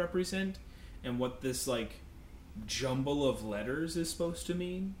supposed to represent and what this, like, jumble of letters is supposed to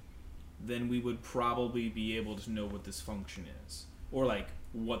mean, then we would probably be able to know what this function is. Or, like,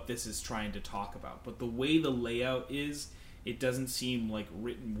 what this is trying to talk about. But the way the layout is, it doesn't seem like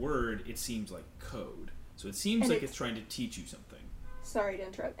written word, it seems like code. So it seems like it's trying to teach you something. Sorry to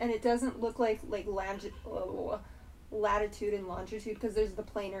interrupt. And it doesn't look like latitude and longitude, because there's the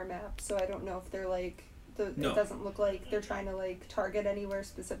planar map, so I don't know if they're like... No. It doesn't look like they're trying to, like, target anywhere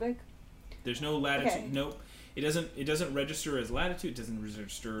specific. There's no latitude. Okay. Nope. It doesn't register as latitude. It doesn't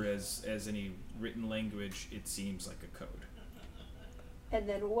register as any written language. It seems like a code. And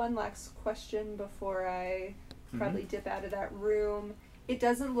then one last question before I probably dip out of that room. It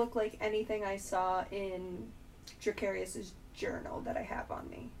doesn't look like anything I saw in Dracarius's journal that I have on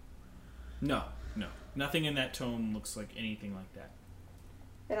me. No. Nothing in that tome looks like anything like that.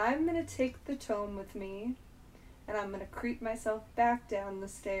 Then I'm going to take the tome with me, and I'm going to creep myself back down the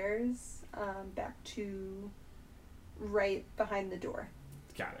stairs, back to right behind the door.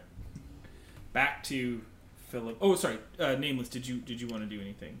 Got it. Back to Philip. Oh, sorry. Nameless, did you want to do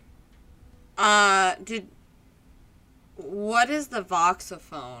anything? What is the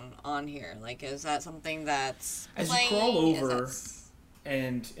voxophone on here? Like, is that something that's as playing? You crawl over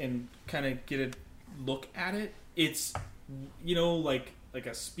and kind of get a look at it, it's, you know, like a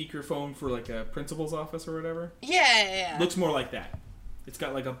speakerphone for like a principal's office or whatever. Yeah. Looks more like that. It's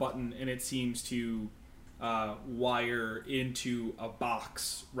got like a button, and it seems to wire into a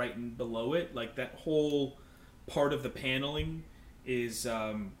box right below it. Like that whole part of the paneling is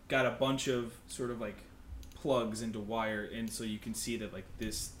got a bunch of sort of like plugs into wire, and so you can see that like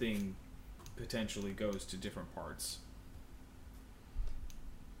this thing potentially goes to different parts.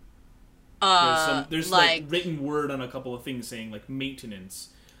 There's like written word on a couple of things saying like maintenance,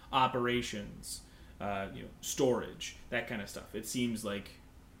 operations, storage, that kind of stuff. It seems like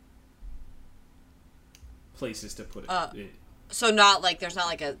places to put it. So not like there's not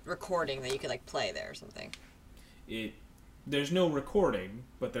like a recording that you could like play there or something. There's no recording,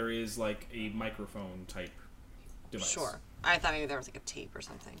 but there is like a microphone type device. Sure. I thought maybe there was like a tape or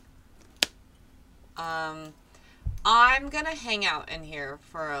something. I'm gonna hang out in here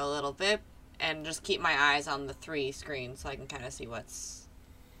for a little bit and just keep my eyes on the 3 screens so I can kind of see what's...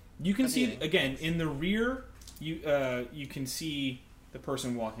 You can see, again, in the rear, you can see the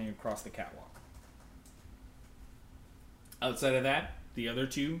person walking across the catwalk. Outside of that, the other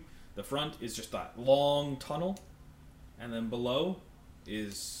 2, the front is just that long tunnel, and then below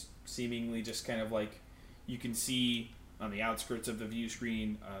is seemingly just kind of like, you can see on the outskirts of the view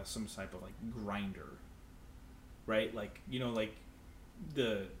screen some type of like grinder, right? Like, you know, like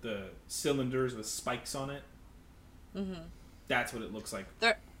the cylinders with spikes on it. Mm-hmm. That's what it looks like.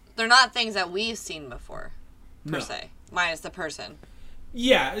 They're not things that we've seen before, per se, minus the person.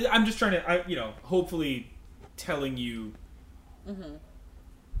 Yeah, I'm just trying to, hopefully telling you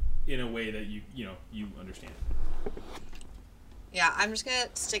in a way that you understand. Yeah, I'm just gonna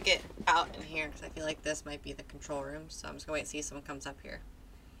stick it out in here because I feel like this might be the control room. So I'm just gonna wait and see if someone comes up here.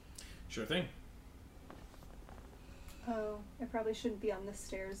 Sure thing. Oh, I probably shouldn't be on the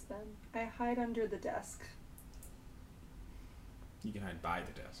stairs then. I hide under the desk. You can hide by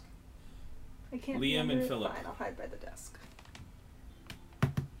the desk. I can't. Liam and Philip. Fine, I'll hide by the desk.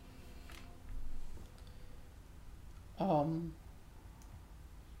 Well,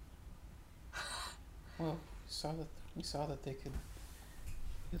 we saw that they could.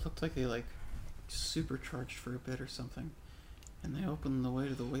 It looked like they like supercharged for a bit or something, and they opened the way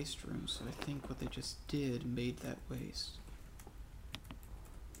to the waste room. So I think what they just did made that waste.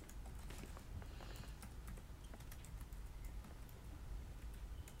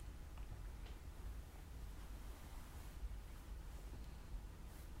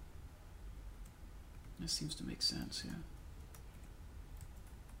 This seems to make sense, yeah.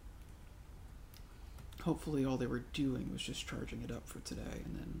 Hopefully all they were doing was just charging it up for today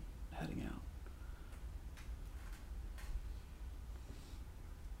and then heading out.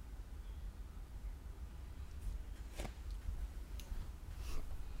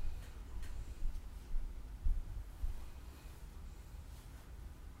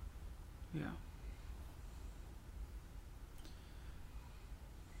 Yeah.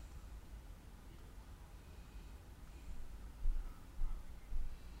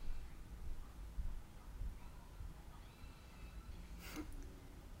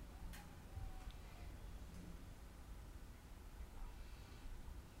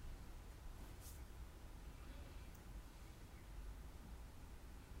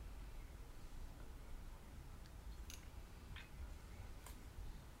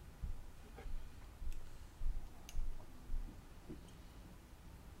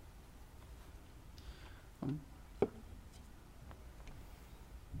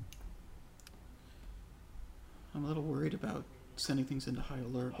 I'm a little worried about sending things into high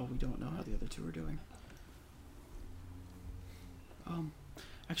alert while we don't know how the other two are doing.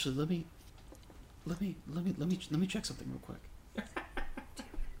 Actually, let me check something real quick.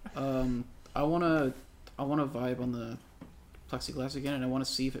 I wanna vibe on the plexiglass again, and I want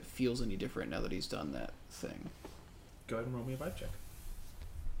to see if it feels any different now that he's done that thing. Go ahead and roll me a vibe check.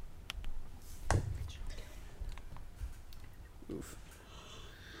 Oof.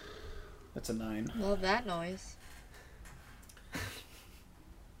 That's a 9. Love that noise.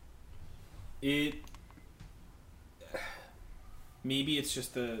 It maybe it's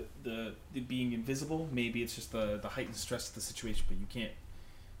just the being invisible. Maybe it's just the heightened stress of the situation, but you can't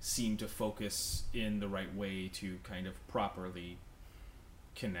seem to focus in the right way to kind of properly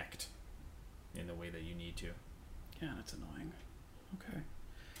connect in the way that you need to. Yeah, that's annoying. Okay.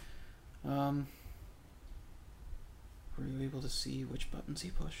 Were you able to see which buttons he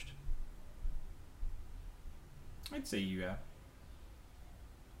pushed? I'd say you have.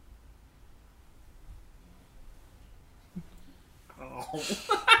 Oh.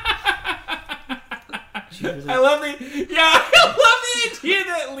 Really... I love the idea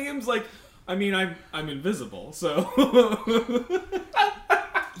that Liam's like, I mean, I'm invisible, so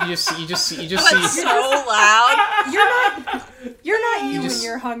you just see so loud. You're not you when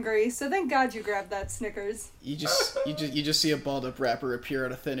you're hungry, so thank God you grabbed that Snickers. You just see a balled up wrapper appear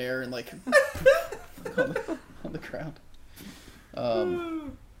out of thin air and like on the ground.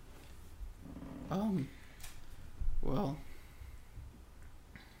 Well,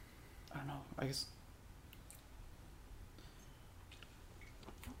 I don't know. I guess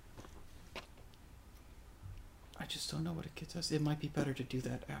I just don't know what it gets us. It might be better to do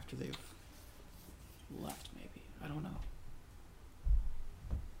that after they've left, maybe. I don't know.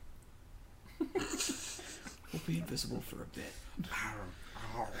 We'll be invisible for a bit.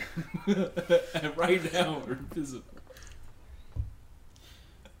 And right now we're invisible.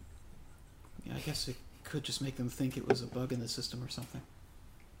 Yeah, I guess it could just make them think it was a bug in the system or something.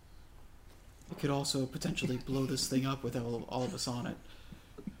 It could also potentially blow this thing up with all of us on it.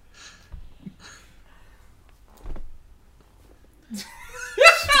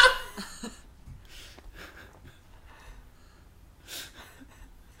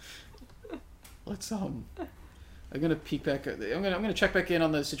 Let's I'm gonna peek back. I'm gonna check back in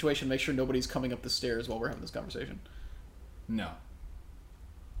on the situation, make sure nobody's coming up the stairs while we're having this conversation. No.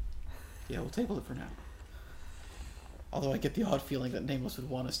 Yeah, we'll table it for now. Although I get the odd feeling that Nameless would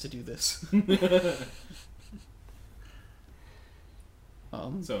want us to do this.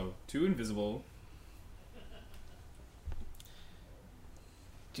 So 2 invisible.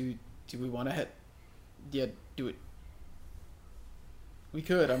 Do we want to head? Yeah, do it. We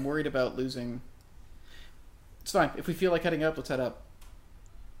could. I'm worried about losing. It's fine. If we feel like heading up, let's head up.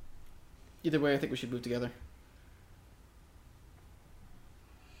 Either way, I think we should move together.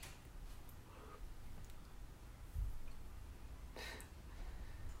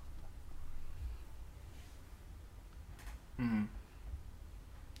 Mm-hmm.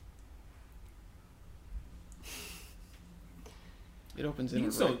 It opens You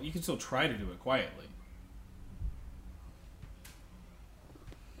in. can still try to do it quietly.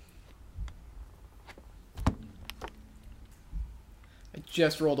 I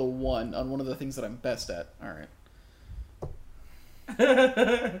just rolled a 1 on one of the things that I'm best at. Alright.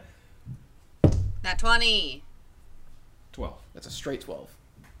 Nat 20. 12. That's a straight 12.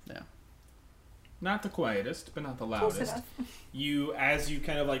 Yeah. Not the quietest, but not the Close loudest. enough. As you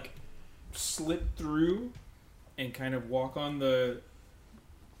kind of like slip through and kind of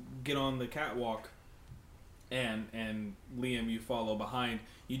get on the catwalk, and Liam, you follow behind.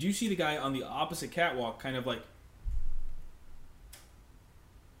 You do see the guy on the opposite catwalk kind of like,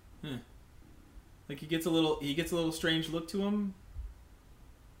 like he gets a little strange look to him.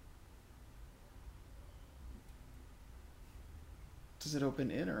 Does it open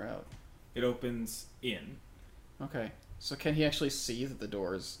in or out? It opens in. Okay. So can he actually see that the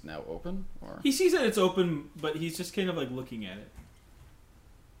door is now open? Or He sees that it's open, but he's just kind of like looking at it.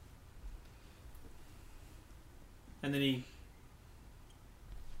 And then he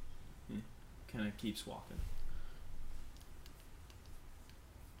kind of keeps walking.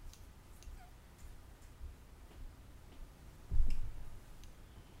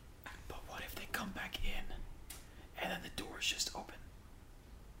 But what if they come back in and then the door's just open?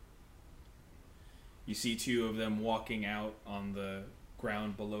 You see 2 of them walking out on the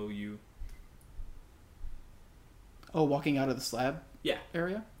ground below you. Oh, walking out of the slab Yeah,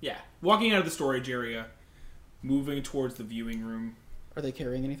 area? yeah. Walking out of the storage area, moving towards the viewing room. Are they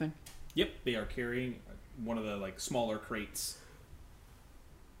carrying anything? Yep, they are carrying one of the like smaller crates.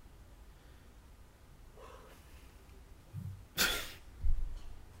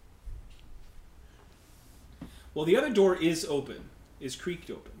 Well, the other door is open. Is creaked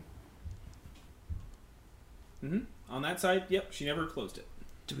open. On that side, yep, she never closed it.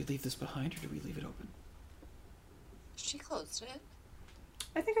 Do we leave this behind or do we leave it open? She closed it.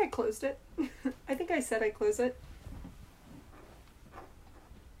 I think I closed it. I think I said I'd close it.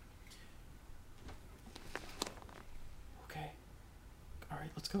 Okay. Alright,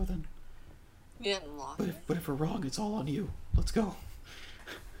 let's go then. You didn't lock it. But if we're wrong, it's all on you. Let's go.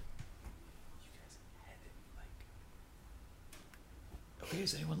 Okay,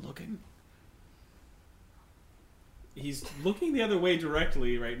 is anyone looking? He's looking the other way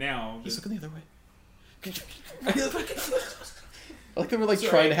directly right now. He's looking the other way. I like that we're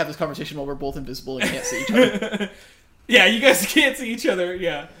trying to have this conversation while we're both invisible and can't see each other. Yeah, you guys can't see each other.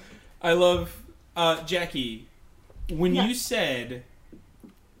 Yeah, I love Jackie. When you said,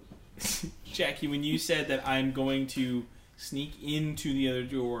 Jackie, when you said that I'm going to sneak into the other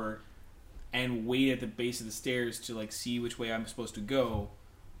door and wait at the base of the stairs to see which way I'm supposed to go,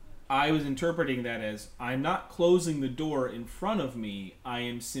 I was interpreting that as I'm not closing the door in front of me. I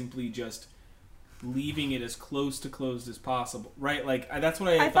am simply just leaving it as close to closed as possible, right? That's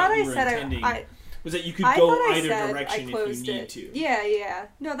what I thought you were intending. Was that you could go either direction if you need to. Yeah.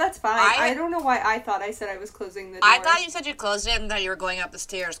 No, that's fine. I don't know why I thought I said I was closing the door. I thought you said you closed it and that you were going up the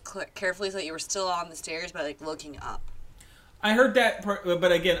stairs carefully so that you were still on the stairs but looking up. I heard that part,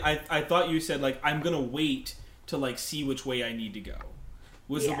 but again, I thought you said I'm gonna wait to see which way I need to go.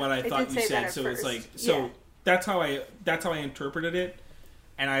 Was what I thought you said. So first. It's that's how I interpreted it,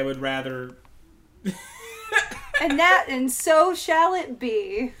 and I would rather. and so shall it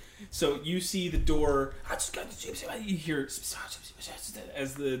be. So you see the door. You hear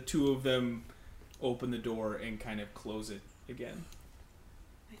as the two of them open the door and kind of close it again.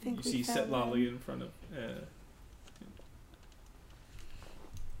 I think you see Setlali in front of.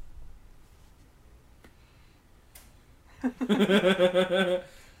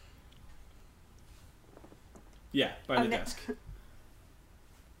 Yeah, by the desk.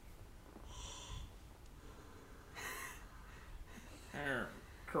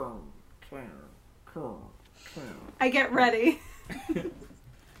 I get ready.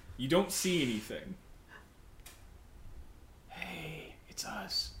 You don't see anything. Hey, it's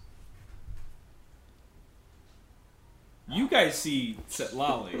us. You guys see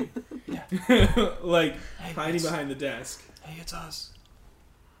Setlali. Yeah. Hiding behind the desk. Hey, it's us.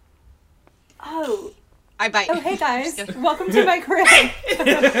 Oh. I bite. Oh, hey guys. Welcome to my crib.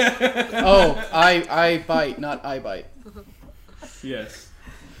 Oh, I bite, not I bite. Yes.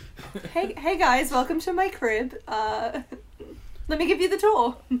 Hey guys, welcome to my crib. Let me give you the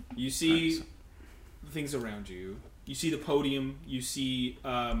tool. You see things around you. You see the podium. You see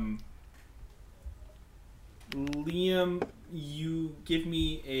Liam. You give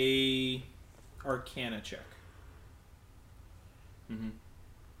me a Arcana check.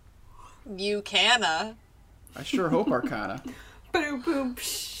 You canna. I sure hope Arcana. Boom, boom,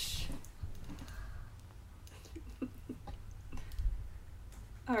 psh.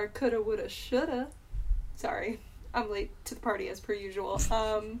 Or coulda, woulda, shoulda. Sorry, I'm late to the party as per usual.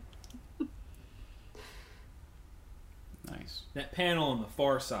 Nice. That panel on the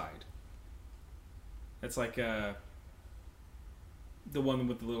far side. That's the one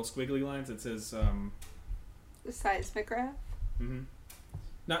with the little squiggly lines that says. The seismograph.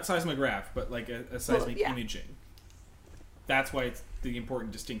 Not seismograph, but a seismic imaging. That's why it's the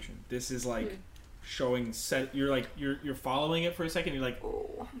important distinction. This is showing you're following it for a second. You're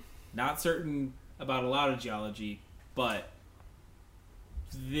not certain about a lot of geology, but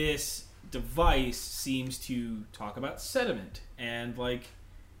this device seems to talk about sediment, and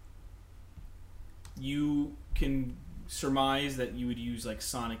you can surmise that you would use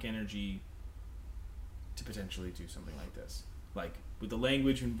sonic energy to potentially do something like this, with the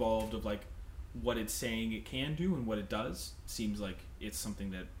language involved of what it's saying it can do and what it does. Seems like it's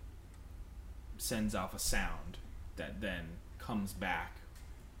something that sends off a sound that then comes back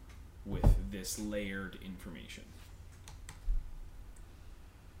with this layered information.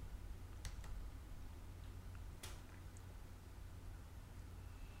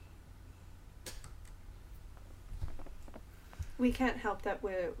 We can't help that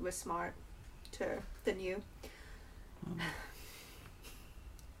we're smarter than you.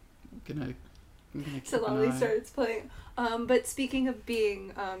 Gonna keep So an Lolly eye. starts playing. But speaking of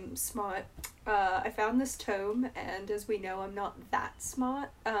being smart, I found this tome, and as we know, I'm not that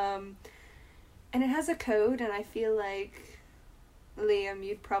smart. And it has a code, and I feel like, Liam,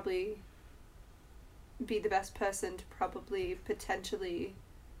 you'd probably be the best person to probably potentially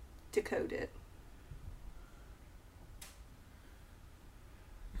decode it.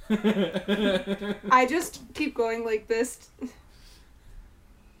 I just keep going like this.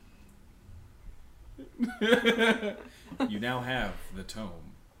 You now have the tome.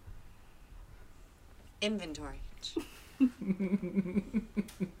 Inventory.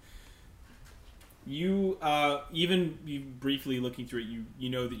 You even you briefly looking through it, you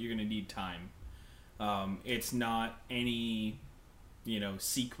know that you're going to need time. It's not any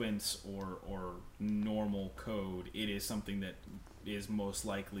sequence or normal code. It is something that is most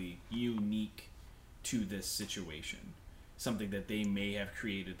likely unique to this situation, something that they may have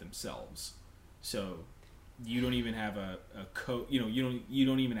created themselves. So you don't even have a code. You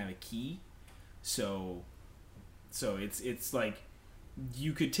don't even have a key. So it's like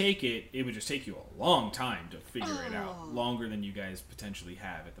you could take it. It would just take you a long time to figure it out, longer than you guys potentially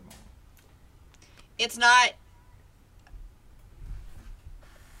have at the moment. It's not.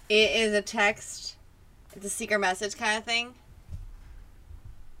 It is a text. It's a secret message kind of thing.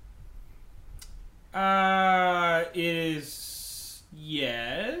 It is,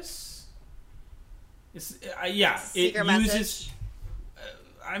 yes. It's yeah. Secret it uses. message.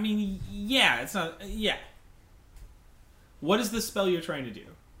 I mean, yeah. It's not. Yeah. What is the spell you're trying to do?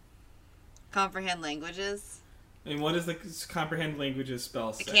 Comprehend languages. And what is the comprehend languages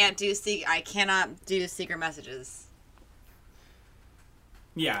spell say? I cannot do secret messages.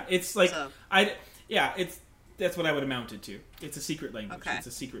 Yeah, it's like So. that's what I would amount it to. It's a secret language. Okay. It's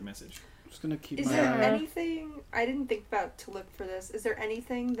a secret message. I'm just gonna keep Is my there eye. anything I didn't think about to look for this? Is there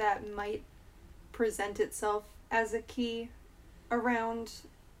anything that might present itself as a key around?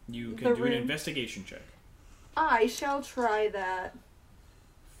 You The can do an room. investigation check. I shall try that.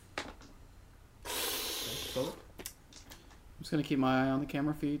 Philip? I'm just gonna keep my eye on the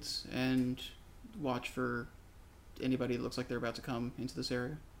camera feeds and watch for anybody that looks like they're about to come into this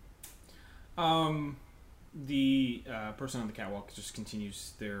area. The person on the catwalk just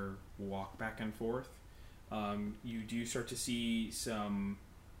continues their walk back and forth. You do start to see some.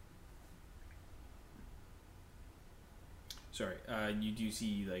 Sorry, you do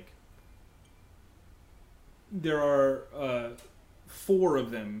see like there are 4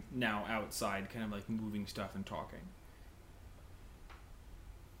 of them now outside, kind of like moving stuff and talking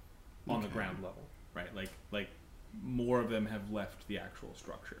on the Okay. ground level, right? Like more of them have left the actual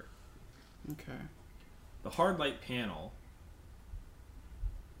structure. Okay. The hard light panel.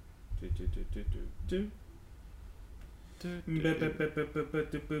 Okay.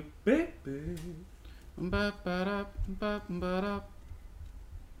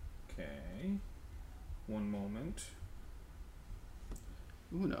 One moment.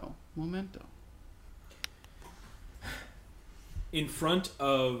 Uno momento. In front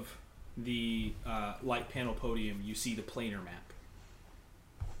of the light panel podium, you see the planar map.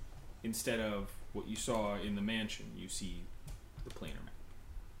 Instead of what you saw in the mansion, you see the planar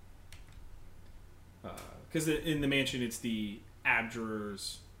map. Because in the mansion, it's the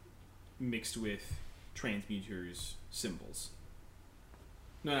abjurers mixed with transmuters symbols.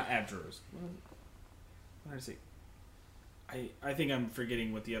 No, not abjurers. What did I say? I think I'm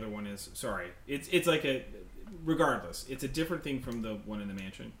forgetting what the other one is. Sorry. It's like a... Regardless, it's a different thing from the one in the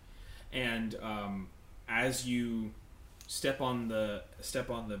mansion. And as you step on the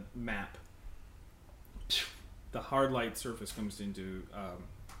map, the hard light surface comes into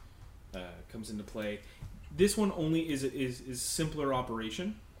play. This one only is simpler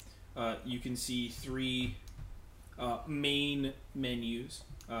operation. You can see 3 main menus.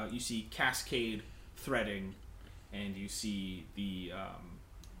 You see cascade threading, and you see the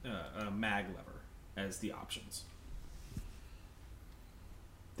mag lever as the options.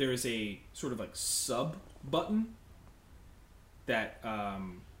 There is a sort of like sub button that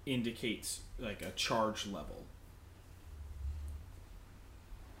indicates like a charge level.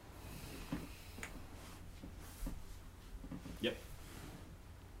 Yep.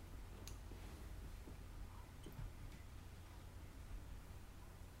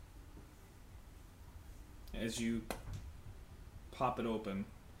 As you pop it open,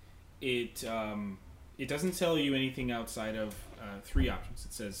 it doesn't tell you anything outside of 3 options.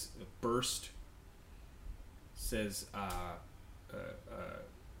 It says burst, says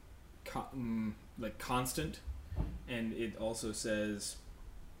like constant, and it also says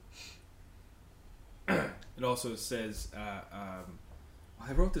I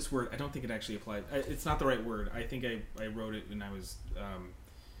wrote this word. I don't think it actually applies. It's not the right word. I think I wrote it when I was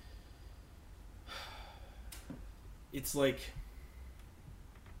it's like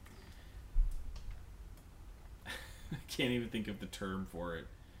I can't even think of the term for it.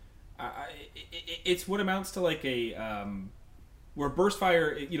 It's what amounts to like a where burst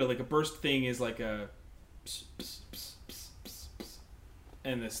fire, like a burst thing is like a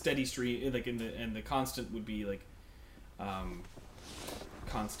and the steady stream, like and the constant would be like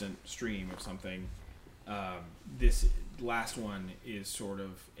constant stream of something. This last one is sort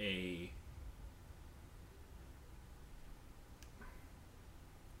of I'm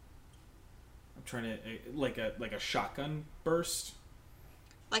trying to like a shotgun burst,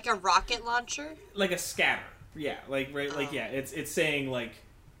 Like a rocket launcher? like a scatter. Yeah, like right, like yeah. It's saying like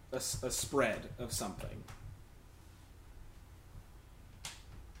a spread of something.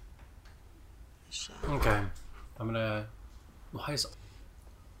 Okay. I'm gonna... Why is...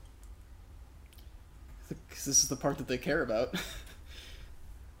 Because this is the part that they care about.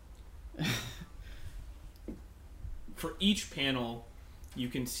 For each panel, you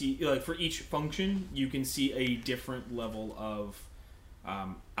can see, like for each function, you can see a different level of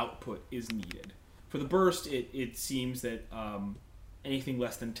output is needed. For the burst, it seems that anything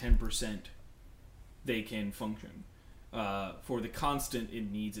less than 10% they can function. For the constant,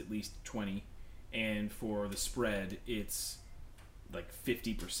 it needs at least 20, and for the spread, it's like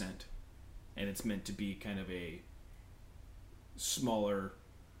 50%, and it's meant to be kind of a smaller.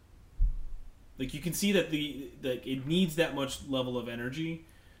 Like you can see that it needs that much level of energy,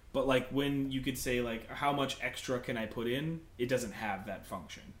 but like when you could say like how much extra can I put in, it doesn't have that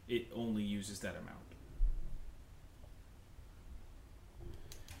function. It only uses that amount.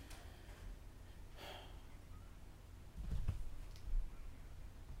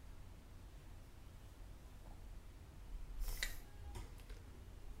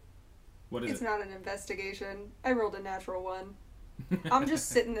 What is It's it? not an investigation. I rolled a natural 1. I'm just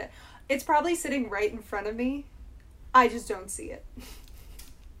sitting there. It's probably sitting right in front of me. I just don't see it.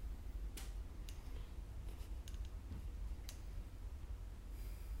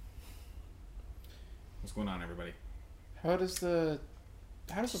 What's going on, everybody? How does the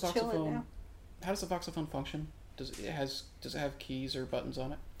Just chilling voxophone now. how does the voxophone function? Does it have keys or buttons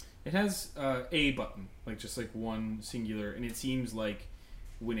on it? It has a button, like just like one singular, and it seems like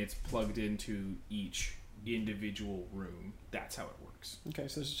when it's plugged into each individual room, that's how it works. Okay,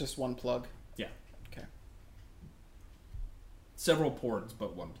 so there's just one plug. Yeah. Okay, Several ports,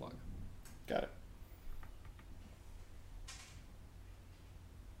 but one plug. got it.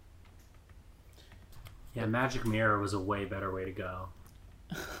 Yeah, Magic Mirror was a way better way to go.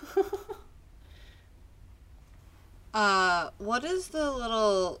 What is the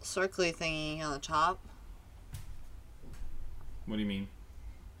little circly thingy on the top? What do you mean?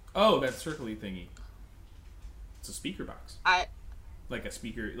 Oh, that circly thingy. It's a speaker box. Like a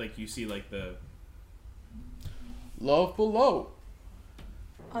speaker, like you see like the... Love below.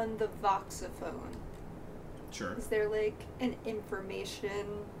 On the voxophone, Sure. is there like an information,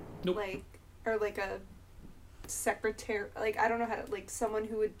 Nope. like, or like a secretary, like I don't know how to, like someone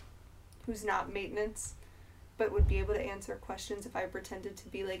who's not maintenance, but would be able to answer questions if I pretended to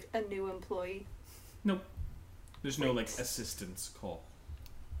be like a new employee. Nope. There's no like Wait. assistance call.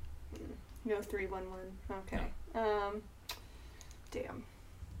 No 311. Okay. Damn.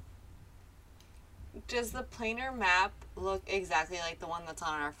 Does the planar map look exactly like the one that's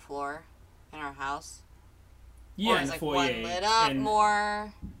on our floor in our house? Yeah, or in is the like foyer. one lit up and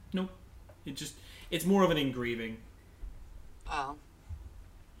more? Nope. It's more of an engraving. Oh.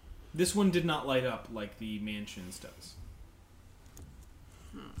 This one did not light up like the mansions does.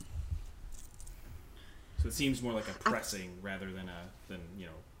 So it seems more like a pressing rather than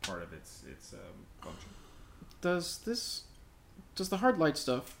part of its function. Does the hard light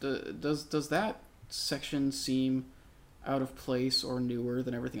stuff does that section seem out of place or newer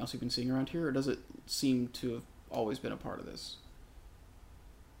than everything else you've been seeing around here, or does it seem to have always been a part of this?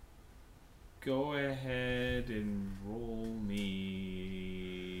 Go ahead and roll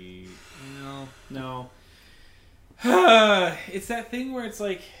me. No. It's that thing where it's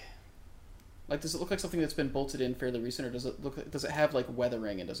like. Like, does it look like something that's been bolted in fairly recent, or does it have like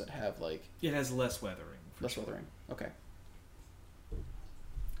weathering, and does it have like It has less weathering. less weathering? Okay.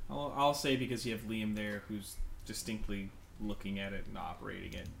 I'll say because you have Liam there who's distinctly looking at it and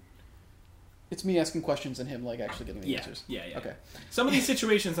operating it. It's me asking questions and him like actually getting the answers. Yeah. Okay. Some of these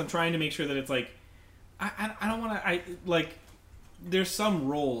situations, I'm trying to make sure that it's like, I don't want to, there's some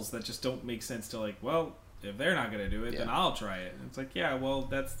roles that just don't make sense to like, well, if they're not going to do it, then I'll try it. And it's like, yeah, well,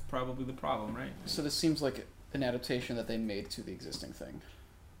 that's probably the problem, right? So this seems like an adaptation that they made to the existing thing.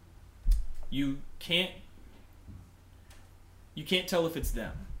 You can't tell if it's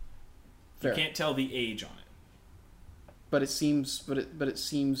them. Fair. You can't tell the age on it. But it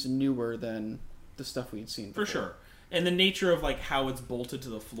seems newer than the stuff we had seen before. For sure. And the nature of like how it's bolted to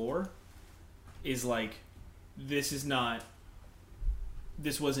the floor is like this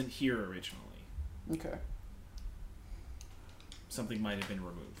wasn't here originally. Okay. something might have been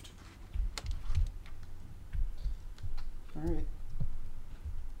removed. All right.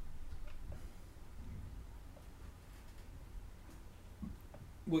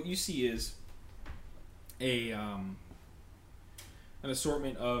 What you see is an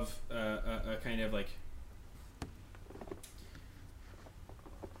assortment of a kind of like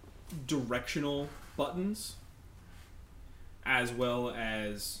directional buttons, as well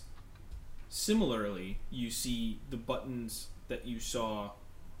as similarly you see the buttons that you saw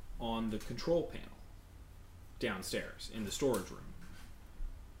on the control panel downstairs in the storage room.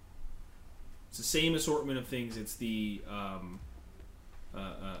 It's the same assortment of things. It's the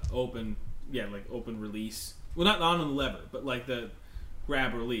open release. Well, not on the lever, but like the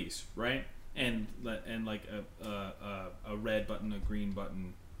grab release, right? And like a red button, a green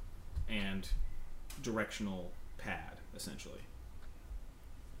button, and directional pad, essentially.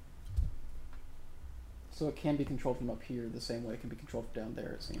 So it can be controlled from up here the same way it can be controlled from down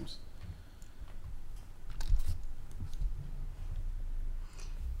there, it seems.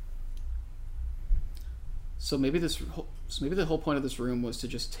 So maybe the whole point of this room was to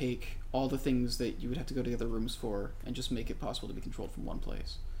just take all the things that you would have to go to the other rooms for and just make it possible to be controlled from one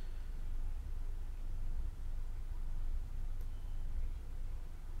place.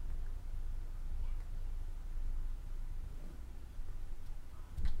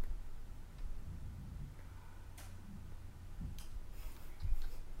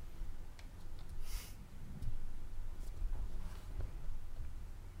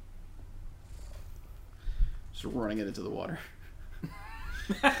 Just running it into the water.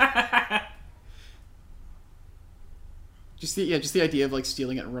 Just the idea of like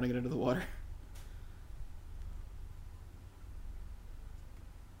stealing it and running it into the water.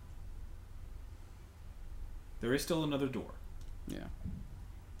 There is still another door. Yeah.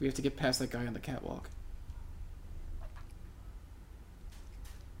 We have to get past that guy on the catwalk.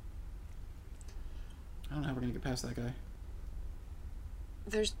 I don't know how we're gonna get past that guy.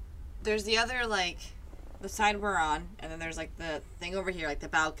 There's the other, like, the side we're on, and then there's like the thing over here, like the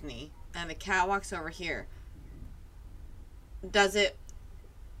balcony, and the catwalk's over here. Does it,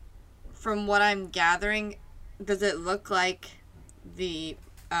 from what I'm gathering, does it look like the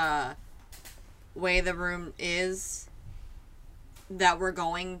way the room is that we're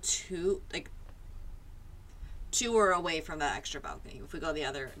going to, like, to or away from that extra balcony? If we go the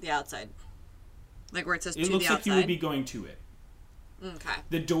outside, like where it says to the outside. It looks like you would be going to it. Okay.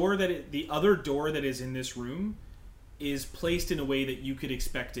 The other door that is in this room is placed in a way that you could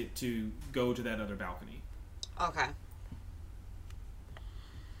expect it to go to that other balcony. Okay.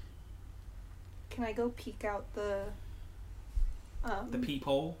 Can I go peek out the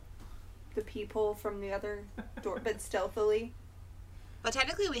peephole? The peephole from the other door, but stealthily? But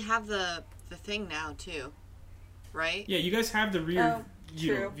technically we have the thing now, too. Right? Yeah, you guys have the rear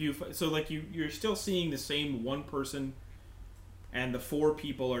view. So, like, you're still seeing the same one person, and the four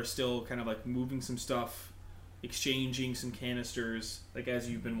people are still kind of, like, moving some stuff, exchanging some canisters, like, as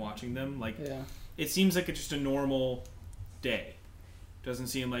you've been watching them. Like, yeah. It seems like it's just a normal day. Doesn't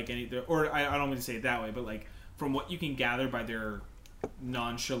seem like any... Or, I don't mean to say it that way, but, like, from what you can gather by their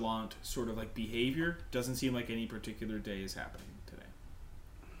nonchalant sort of, like, behavior, doesn't seem like any particular day is happening today.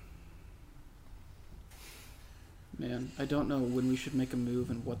 Man, I don't know when we should make a move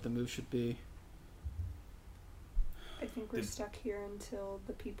and what the move should be. I think we're stuck here until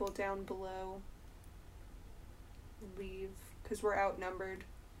the people down below leave, because we're outnumbered.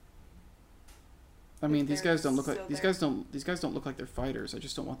 I mean, these guys don't look like these guys don't look like they're fighters. I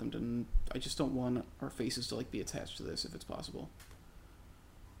just don't want them to. I just don't want our faces to, like, be attached to this if it's possible.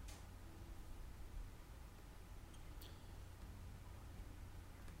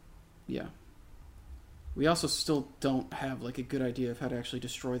 Yeah. We also still don't have, like, a good idea of how to actually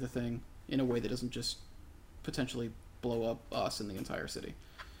destroy the thing in a way that doesn't just potentially blow up us and the entire city.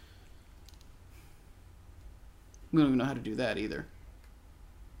 We don't even know how to do that either.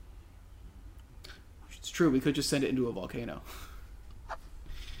 It's true, we could just send it into a volcano.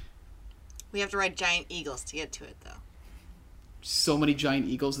 We have to ride giant eagles to get to it, though. So many giant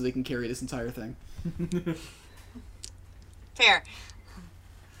eagles that they can carry this entire thing. Fair.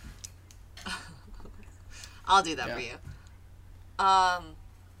 I'll do that for you.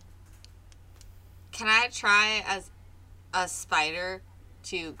 Can I try as a spider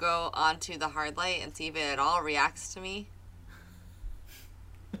to go onto the hard light and see if it at all reacts to me?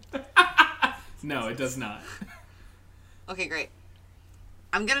 No, it does not. Okay, great.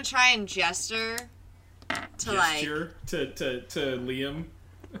 I'm gonna try and gesture to Liam.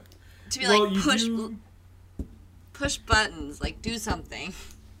 To be like, push buttons, like, do something.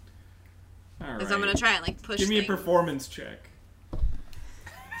 All right. Because I'm gonna try and, like, push Give me things. a performance check.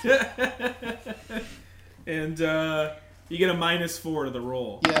 And you get a -4 to the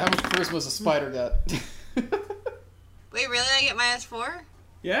roll. Yeah, how much charisma does a spider got? Wait, really? I get -4?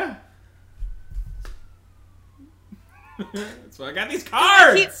 Yeah. That's why I got these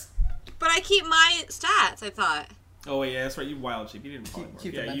cards. But I keep my stats, I thought. Oh wait, yeah, that's right. You wild shape. You didn't polymorph.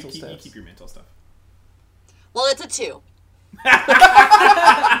 Keep the Yeah, mental you stats. keep your mental stuff. Well, it's a 2.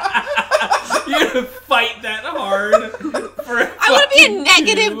 You didn't fight that hard. I would be a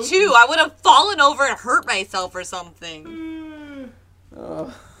 -2. I would have fallen over and hurt myself or something.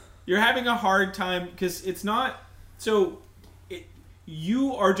 You're having a hard time because it's not so.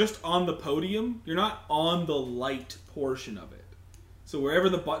 You are just on the podium. You're not on the light portion of it. So wherever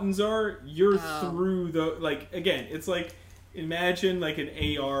the buttons are, you're through the again. It's like imagine like an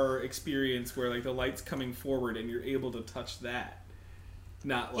AR experience where like the light's coming forward and you're able to touch that.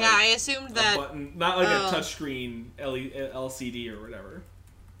 Not like I assumed that button, not like a touchscreen LCD or whatever.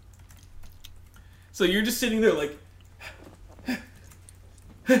 So you're just sitting there like,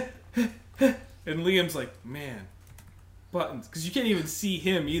 and Liam's like, man, buttons, because you can't even see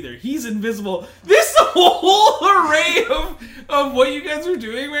him either. He's invisible. This whole array of what you guys are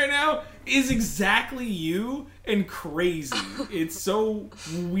doing right now is exactly you and crazy. It's so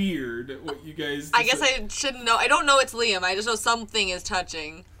weird what you guys. I guess I shouldn't know. I don't know it's Liam. I just know something is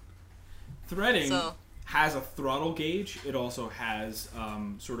touching. Threading has a throttle gauge. It also has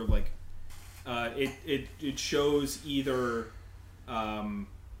sort of like it shows either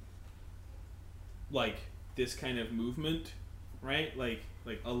like this kind of movement, right? Like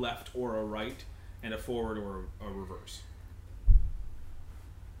a left or a right, and a forward or a reverse.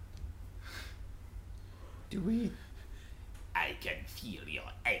 Do we can feel your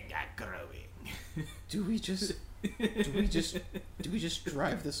anger growing. do we just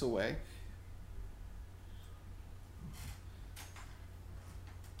drive this away?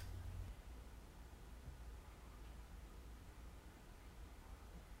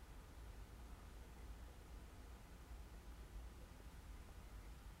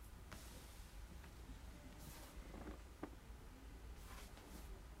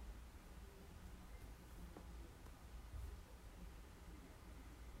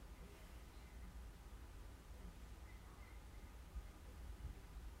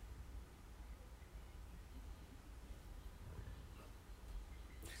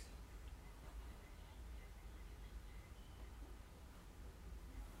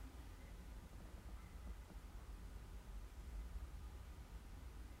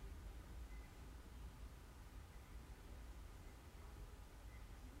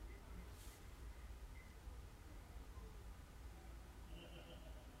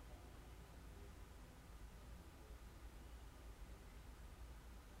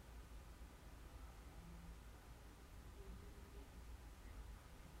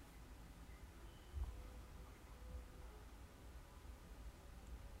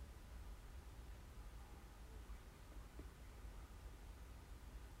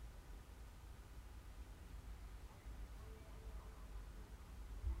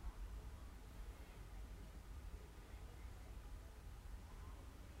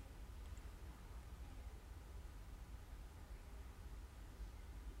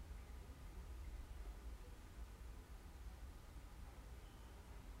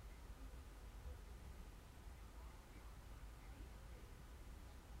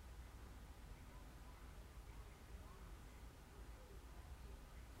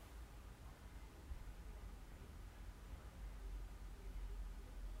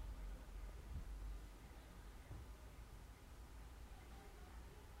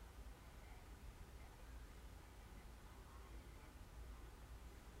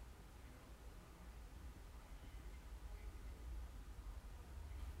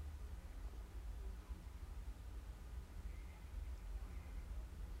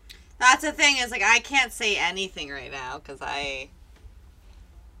 That's the thing, is like I can't say anything right now because that's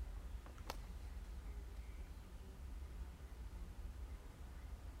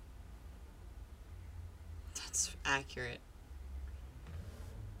accurate.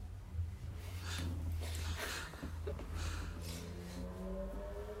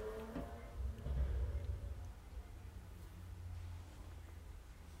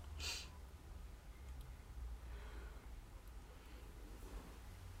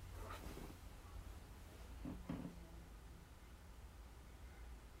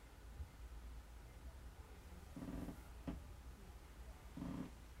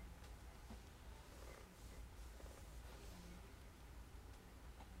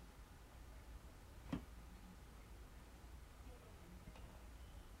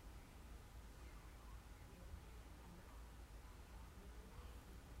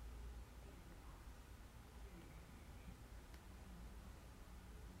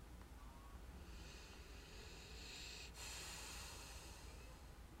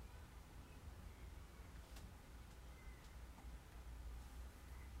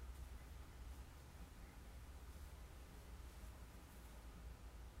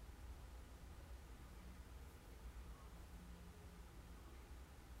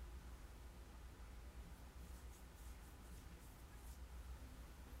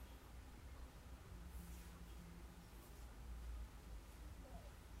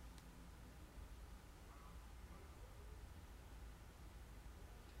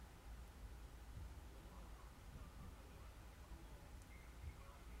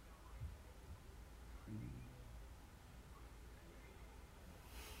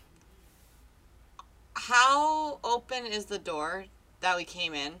 How open is the door that we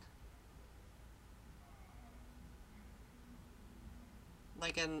came in?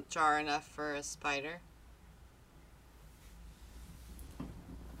 Like a jar enough for a spider?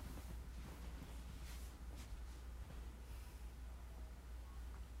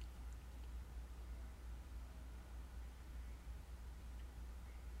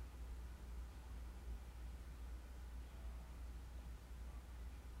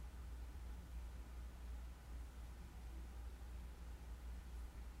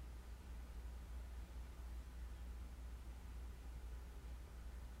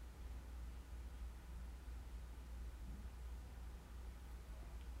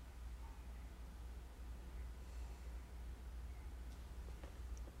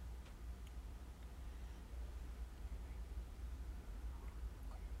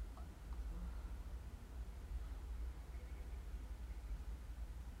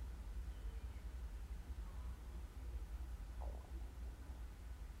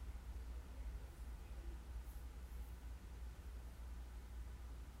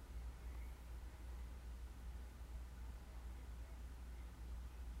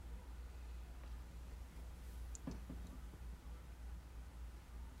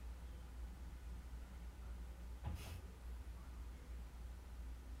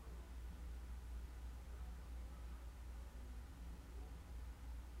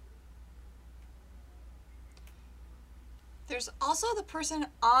 There's also the person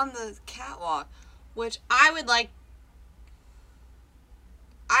on the catwalk, which I would like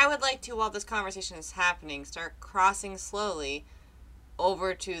to, while this conversation is happening, start crossing slowly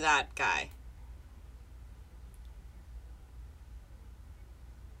over to that guy.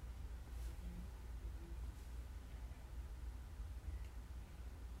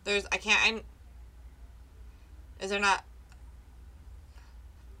 Is there not,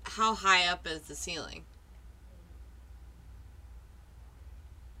 how high up is the ceiling?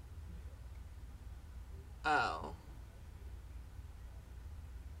 Oh.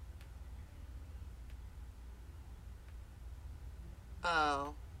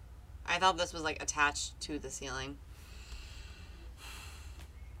 Oh. I thought this was like attached to the ceiling.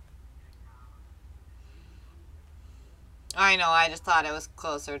 I know, I just thought it was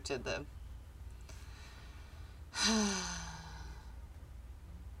closer to the...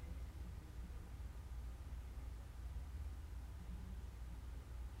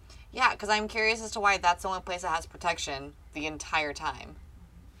 Yeah, because I'm curious as to why that's the only place that has protection the entire time.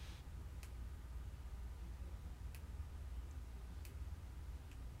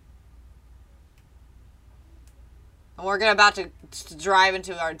 And we're about to drive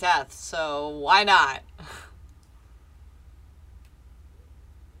into our death, so why not?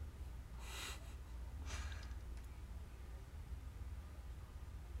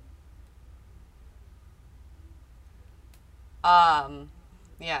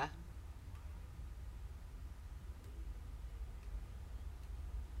 Yeah.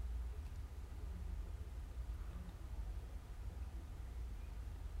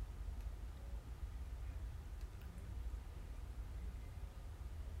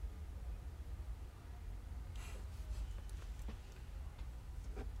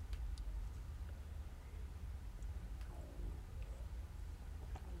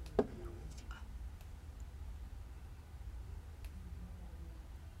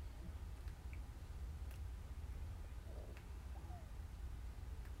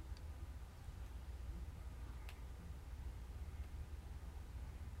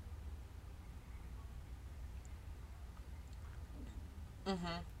 Mm-hmm.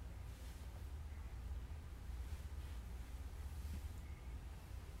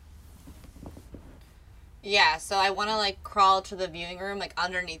 Yeah, so I want to, like, crawl to the viewing room, like,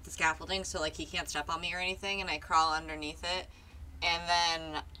 underneath the scaffolding, so, like, he can't step on me or anything, and I crawl underneath it, and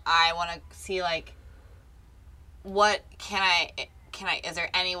then I want to see, like, what is there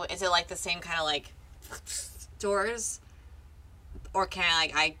any, is it, like, the same kind of, like, doors? Or can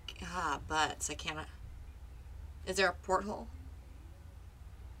I, like, butts, I can't, is there a porthole?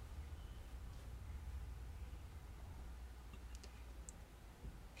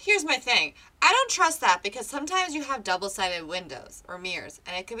 Here's my thing. I don't trust that because sometimes you have double-sided windows or mirrors,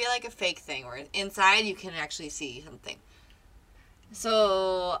 and it could be like a fake thing where inside you can actually see something.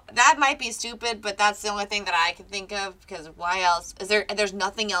 So that might be stupid, but that's the only thing that I can think of because why else? There's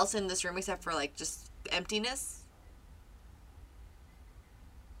nothing else in this room except for like just emptiness?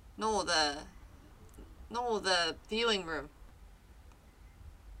 No, the viewing room.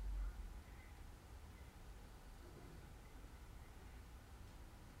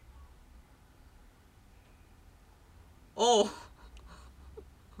 Oh.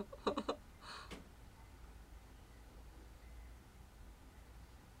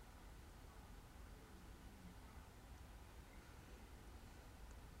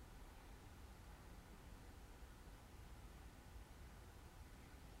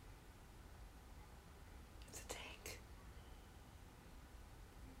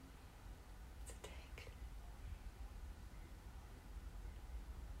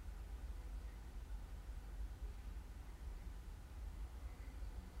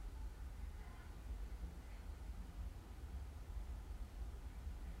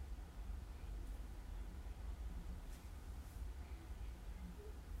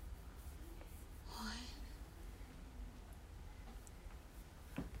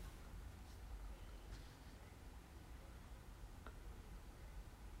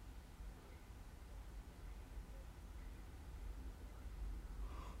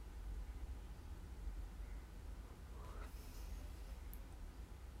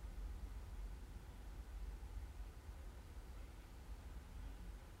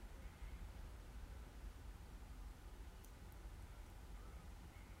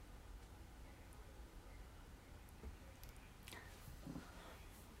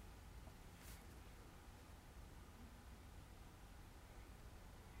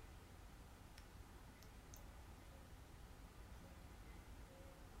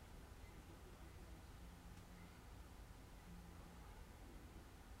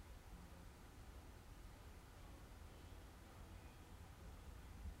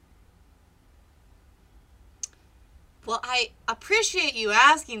 Well, I appreciate you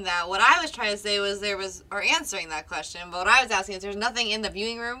asking that. What I was trying to say was or answering that question, but what I was asking is there's nothing in the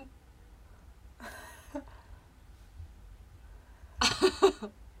viewing room?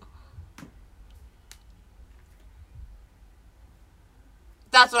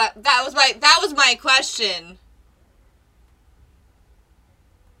 That was my question.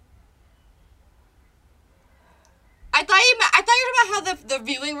 I thought you were talking about how the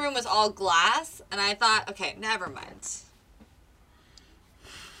viewing room was all glass, and I thought, okay, never mind.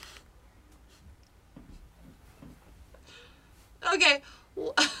 Okay.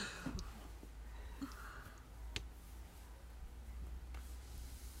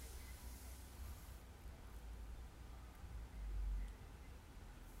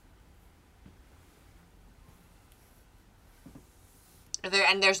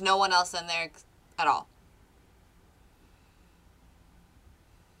 There's no one else in there at all.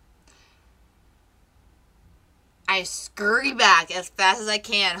 I scurry back as fast as I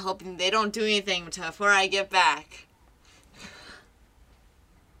can, hoping they don't do anything before I get back.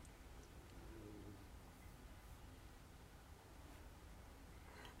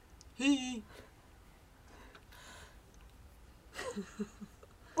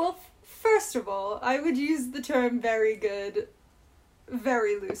 Well, first of all, I would use the term very good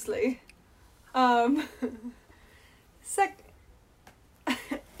very loosely.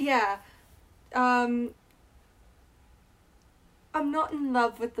 Yeah. I'm not in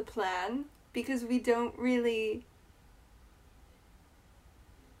love with the plan because we don't really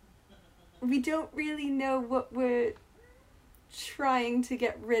know what we're trying to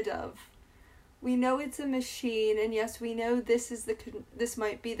get rid of. We know it's a machine, and yes, we know this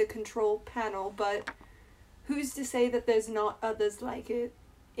might be the control panel, but who's to say that there's not others like it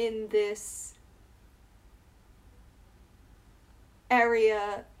in this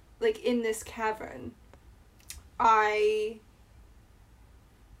area, like in this cavern? I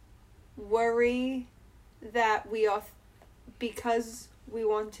worry that we are, because we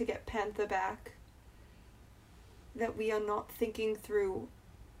want to get Panther back, that we are not thinking through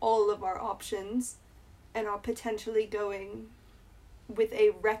all of our options and are potentially going with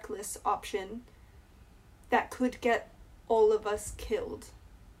a reckless option that could get all of us killed.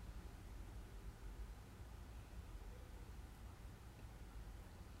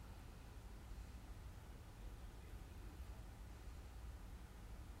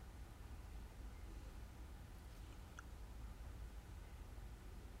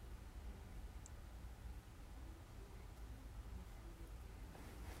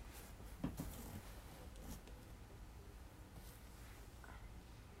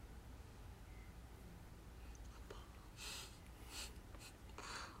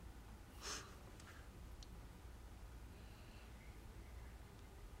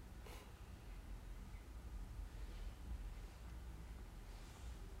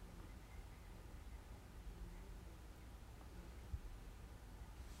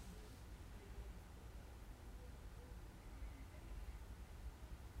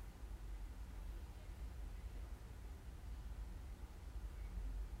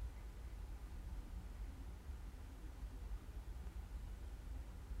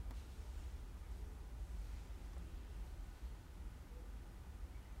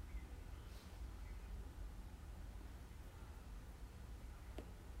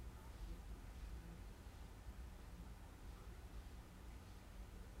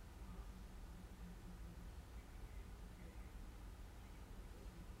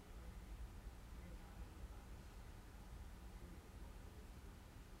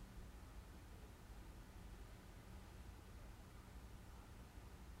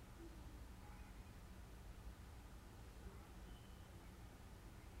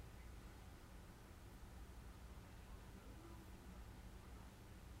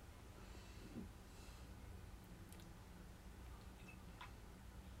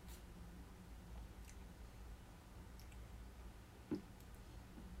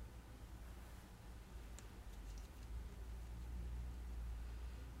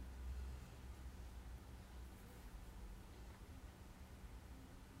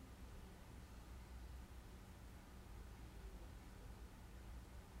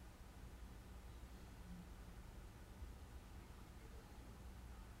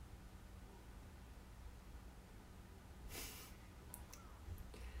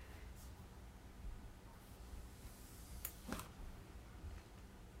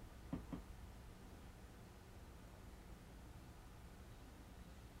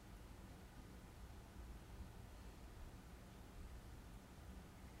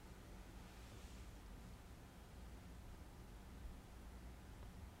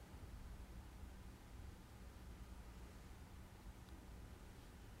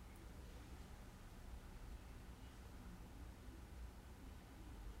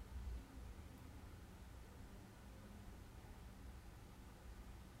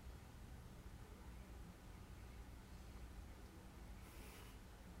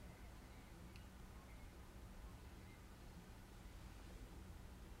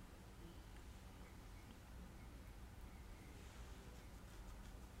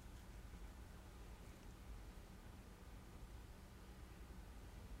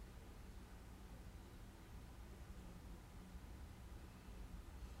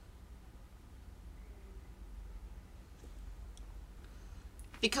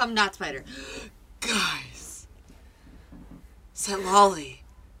 Become not spider. Guys. Set Lolly.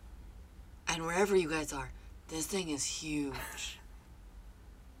 And wherever you guys are, this thing is huge.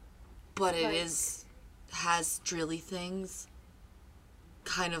 But it has drilly things.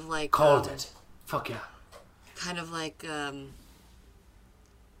 Kind of like... Called it. Fuck yeah. Kind of like, a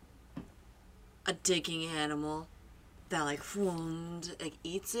digging animal that, like,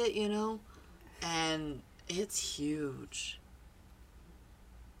 eats it, you know? And it's huge.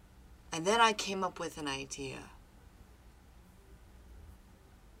 And then I came up with an idea.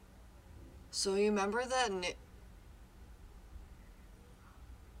 So you remember that...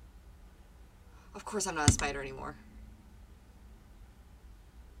 Of course I'm not a spider anymore.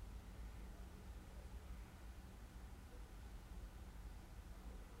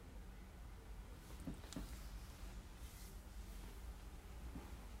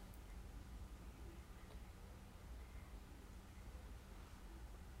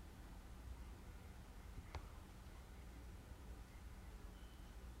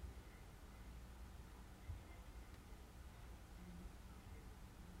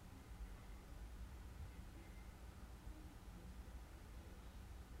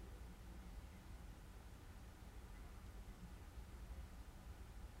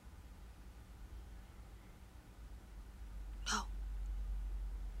 No.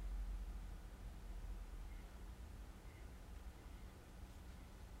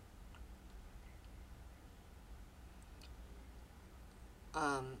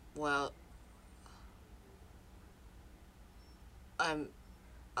 Well,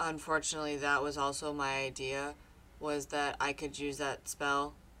 unfortunately that was also my idea, was that I could use that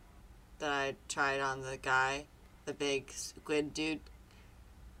spell that I tried on the guy, the big squid dude,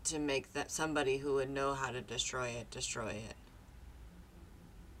 to make that somebody who would know how to destroy it.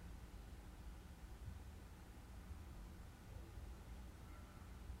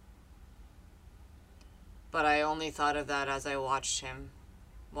 But I only thought of that as I watched him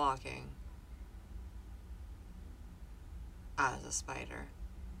walking as a spider.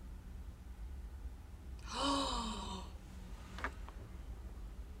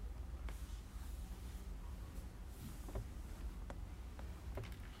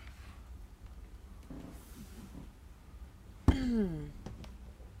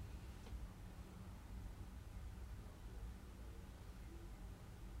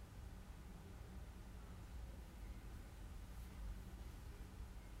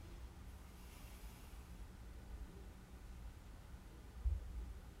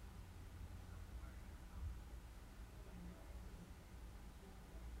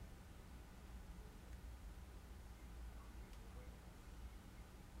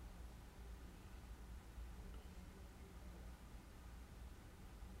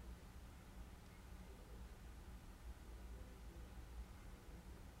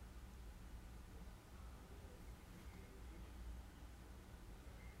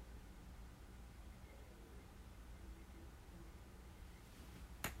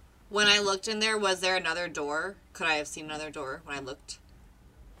 When I looked in there, was there another door? Could I have seen another door when I looked?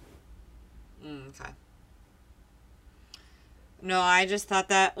 Okay. No, I just thought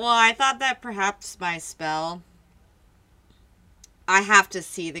that... Well, I thought that perhaps my spell... I have to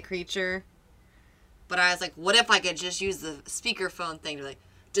see the creature. But I was like, what if I could just use the speakerphone thing to, like,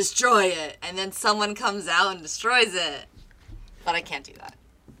 destroy it? And then someone comes out and destroys it. But I can't do that.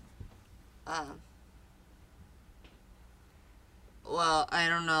 Well, I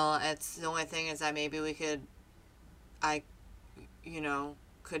don't know. It's the only thing is that maybe we could...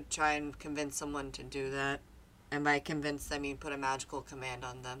 could try and convince someone to do that. And by convince, I mean put a magical command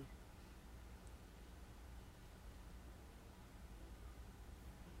on them.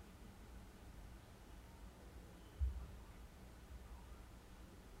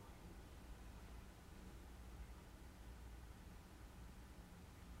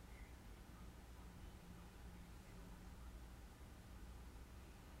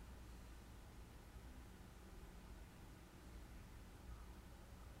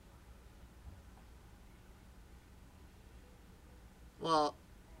 Well,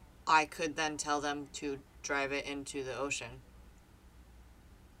 I could then tell them to drive it into the ocean.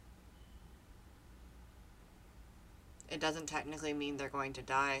 It doesn't technically mean they're going to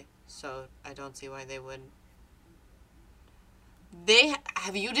die, so I don't see why they wouldn't.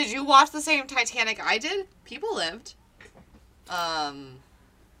 Did you watch the same Titanic I did? People lived.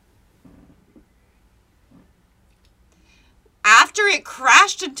 After it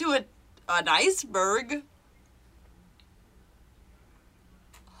crashed into an iceberg.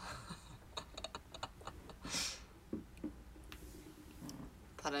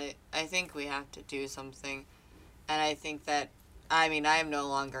 But I think we have to do something. And I think that I mean, I am no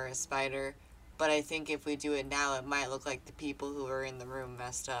longer a spider, but I think if we do it now, it might look like the people who were in the room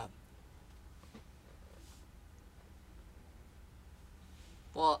messed up.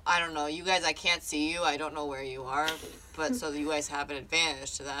 Well, I don't know. You guys, I can't see you. I don't know where you are, but so you guys have an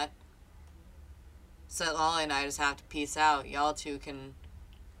advantage to that. So Lolly and I just have to peace out. Y'all two can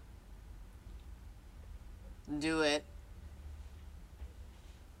do it.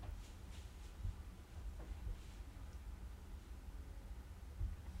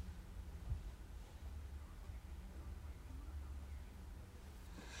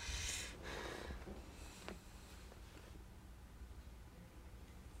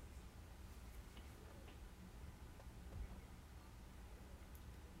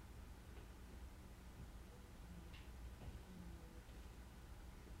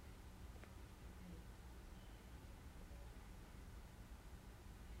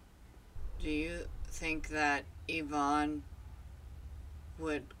 Do you think that Yvonne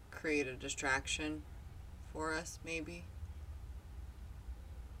would create a distraction for us, maybe?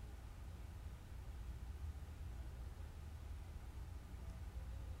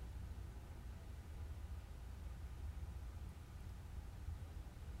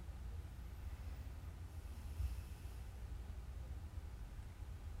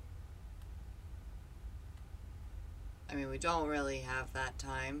 I mean, we don't really have that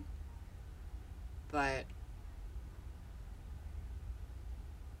time, but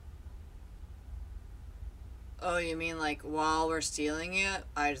oh, you mean like while we're stealing it,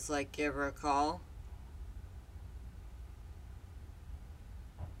 I just like give her a call?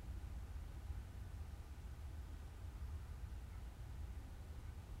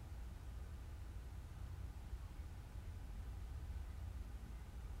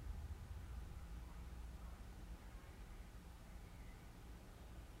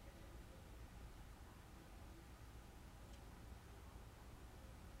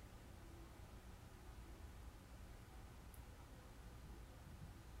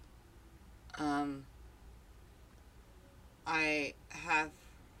 I have.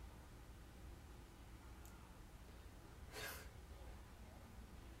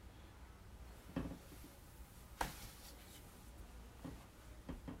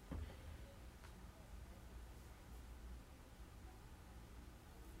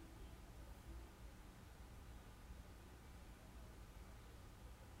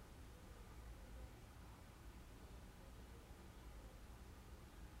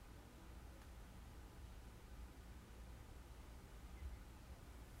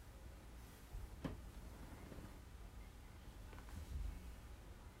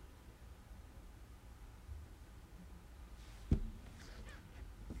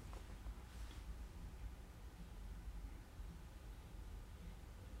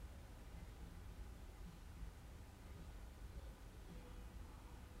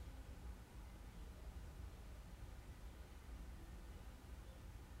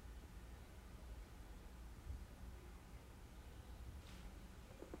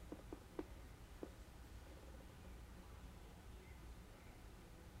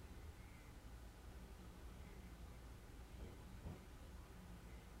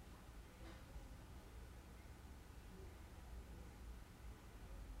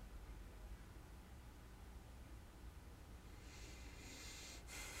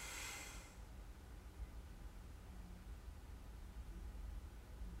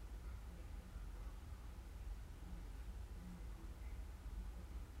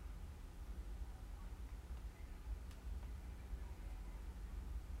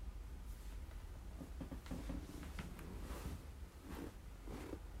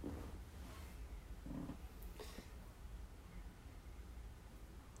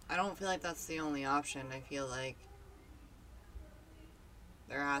 I don't feel like that's the only option. I feel like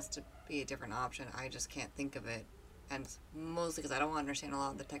there has to be a different option. I just can't think of it. And mostly because I don't understand a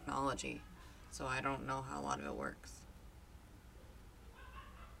lot of the technology. So I don't know how a lot of it works.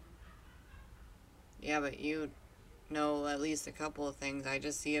 Yeah, but you know at least a couple of things. I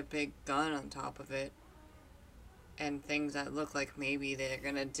just see a big gun on top of it. And things that look like maybe they're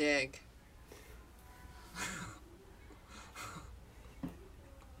gonna dig.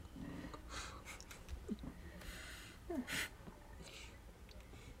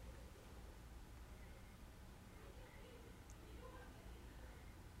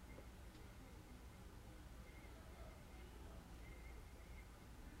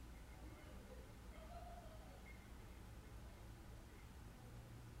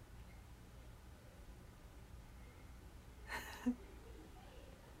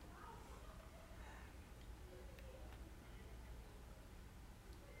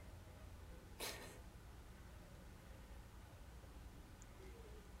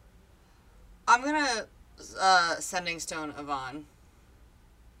 I'm gonna sending stone Yvonne.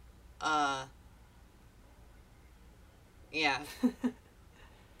 Yeah.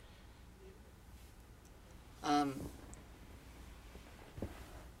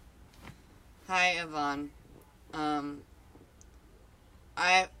 Hi, Yvonne.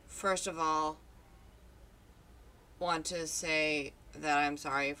 I first of all want to say that I'm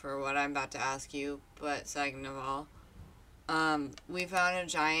sorry for what I'm about to ask you, but second of all, we found a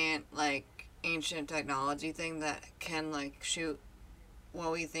giant, like, ancient technology thing that can, like, shoot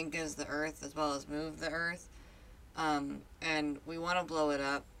what we think is the Earth as well as move the Earth. And we want to blow it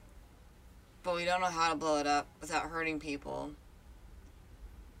up, but we don't know how to blow it up without hurting people.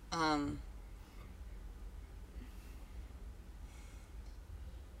 I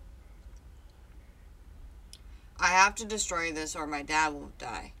have to destroy this or my dad will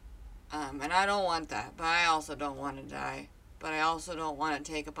die. And I don't want that, but I also don't want to die. But I also don't want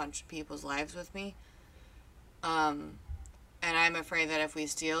to take a bunch of people's lives with me. And I'm afraid that if we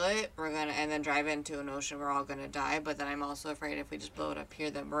steal it, we're gonna, and then drive into an ocean, we're all gonna die. But then I'm also afraid if we just blow it up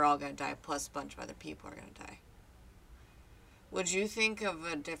here, then we're all gonna die, plus a bunch of other people are gonna die. Would you think of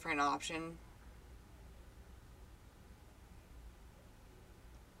a different option?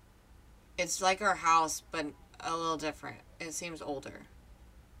 It's like our house, but a little different. It seems older.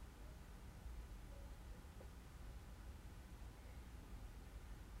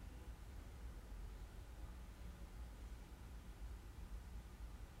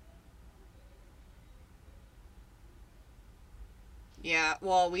 Yeah,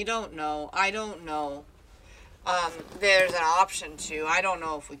 well, we don't know. I don't know. There's an option to. I don't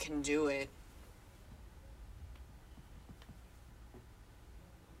know if we can do it.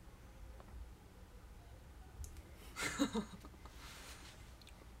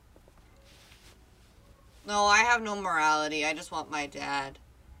 No, I have no morality. I just want my dad.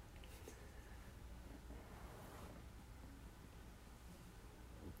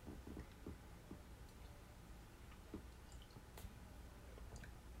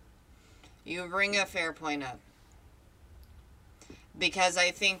 You bring a fair point up. Because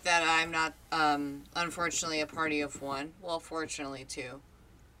I think that I'm not, unfortunately, a party of one. Well, fortunately, two.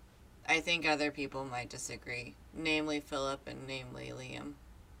 I think other people might disagree. Namely Philip and namely Liam.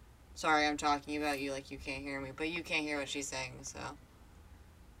 Sorry, I'm talking about you like you can't hear me. But you can't hear what she's saying, so...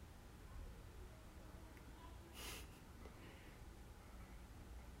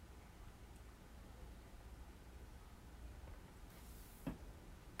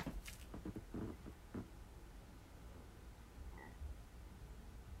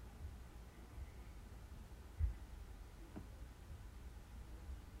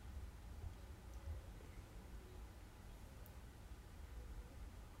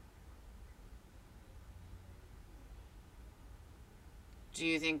 Do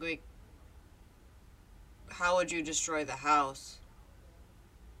you think we... How would you destroy the house?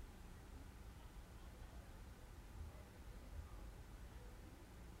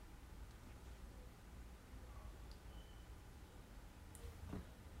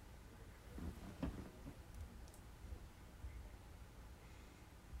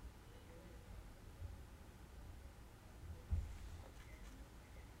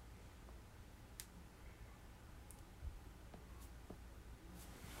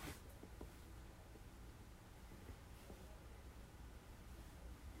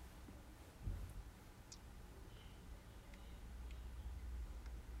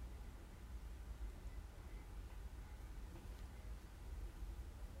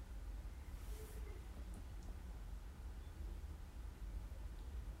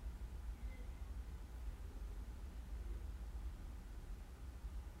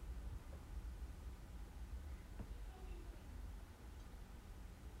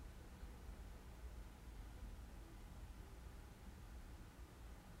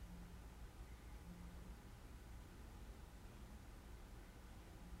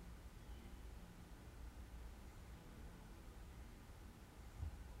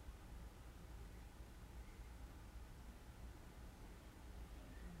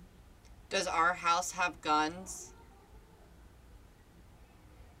 Does our house have guns?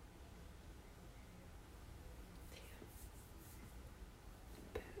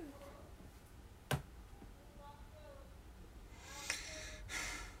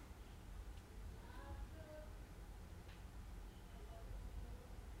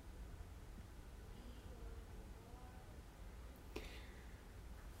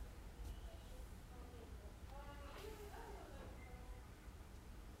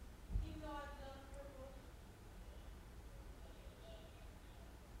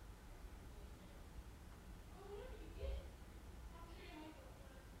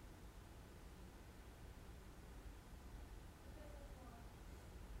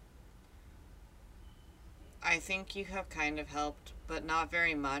 I think you have kind of helped, but not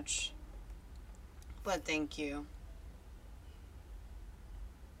very much. But thank you.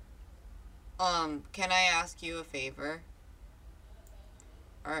 Can I ask you a favor?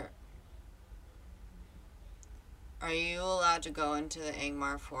 Are you allowed to go into the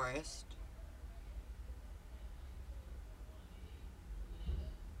Angmar forest?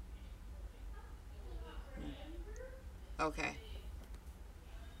 Okay.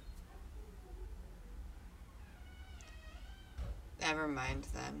 Never mind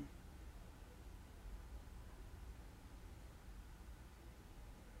then.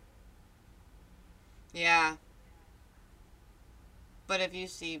 Yeah. But if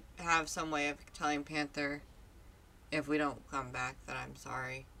you have some way of telling Panther if we don't come back, then I'm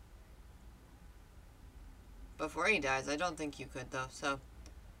sorry. Before he dies, I don't think you could though, so.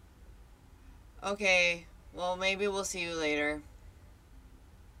 Okay, well maybe we'll see you later.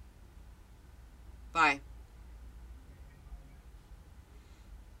 Bye.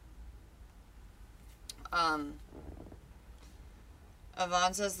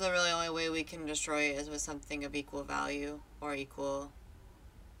 Yvonne says the really only way we can destroy it is with something of equal value or equal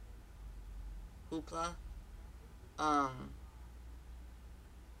hoopla.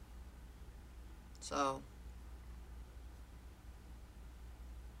 So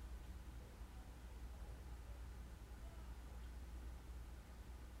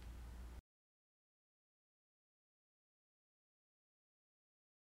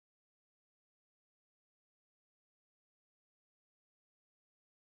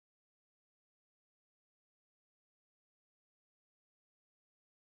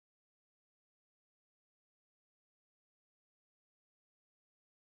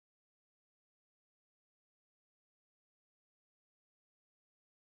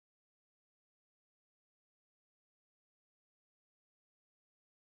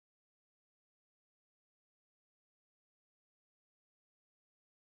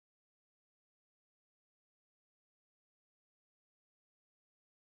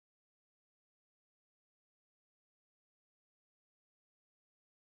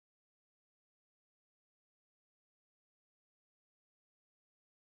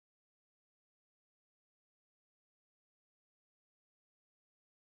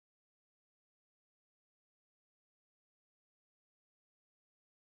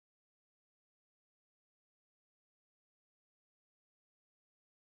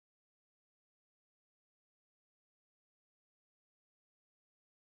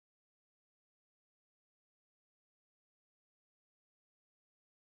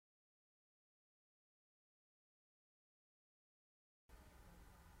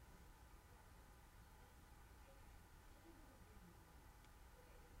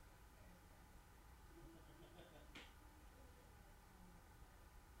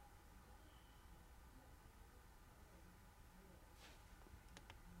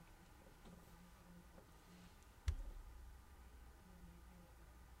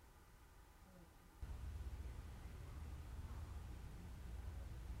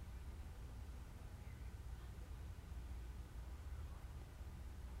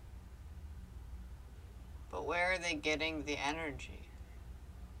but where are they getting the energy?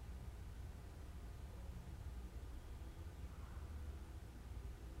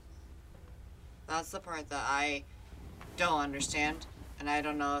 That's the part that I don't understand. And I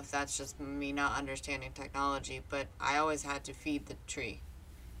don't know if that's just me not understanding technology, but I always had to feed the tree.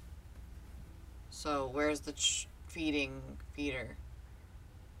 So where's the feeder?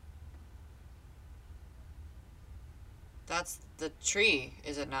 That's the tree,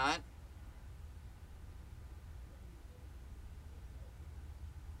 is it not?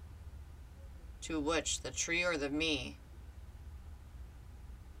 To which? The tree or the me?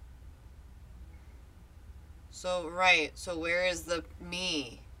 So, right. So where is the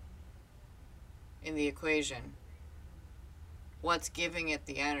me in the equation? What's giving it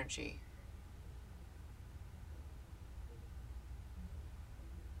the energy?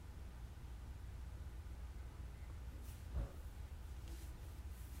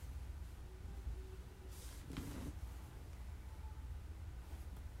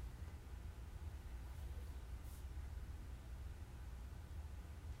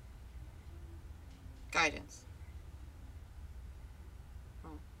 Guidance. Oh.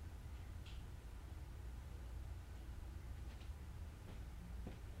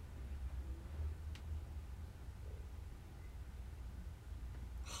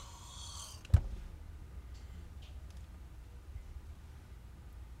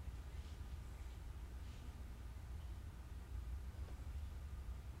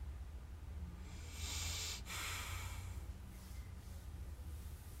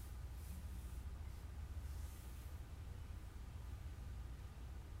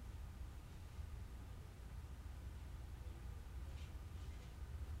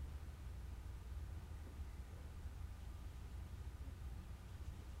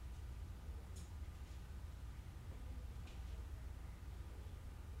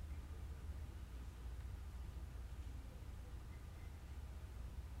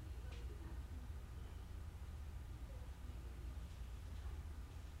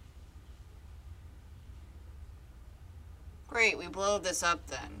 Great, we blow this up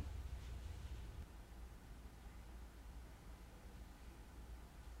then.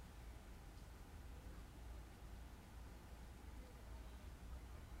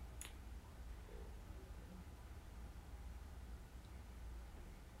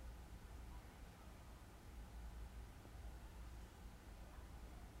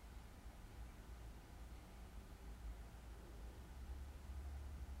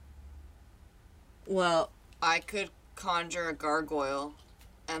 Well, I could conjure a gargoyle,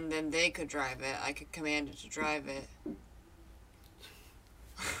 and then they could drive it. I could command it to drive it.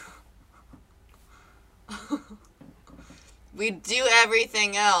 We do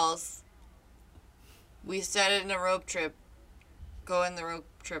everything else. We set it in a rope trip. Go in the rope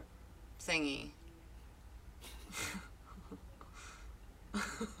trip thingy. I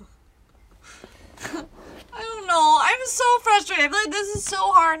don't know. I'm so frustrated. I feel like this is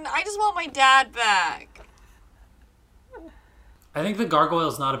so hard, and I just want my dad back. I think the gargoyle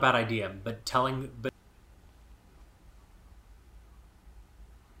is not a bad idea, but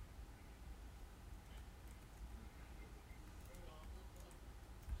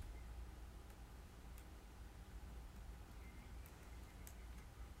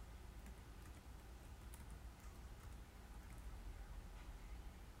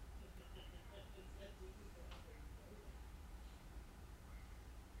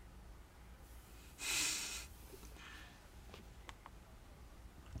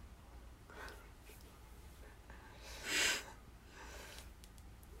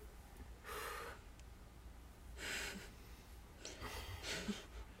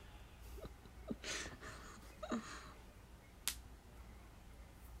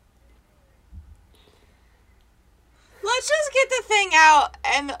Let's just get the thing out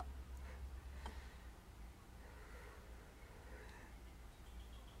and...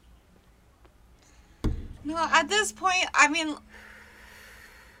 No, at this point, I mean...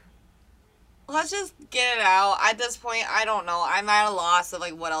 Let's just get it out. At this point, I don't know. I'm at a loss of,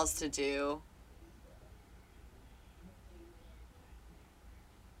 like, what else to do.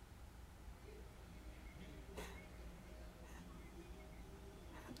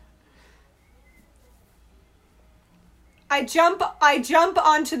 I jump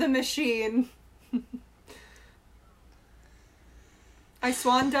onto the machine. I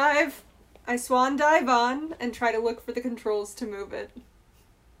swan dive on and try to look for the controls to move it.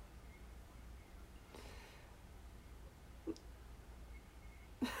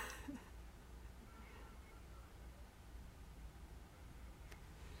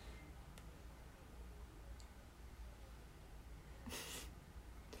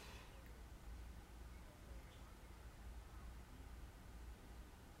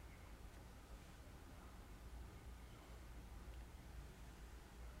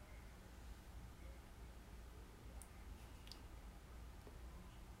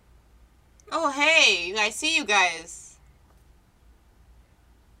 Oh, hey, I see you guys.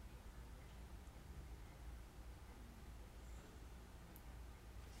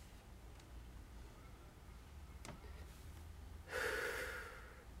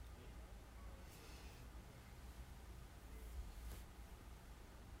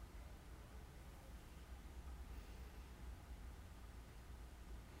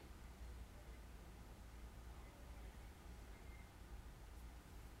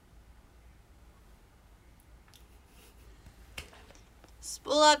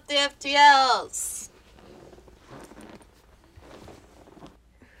 Spool up the FTLs.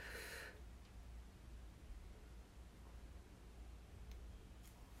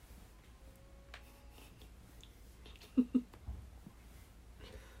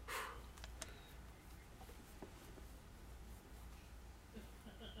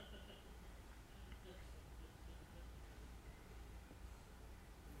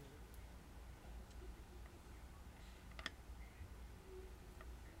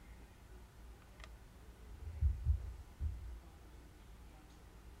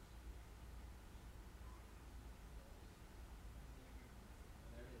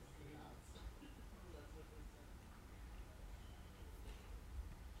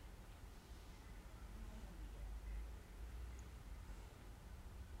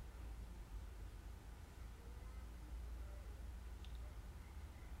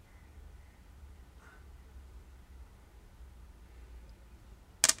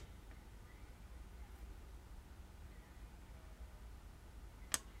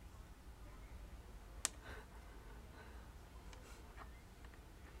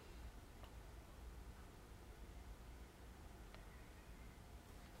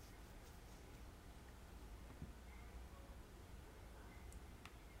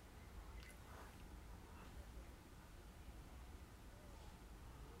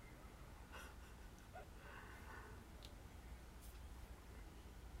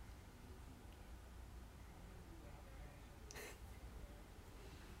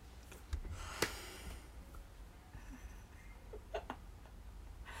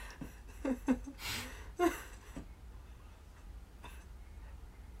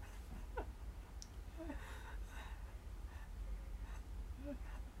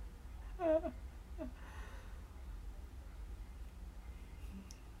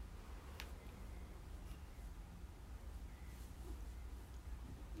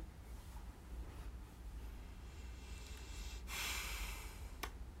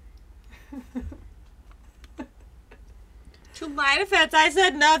 To my defense, I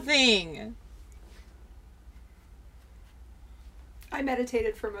said nothing. I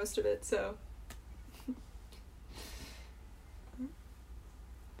meditated for most of it, so.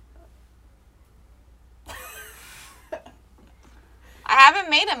 I haven't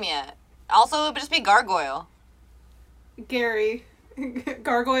made him yet. Also, it would just be Gargoyle. Gary.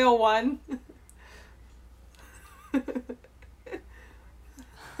 Gargoyle 1.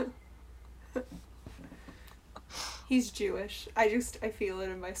 He's Jewish. I feel it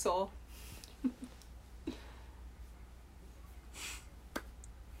in my soul.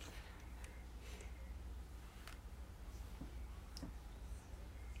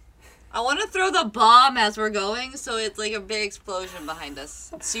 I want to throw the bomb as we're going, so it's like a big explosion behind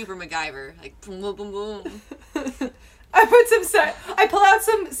us. It's super MacGyver. Like, boom, boom, boom, boom. I pull out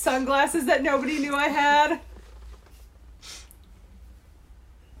some sunglasses that nobody knew I had.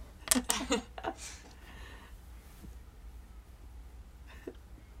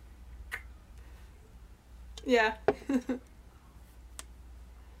 Yeah.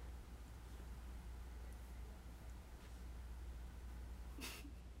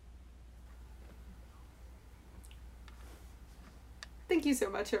 Thank you so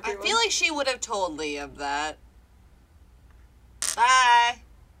much, everyone. I feel like she would have told Lee of that. Ah!